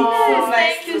my goodness,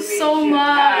 thank you so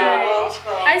much.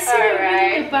 I see you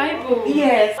reading the Bible.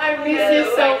 Yes. I miss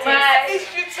you so much. I miss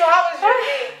you too. How was your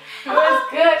day? It was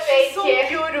good, thank So you.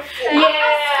 beautiful. Yeah.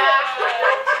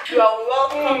 You are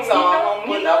welcome to our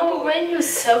humble You know, abode. when you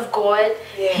serve God,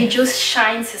 he just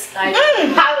shines his light.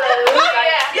 Hallelujah.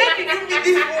 Where did you meet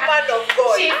this woman of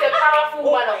God? She's a powerful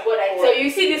woman of God, I tell you. You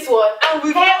see this one? And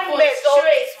we've Heaven met all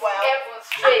straight. this while. Heaven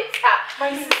straight. My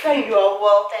sister, you are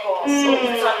welcome. So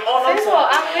it's an honor to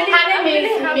Her name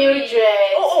is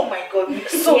Mildred. Oh my God,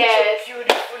 such a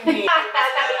beautiful name.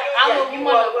 I'm a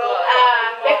woman of God.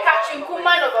 The catching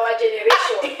woman of our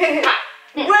generation.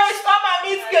 Grace, Mama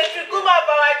meets Ketrikuma of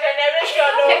our generation.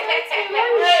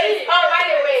 Oh, by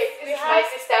the way, this is my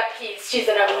sister Peace. She's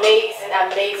an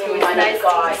amazing woman of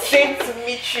God. Same to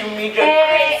meet you, Mildred.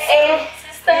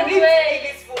 Sister You need to Grace,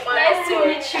 meet this woman nice of to God.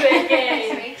 meet you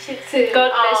again. Meet you too.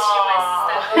 God bless you, my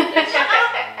sister. God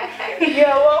bless you. You're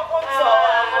welcome to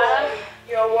our home.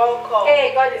 You're welcome.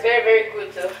 Hey, God is very, very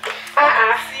good too.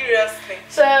 Seriously.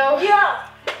 So, Yeah.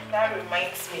 That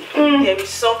reminds me. There is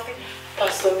something,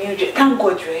 Pastor Mildred. Thank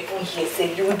God you're even here.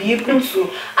 Say you will be able to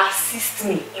assist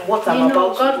me in what I'm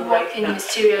about to do right in now.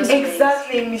 mysterious ways.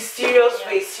 Exactly, in mysterious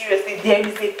ways. Seriously, there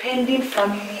is a pending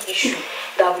family issue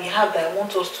that we have that I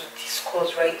want us to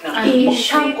discuss right now. But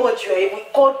thank God you're able.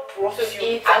 God brought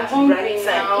you at the right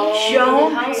time. You're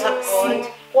hungry.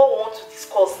 See, what we want to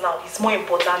discuss now is more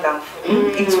important than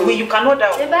food. It's where you cannot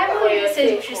die. The Bible even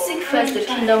says you should seek first the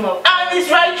kingdom of God. And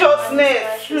His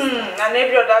righteousness. And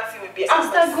every other thing will be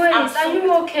Sister Grace, are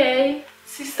you okay?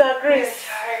 Sister Grace.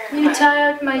 You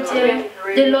tired, my dear?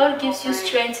 The Lord gives you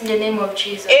strength in the name of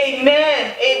Jesus.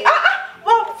 Amen.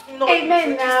 Well, no,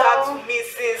 Amen you now. start to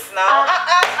miss this now.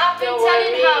 I've been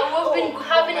telling her, we've been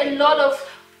having a lot of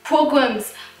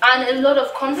programs and a lot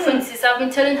of conferences. I've been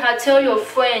telling her, tell your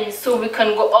friends so we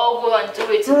can all go and do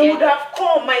it We would together. have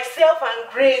come, myself and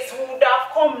Grace, we would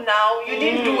have come now. You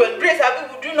didn't do it. Grace,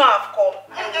 would you not have come?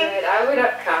 I would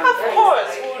have come. Of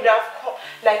course, we would have come.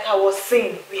 Like I was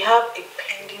saying, we have a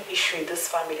pending issue in this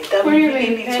family that we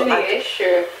really need to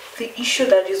address. The issue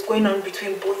that is going on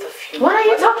between both of you. What are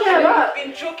you talking about? We've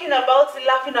been joking about it,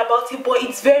 laughing about it, but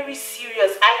it's very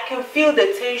serious. I can feel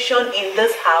the tension in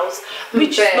this house,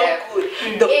 which is not good.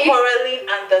 The quarreling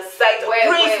and the sight of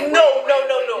Grace. No.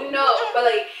 No, but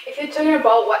like, if you're talking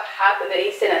about what happened, the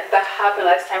incident that happened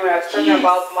last time when I was talking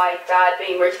about my dad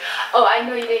being rich. Oh, I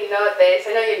know you didn't know this.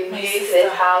 I know you're new to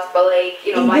this house, but like,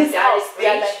 you know, my dad is rich.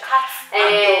 Like cats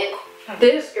And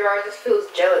this girl just feels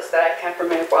jealous that I come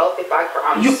from a wealthy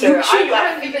background.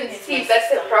 I don't even see that's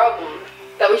the problem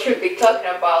that we should be talking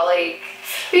about. Like,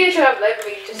 we should have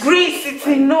leverage. Grace, it's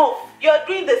enough. You're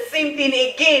doing the same thing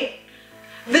again.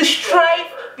 The strife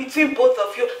between both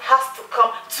of you has to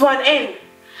come to an end.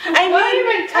 Why are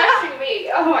you even touching me?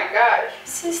 Oh my gosh.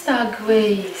 Sister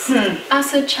Grace,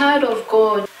 as a child of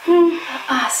God,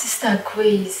 Sister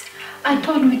Grace, I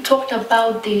thought we talked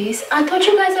about this. I thought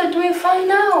you guys are doing fine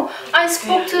now. I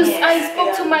spoke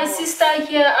to my sister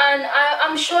here, and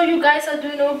I'm sure you guys are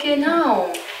doing okay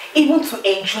now. Even to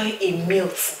enjoy a meal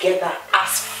together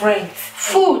as friends.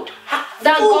 Food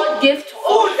that God gave to us.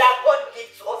 Food that God gave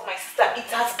to us, my sister.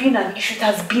 It has been an issue. It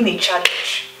has been a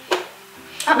challenge.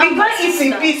 We can't eat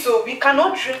in peace, so we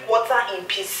cannot drink water in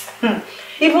peace.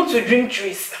 Even to drink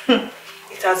juice.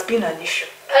 It has been an issue.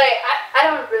 I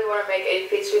don't really want to make any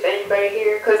peace with anybody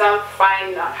here because I'm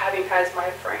fine not having her as my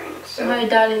friend. So. My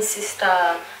darling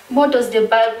sister, what does the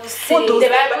Bible say? The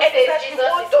Bible says Jesus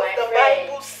what is does my the friend.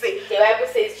 Bible say? The Bible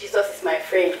says Jesus is my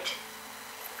friend.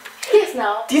 Yes,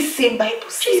 now. This same Bible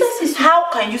says, Jesus is how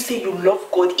can you say you love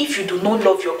God if you do not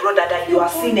love your brother that you are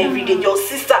seeing every day, your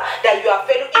sister that you are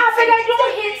fellow? But I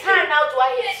don't hate her now. Do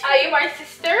I hate? Are you my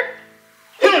sister?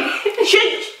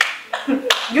 Change.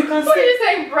 You can What are say you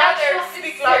saying, brother? actions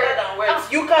speak louder than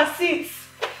words. You can see it.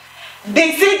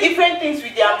 They say different things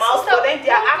with their mouths, but then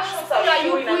their actions are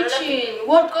showing another thing.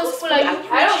 What gospel are you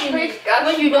I don't preaching preach gospel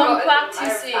when you don't in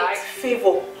practice my it?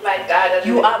 Favor. My dad.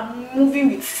 You are moving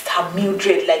with Sister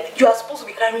Mildred like you are supposed to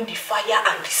be carrying the fire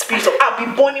and the spirit of I'll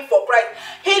be burning for Christ.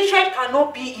 Hatred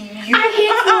cannot be in you. I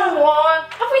hate no one.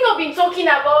 Have we not been talking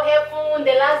about heaven,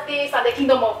 the last days, and the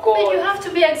kingdom of God? Then you have to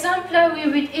be exemplary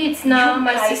with it now, You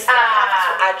my guys sister. have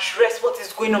to address what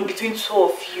is going on between two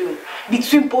of you,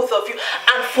 between both of you,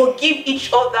 and forgive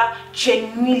each other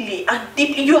genuinely and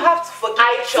deeply. You have to forgive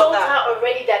I each told other. her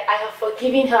already that I have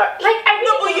forgiven her. Like I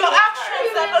No, really but your forgive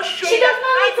actions her. are not showing. She does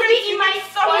not need to be in my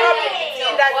What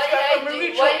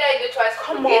did I do to ask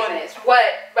for forgiveness? What?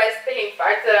 By spitting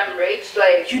facts that I'm rich?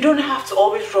 Like, You don't have to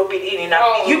always rub it in.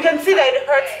 You can see that it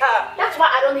hurts her. That's why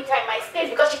I don't need her in my space,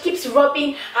 because she keeps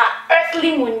rubbing her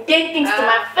earthly mundane things to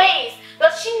my face.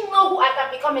 Does she know who I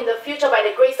can become in the future by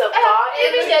the grace of God?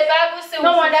 Even the Bible says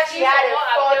No wonder she had a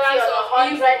 40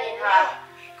 or 100 in her.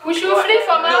 we should flee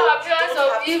from No, our appearance don't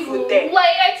of have to evil. go there.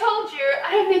 like I told you,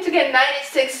 I don't need to get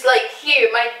 96 like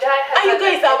here. My dad has. Are you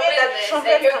guys a aware that business,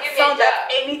 trumpet and he'll can give me a sound at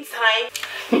job. any time?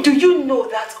 Do you know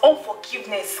that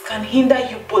unforgiveness can hinder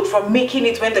you both from making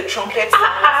it when the trumpet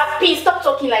sounds? Please stop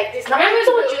talking like this. Now I don't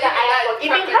told you believe that I have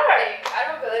in forgiven trumpet her. thing. I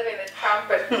don't believe in the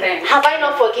trumpet thing. Have I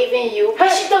not forgiven you?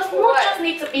 But she does not What? just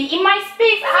need to be in my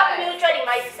space. I have What? Mildred in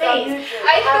my space.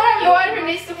 I know I'm the one who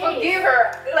needs to forgive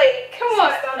her. Like, come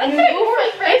on. You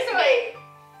forgive me.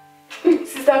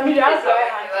 Sister Miriam, how do I Sorry,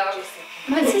 handle love. Jesse?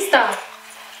 My sister,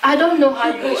 I don't know how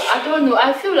you. I don't know.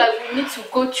 I feel like we need to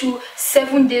go through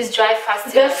 7 days dry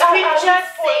fasting. The scripture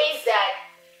says that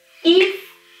if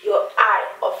your eye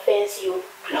offends you,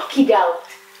 pluck it out.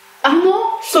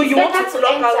 No. So you want Better to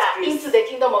block out enter grace? into the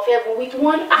kingdom of heaven with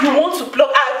one eye. You want to block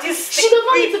out this She does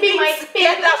not need to be we've my been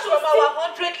space. together from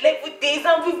our 100 level days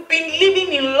and we've been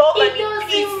living in love It and in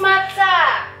peace. doesn't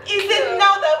matter. Is it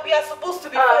now that we are supposed to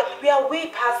be we are way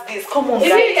past this? Come on, If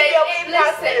guys. you We are way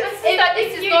past listen, this.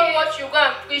 This is not what you go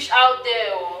and preach out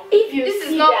there. Oh. If you This is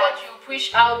see not that, what you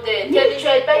preach out there.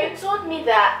 Mildred, but you told me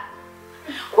that.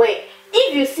 Wait,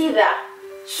 if you see that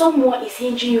someone is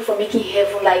hindering you from making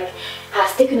heaven, like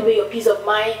has taken away your peace of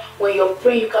mind, when you're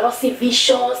praying you cannot see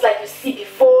visions like you see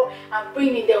before, and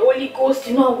praying in the Holy Ghost,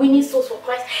 winning souls for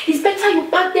Christ, it's better you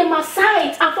pack them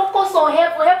aside and focus on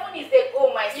heaven. Heaven is the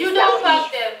goal, my sister. You don't have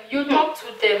them. You talk to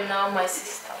them now, my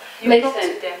sister. You talk to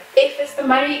Listen, them. if it's the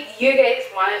money you guys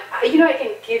want, I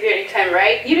can give you anytime,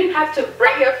 right? You didn't have to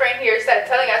bring your friend here, start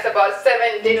telling us about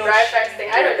 7-day No, dry she fasting.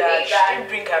 didn't I don't do that. need She that. didn't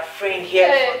bring her friend here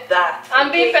for that.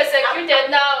 I'm being persecuted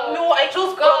now. No, I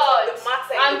just brought God, up the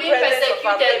matter I'm in the being presence of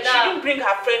her persecuted friend. She now. didn't bring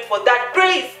her friend for that.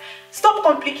 Grace, stop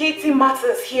complicating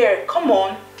matters here. Come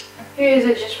on. You guys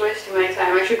are just wasting my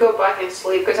time. I should go back and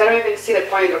sleep because I don't even see the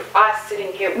point of us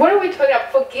sitting here. What are we talking about?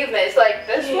 Forgiveness? Like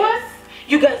this one?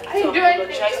 You guys I need didn't to do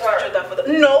anything apologize to to her. each other for that.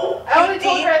 No, I only you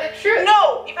told did. her the truth.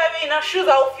 No, if I were in her shoes,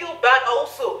 I would feel bad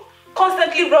also.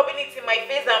 Constantly rubbing it in my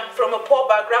face and from a poor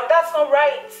background. That's not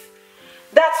right.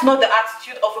 That's not the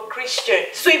attitude of a Christian.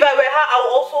 So if I were her, I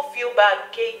would also feel bad,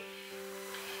 okay?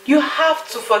 You have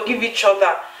to forgive each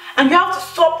other. And you have to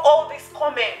stop all these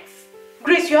comments.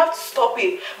 Grace, you have to stop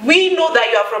it. We know that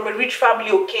you are from a rich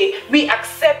family, okay? We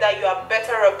accept that you are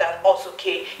better off than us,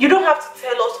 okay? You don't have to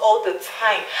tell us all the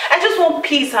time. I just want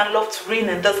peace and love to reign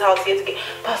in this house yet again.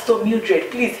 Pastor Mildred,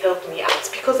 please help me out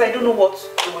because I don't know what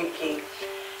to do again.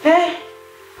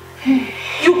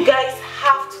 You guys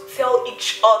have to tell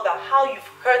each other how you've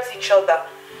hurt each other.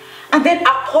 and then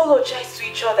apologize to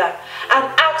each other and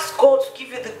ask God to give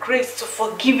you the grace to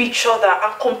forgive each other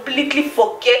and completely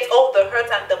forget all the hurt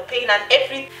and the pain and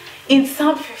everything. In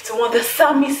Psalm 51, the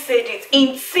psalmist said it,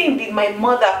 in sin did my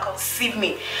mother conceive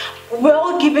me. We're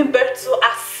all given birth to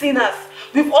as sinners.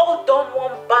 We've all done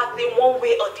one bad thing one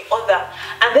way or the other,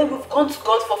 and then we've gone to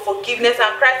God for forgiveness,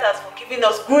 and Christ has forgiven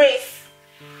us. Grace.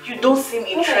 You don't seem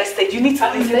interested. You need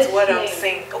to listen to what I'm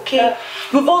saying, okay?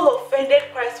 We've all offended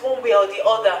Christ one way or the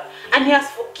other, and He has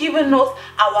forgiven us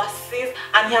our sins,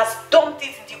 and He has dumped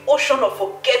it in the ocean of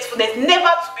forgetfulness, never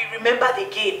to be remembered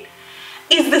again.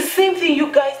 It's the same thing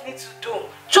you guys need to do.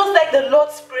 Just like the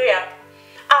Lord's Prayer.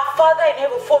 Our Father in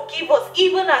heaven, forgive us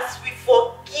even as we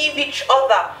forgive each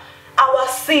other our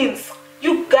sins.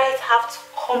 You guys have to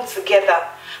come together.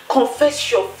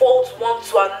 Confess your faults one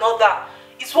to another.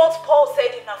 It's what Paul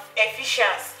said in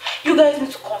Ephesians. You guys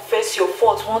need to confess your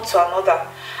faults one to another.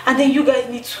 And then you guys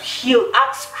need to heal.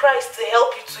 Ask Christ to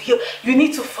help you to heal. You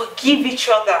need to forgive each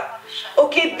other.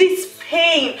 Okay, this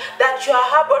pain that you are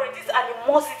harboring, this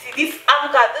animosity, this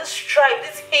anger, this strife,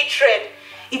 this hatred,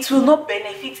 it will not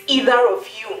benefit either of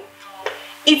you.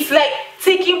 It's like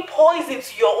taking poison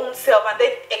to your own self and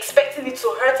then expecting it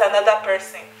to hurt another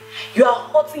person. You are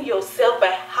hurting yourself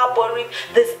by harboring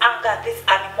this anger, this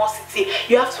animosity.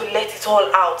 You have to let it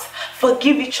all out.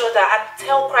 Forgive each other and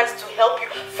tell Christ to help you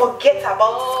forget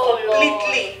about it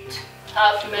completely. Lord,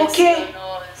 have mercy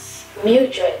on us.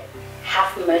 Mildred,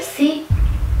 have mercy.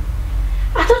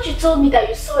 I thought you told me that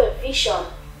you saw a vision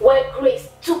where Grace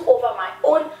took over my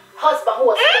own husband who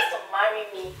was supposed to marry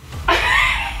me.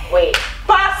 Wait.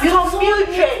 Pastor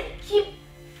Mildred, keep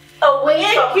away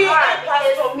from her.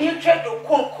 Pastor Mildred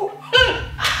Okonko.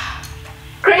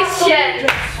 Christian,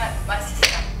 my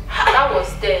sister, that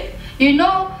was then. You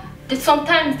know,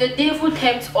 sometimes the devil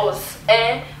tempts us,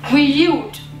 we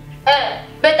yield.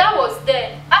 But that was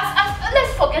then.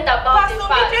 Let's forget about the past.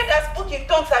 Pastor Mildred that spoke in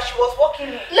tongues as she was walking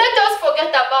in. Let us forget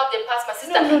about the past, my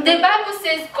sister. The Bible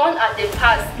says, gone are the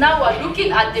past. Now we're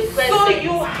looking at the present. So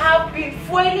you have been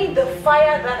fueling the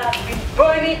fire that has been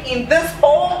burning in this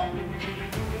home.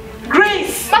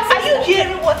 Grace, are you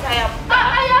hearing what I am?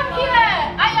 I am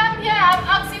here. I am here. I'm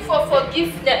asking for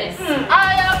forgiveness.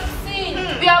 I have sinned.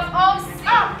 We have all sinned.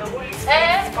 The Holy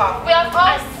Spirit is powerful. We have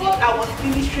all sinned. I was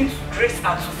ministering to grace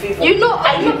and to favor. You know,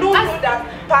 I don't know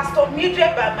that Pastor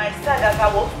Mildred by my side, as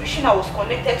I was wishing I was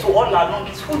connected to all along,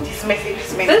 is who this message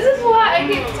is meant. This is why I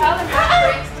keep telling my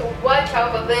friends to watch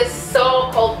out for this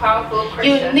so-called powerful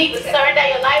Christian. You need to surrender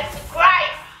your life to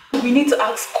Christ. We need to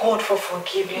ask God for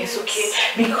forgiveness, okay?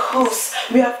 Because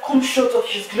we have come short of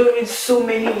His glory in so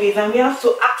many ways, and we have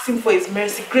to ask Him for His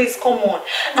mercy. Grace, come on.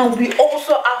 And we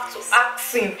also have to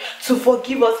ask Him to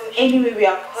forgive us in any way we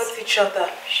have hurt each other.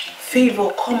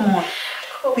 Favor, come on.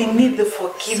 We need the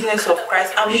forgiveness of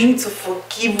Christ, and we need to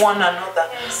forgive one another.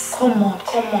 Come on,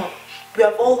 come on. We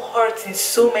have all hurt in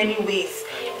so many ways,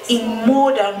 in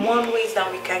more than one ways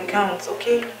than we can count,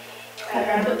 okay?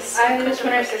 I just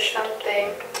want to say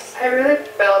something. I really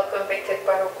felt convicted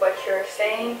by what you're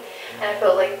saying, and I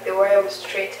felt like the way I was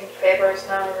treating Favor is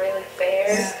not really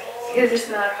fair, because it's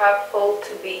not her fault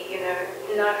to be, you know,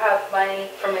 not have money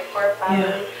from a poor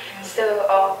family. So,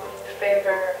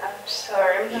 Favor, I'm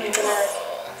sorry, I'm not gonna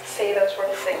say those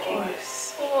words again.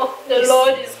 Oh, the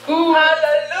Lord is good.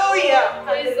 Hallelujah.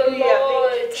 Praise the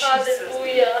Lord.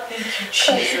 Hallelujah. Thank you,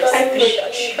 Jesus. Thank you,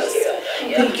 Jesus.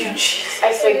 Thank you, Jesus.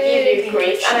 I forgive you,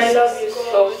 Grace, and I love you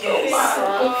so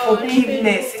much.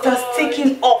 Forgiveness. It has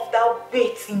taken off that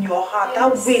weight in your heart,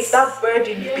 that weight, that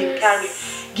burden you've been carrying.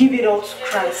 Give it all to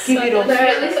Christ. Give it all to But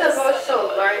at Christ. least I've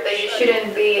also learned that you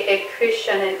shouldn't be a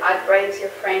Christian and advise your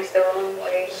friends the wrong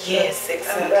way. Yes,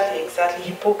 exactly, exactly.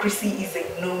 Hypocrisy is a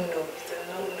no-no. It's a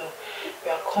no-no. We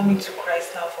are coming to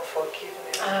Christ now for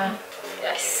forgiveness.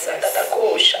 Yes.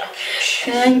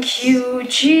 Thank you,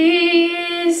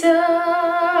 Jesus.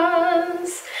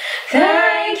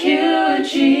 Thank you,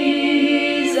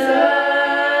 Jesus.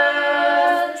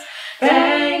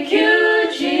 Thank you,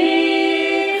 Jesus.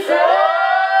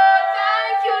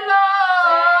 Thank you,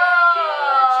 Lord.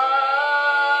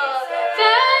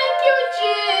 Thank you,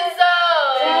 Jesus.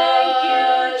 Thank you,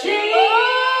 Jesus.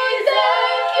 Thank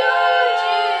you,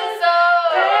 Jesus.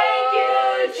 Thank you,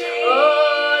 Jesus.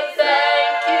 Oh,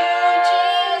 thank you,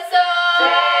 Jesus.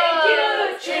 Thank you,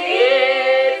 Jesus.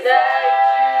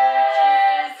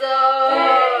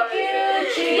 Thank you,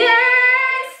 Jesus.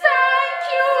 Yes, thank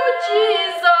you,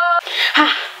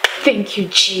 Jesus. Thank you,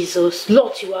 Jesus.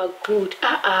 Lord, you are good.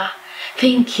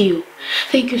 Thank you.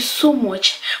 Thank you so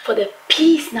much for the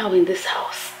peace now in this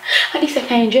house. At least I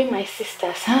can enjoy my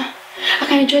sisters, I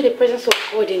can enjoy the presence of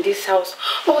God in this house.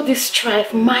 All this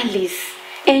strife, malice,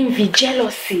 envy,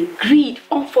 jealousy, greed,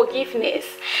 unforgiveness.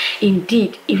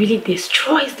 Indeed, it really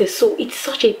destroys the soul. It's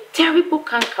such a terrible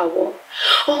cankerworm.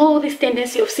 All this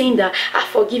tendency of saying that I've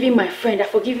forgiven my friend, I've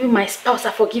forgiven my spouse,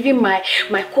 I've forgiven my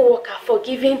co-worker, I've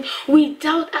forgiven,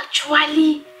 without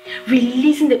actually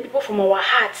releasing the people from our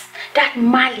hearts. That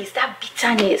malice, that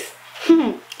bitterness.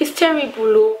 It's terrible,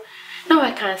 oh. Now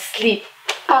I can sleep.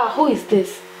 Who is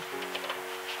this?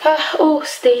 Oh,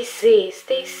 Stacy.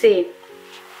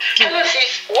 Hello,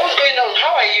 sis. What's going on?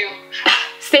 How are you?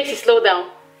 Stacy, slow down.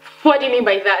 What do you mean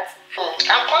by that?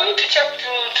 I'm calling to check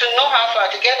to know how far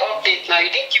to get updates now. You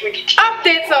didn't give me the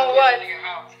Updates on what? Your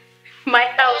house. My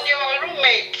house. On your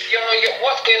roommate. Your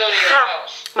what's going on in your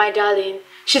house? My darling,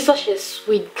 she's such a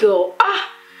sweet girl.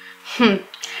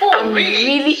 I'm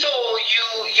really. So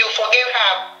you forgave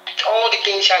her all the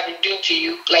things she has been doing to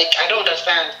you? Like, I don't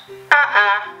understand.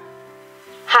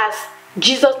 Has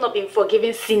Jesus not been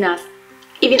forgiving sinners?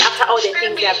 Even after all the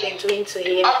things they have been doing to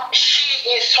him.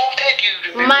 She insulted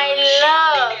you, remember? My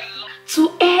love.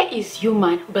 To err is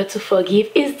human, but to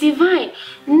forgive is divine.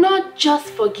 Not just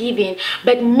forgiving,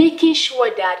 but making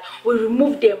sure that we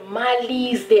remove the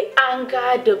malice, the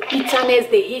anger, the bitterness,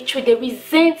 the hatred, the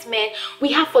resentment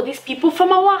we have for these people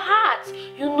from our hearts.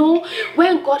 You know,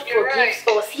 when God forgives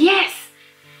us, yes,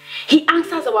 He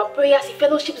answers our prayers, He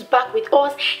fellowships back with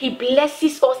us, He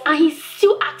blesses us, and He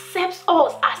still accepts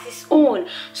us as His own.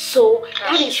 So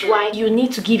that is why you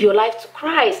need to give your life to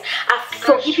Christ. I've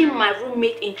forgiven my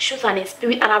roommate in truth and in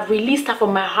spirit, and I've released her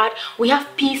from my heart. We have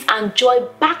peace and joy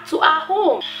back to our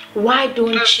home. Why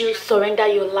don't you surrender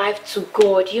your life to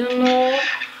God, you know?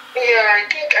 Yeah, I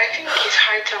think it's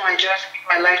high time I just give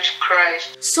my life to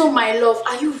Christ. So my love,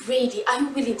 are you ready? Are you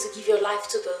willing to give your life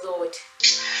to the Lord?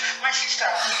 My sister,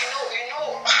 you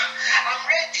know, I'm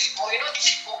ready, but you know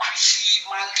this hypocrisy,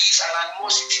 malice, and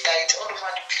animosity that it's all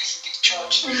over the place in the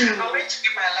church. I'm ready to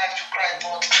give my life to Christ,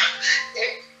 but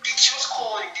it's just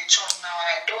common in the church now.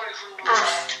 I don't even know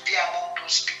how to be among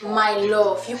those people. My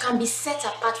love, you can be set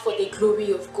apart for the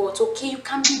glory of God, okay? You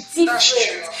can be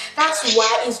different. That's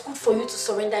why it's good for you to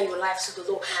surrender your life to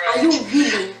the Lord. Right. Are you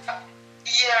willing?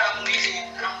 Yeah, I'm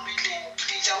willing.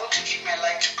 Please, I want to give my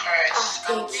life to Christ.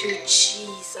 Thank you,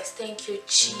 Jesus. Thank you,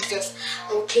 Jesus.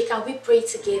 Okay, can we pray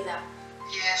together?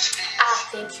 Yes, please.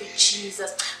 Thank you,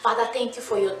 Jesus. Father, thank you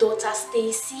for your daughter,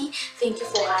 Stacy. Thank you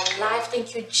for her life.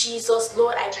 Thank you, Jesus.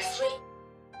 Lord, I pray.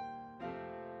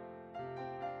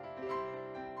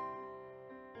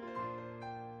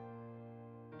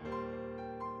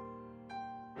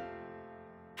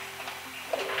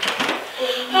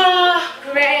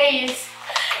 Grace,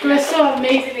 you were so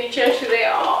amazing in church today.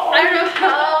 I don't know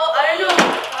how I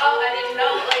did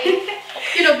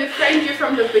not befriend you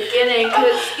from the beginning,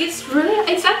 because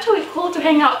it's actually cool to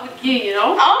hang out with you, you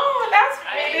know. Oh, that's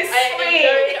really sweet. I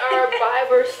enjoyed our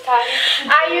Bible study.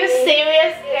 Are you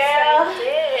serious, girl?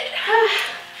 Yes, I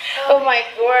did. Oh my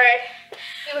God.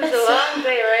 It was a long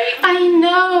day, right? I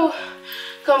know.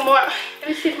 Come on. Let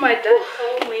me see if my dad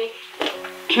told me.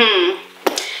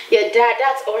 Your dad,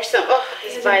 that's awesome. Oh,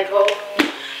 his Bible.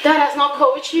 Dad has not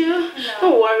coached you? No.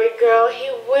 Don't worry, girl.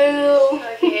 He will.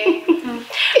 Okay.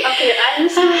 Okay, I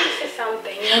just want to say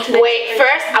something. Wait,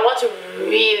 first, I want to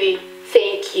really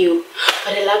thank you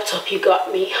for the laptop you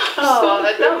got me.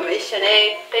 Don't mention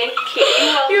it. Thank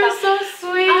you. You're so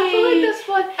sweet. I feel like that's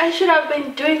what I should have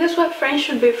been doing. That's what friends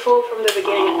should be for from the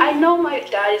beginning. I know my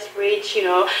dad is rich, you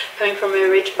know, coming from a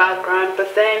rich background,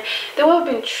 but then they will have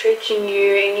been treating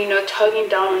you and, you know, talking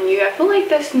down on you. I feel like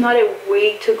that's not a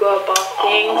way to go about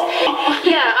things.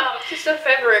 Yeah, just a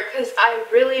favor, because I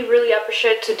really, really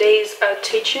appreciate today's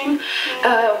teaching,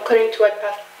 according to what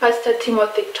Pastor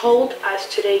Timothy told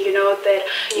us today, you know, that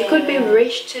you could be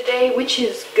rich today, which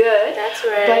is good. That's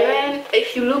right. But then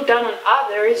if you look down on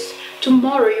others,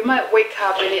 tomorrow you might wake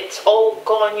up and it's all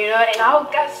gone, you know. And I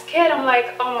got scared. I'm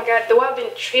like, oh my God, the way I've been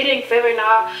treating favor in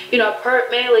our, you know,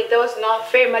 apartment, like that was not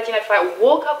fair. Imagine if I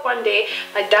woke up one day,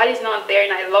 my dad is not there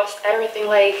and I lost everything.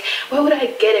 Like, where would I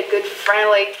get a good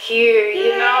friend like you,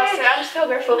 you know? So I'm so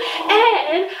grateful.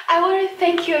 And I want to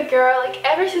thank you, girl. Like,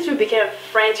 ever since we became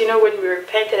friends, you know, when we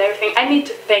repented everything, I need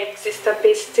to thank Sister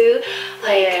Peace too.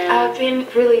 Like, I've been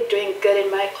really doing good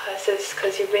in my classes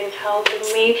because you've been helping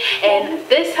me. And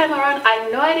this time around, I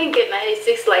know I didn't get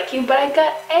 96 like you, but I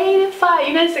got 85.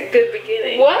 You know, it's a good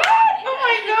beginning. What? Oh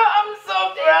my God, I'm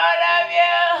so proud of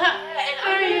you. And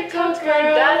I'm going to talk to my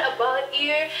dad about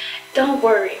you. Don't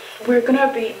worry. we're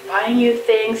gonna be buying you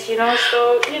things, you know,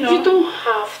 so, you know. You don't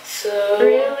have to.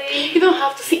 Really? You don't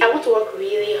have to. See, I want to work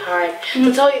really hard.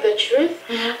 To tell you the truth,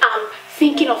 I'm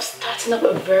thinking of starting up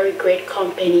a very great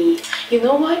company. You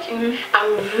know what?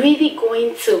 I'm really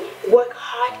going to work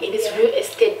hard in this real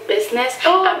estate business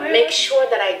and really? make sure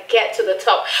that I get to the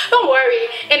top. Don't worry.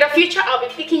 In the future, I'll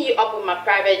be picking you up with my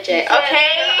private jet.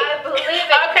 Okay? I believe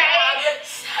it. Okay.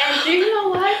 And do you know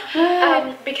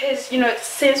what? Because, you know,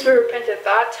 since we repented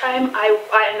that time, I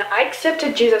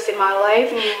accepted Jesus in my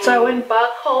life. So I went back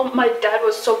home. My dad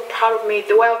was so proud of me,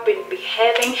 the way I've been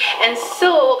behaving. And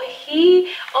so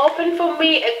he opened for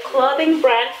me a clothing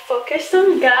brand focused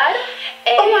on God.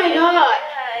 And Oh my God.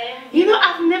 You know,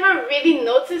 I've never really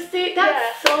noticed it.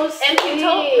 That's so sweet. And he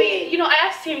told me, you know, I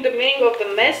asked him the meaning of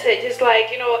the message. It's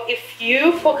like, you know, if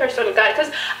you focus on God,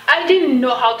 because I didn't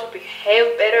know how to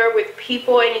behave better with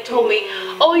people, and he told me,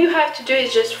 all you have to do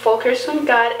is just focus on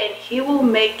God, and He will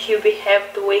make you behave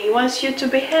the way He wants you to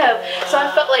behave. So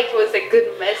I felt like it was a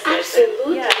good message.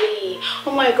 Absolutely.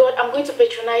 Oh my God, I'm going to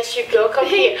patronize you, girl. Come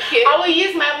here. I will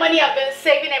use my money I've been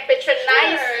saving and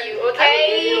patronize you, okay? I will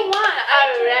give you one.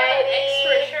 Alrighty.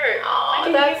 Extra shirt. Oh,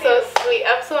 that's so sweet.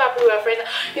 I'm so happy we're friends.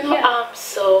 You know, I'm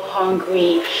so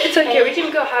hungry. It's okay. We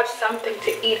can go have something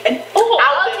to eat. And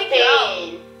I'll take you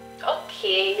out.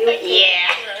 Okay. Yeah.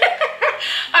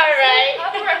 All right.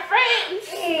 We're friends.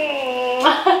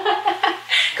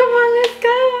 Come on, let's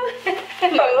go.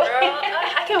 Girl,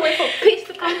 I can't wait for peace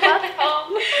to come back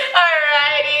home. All right.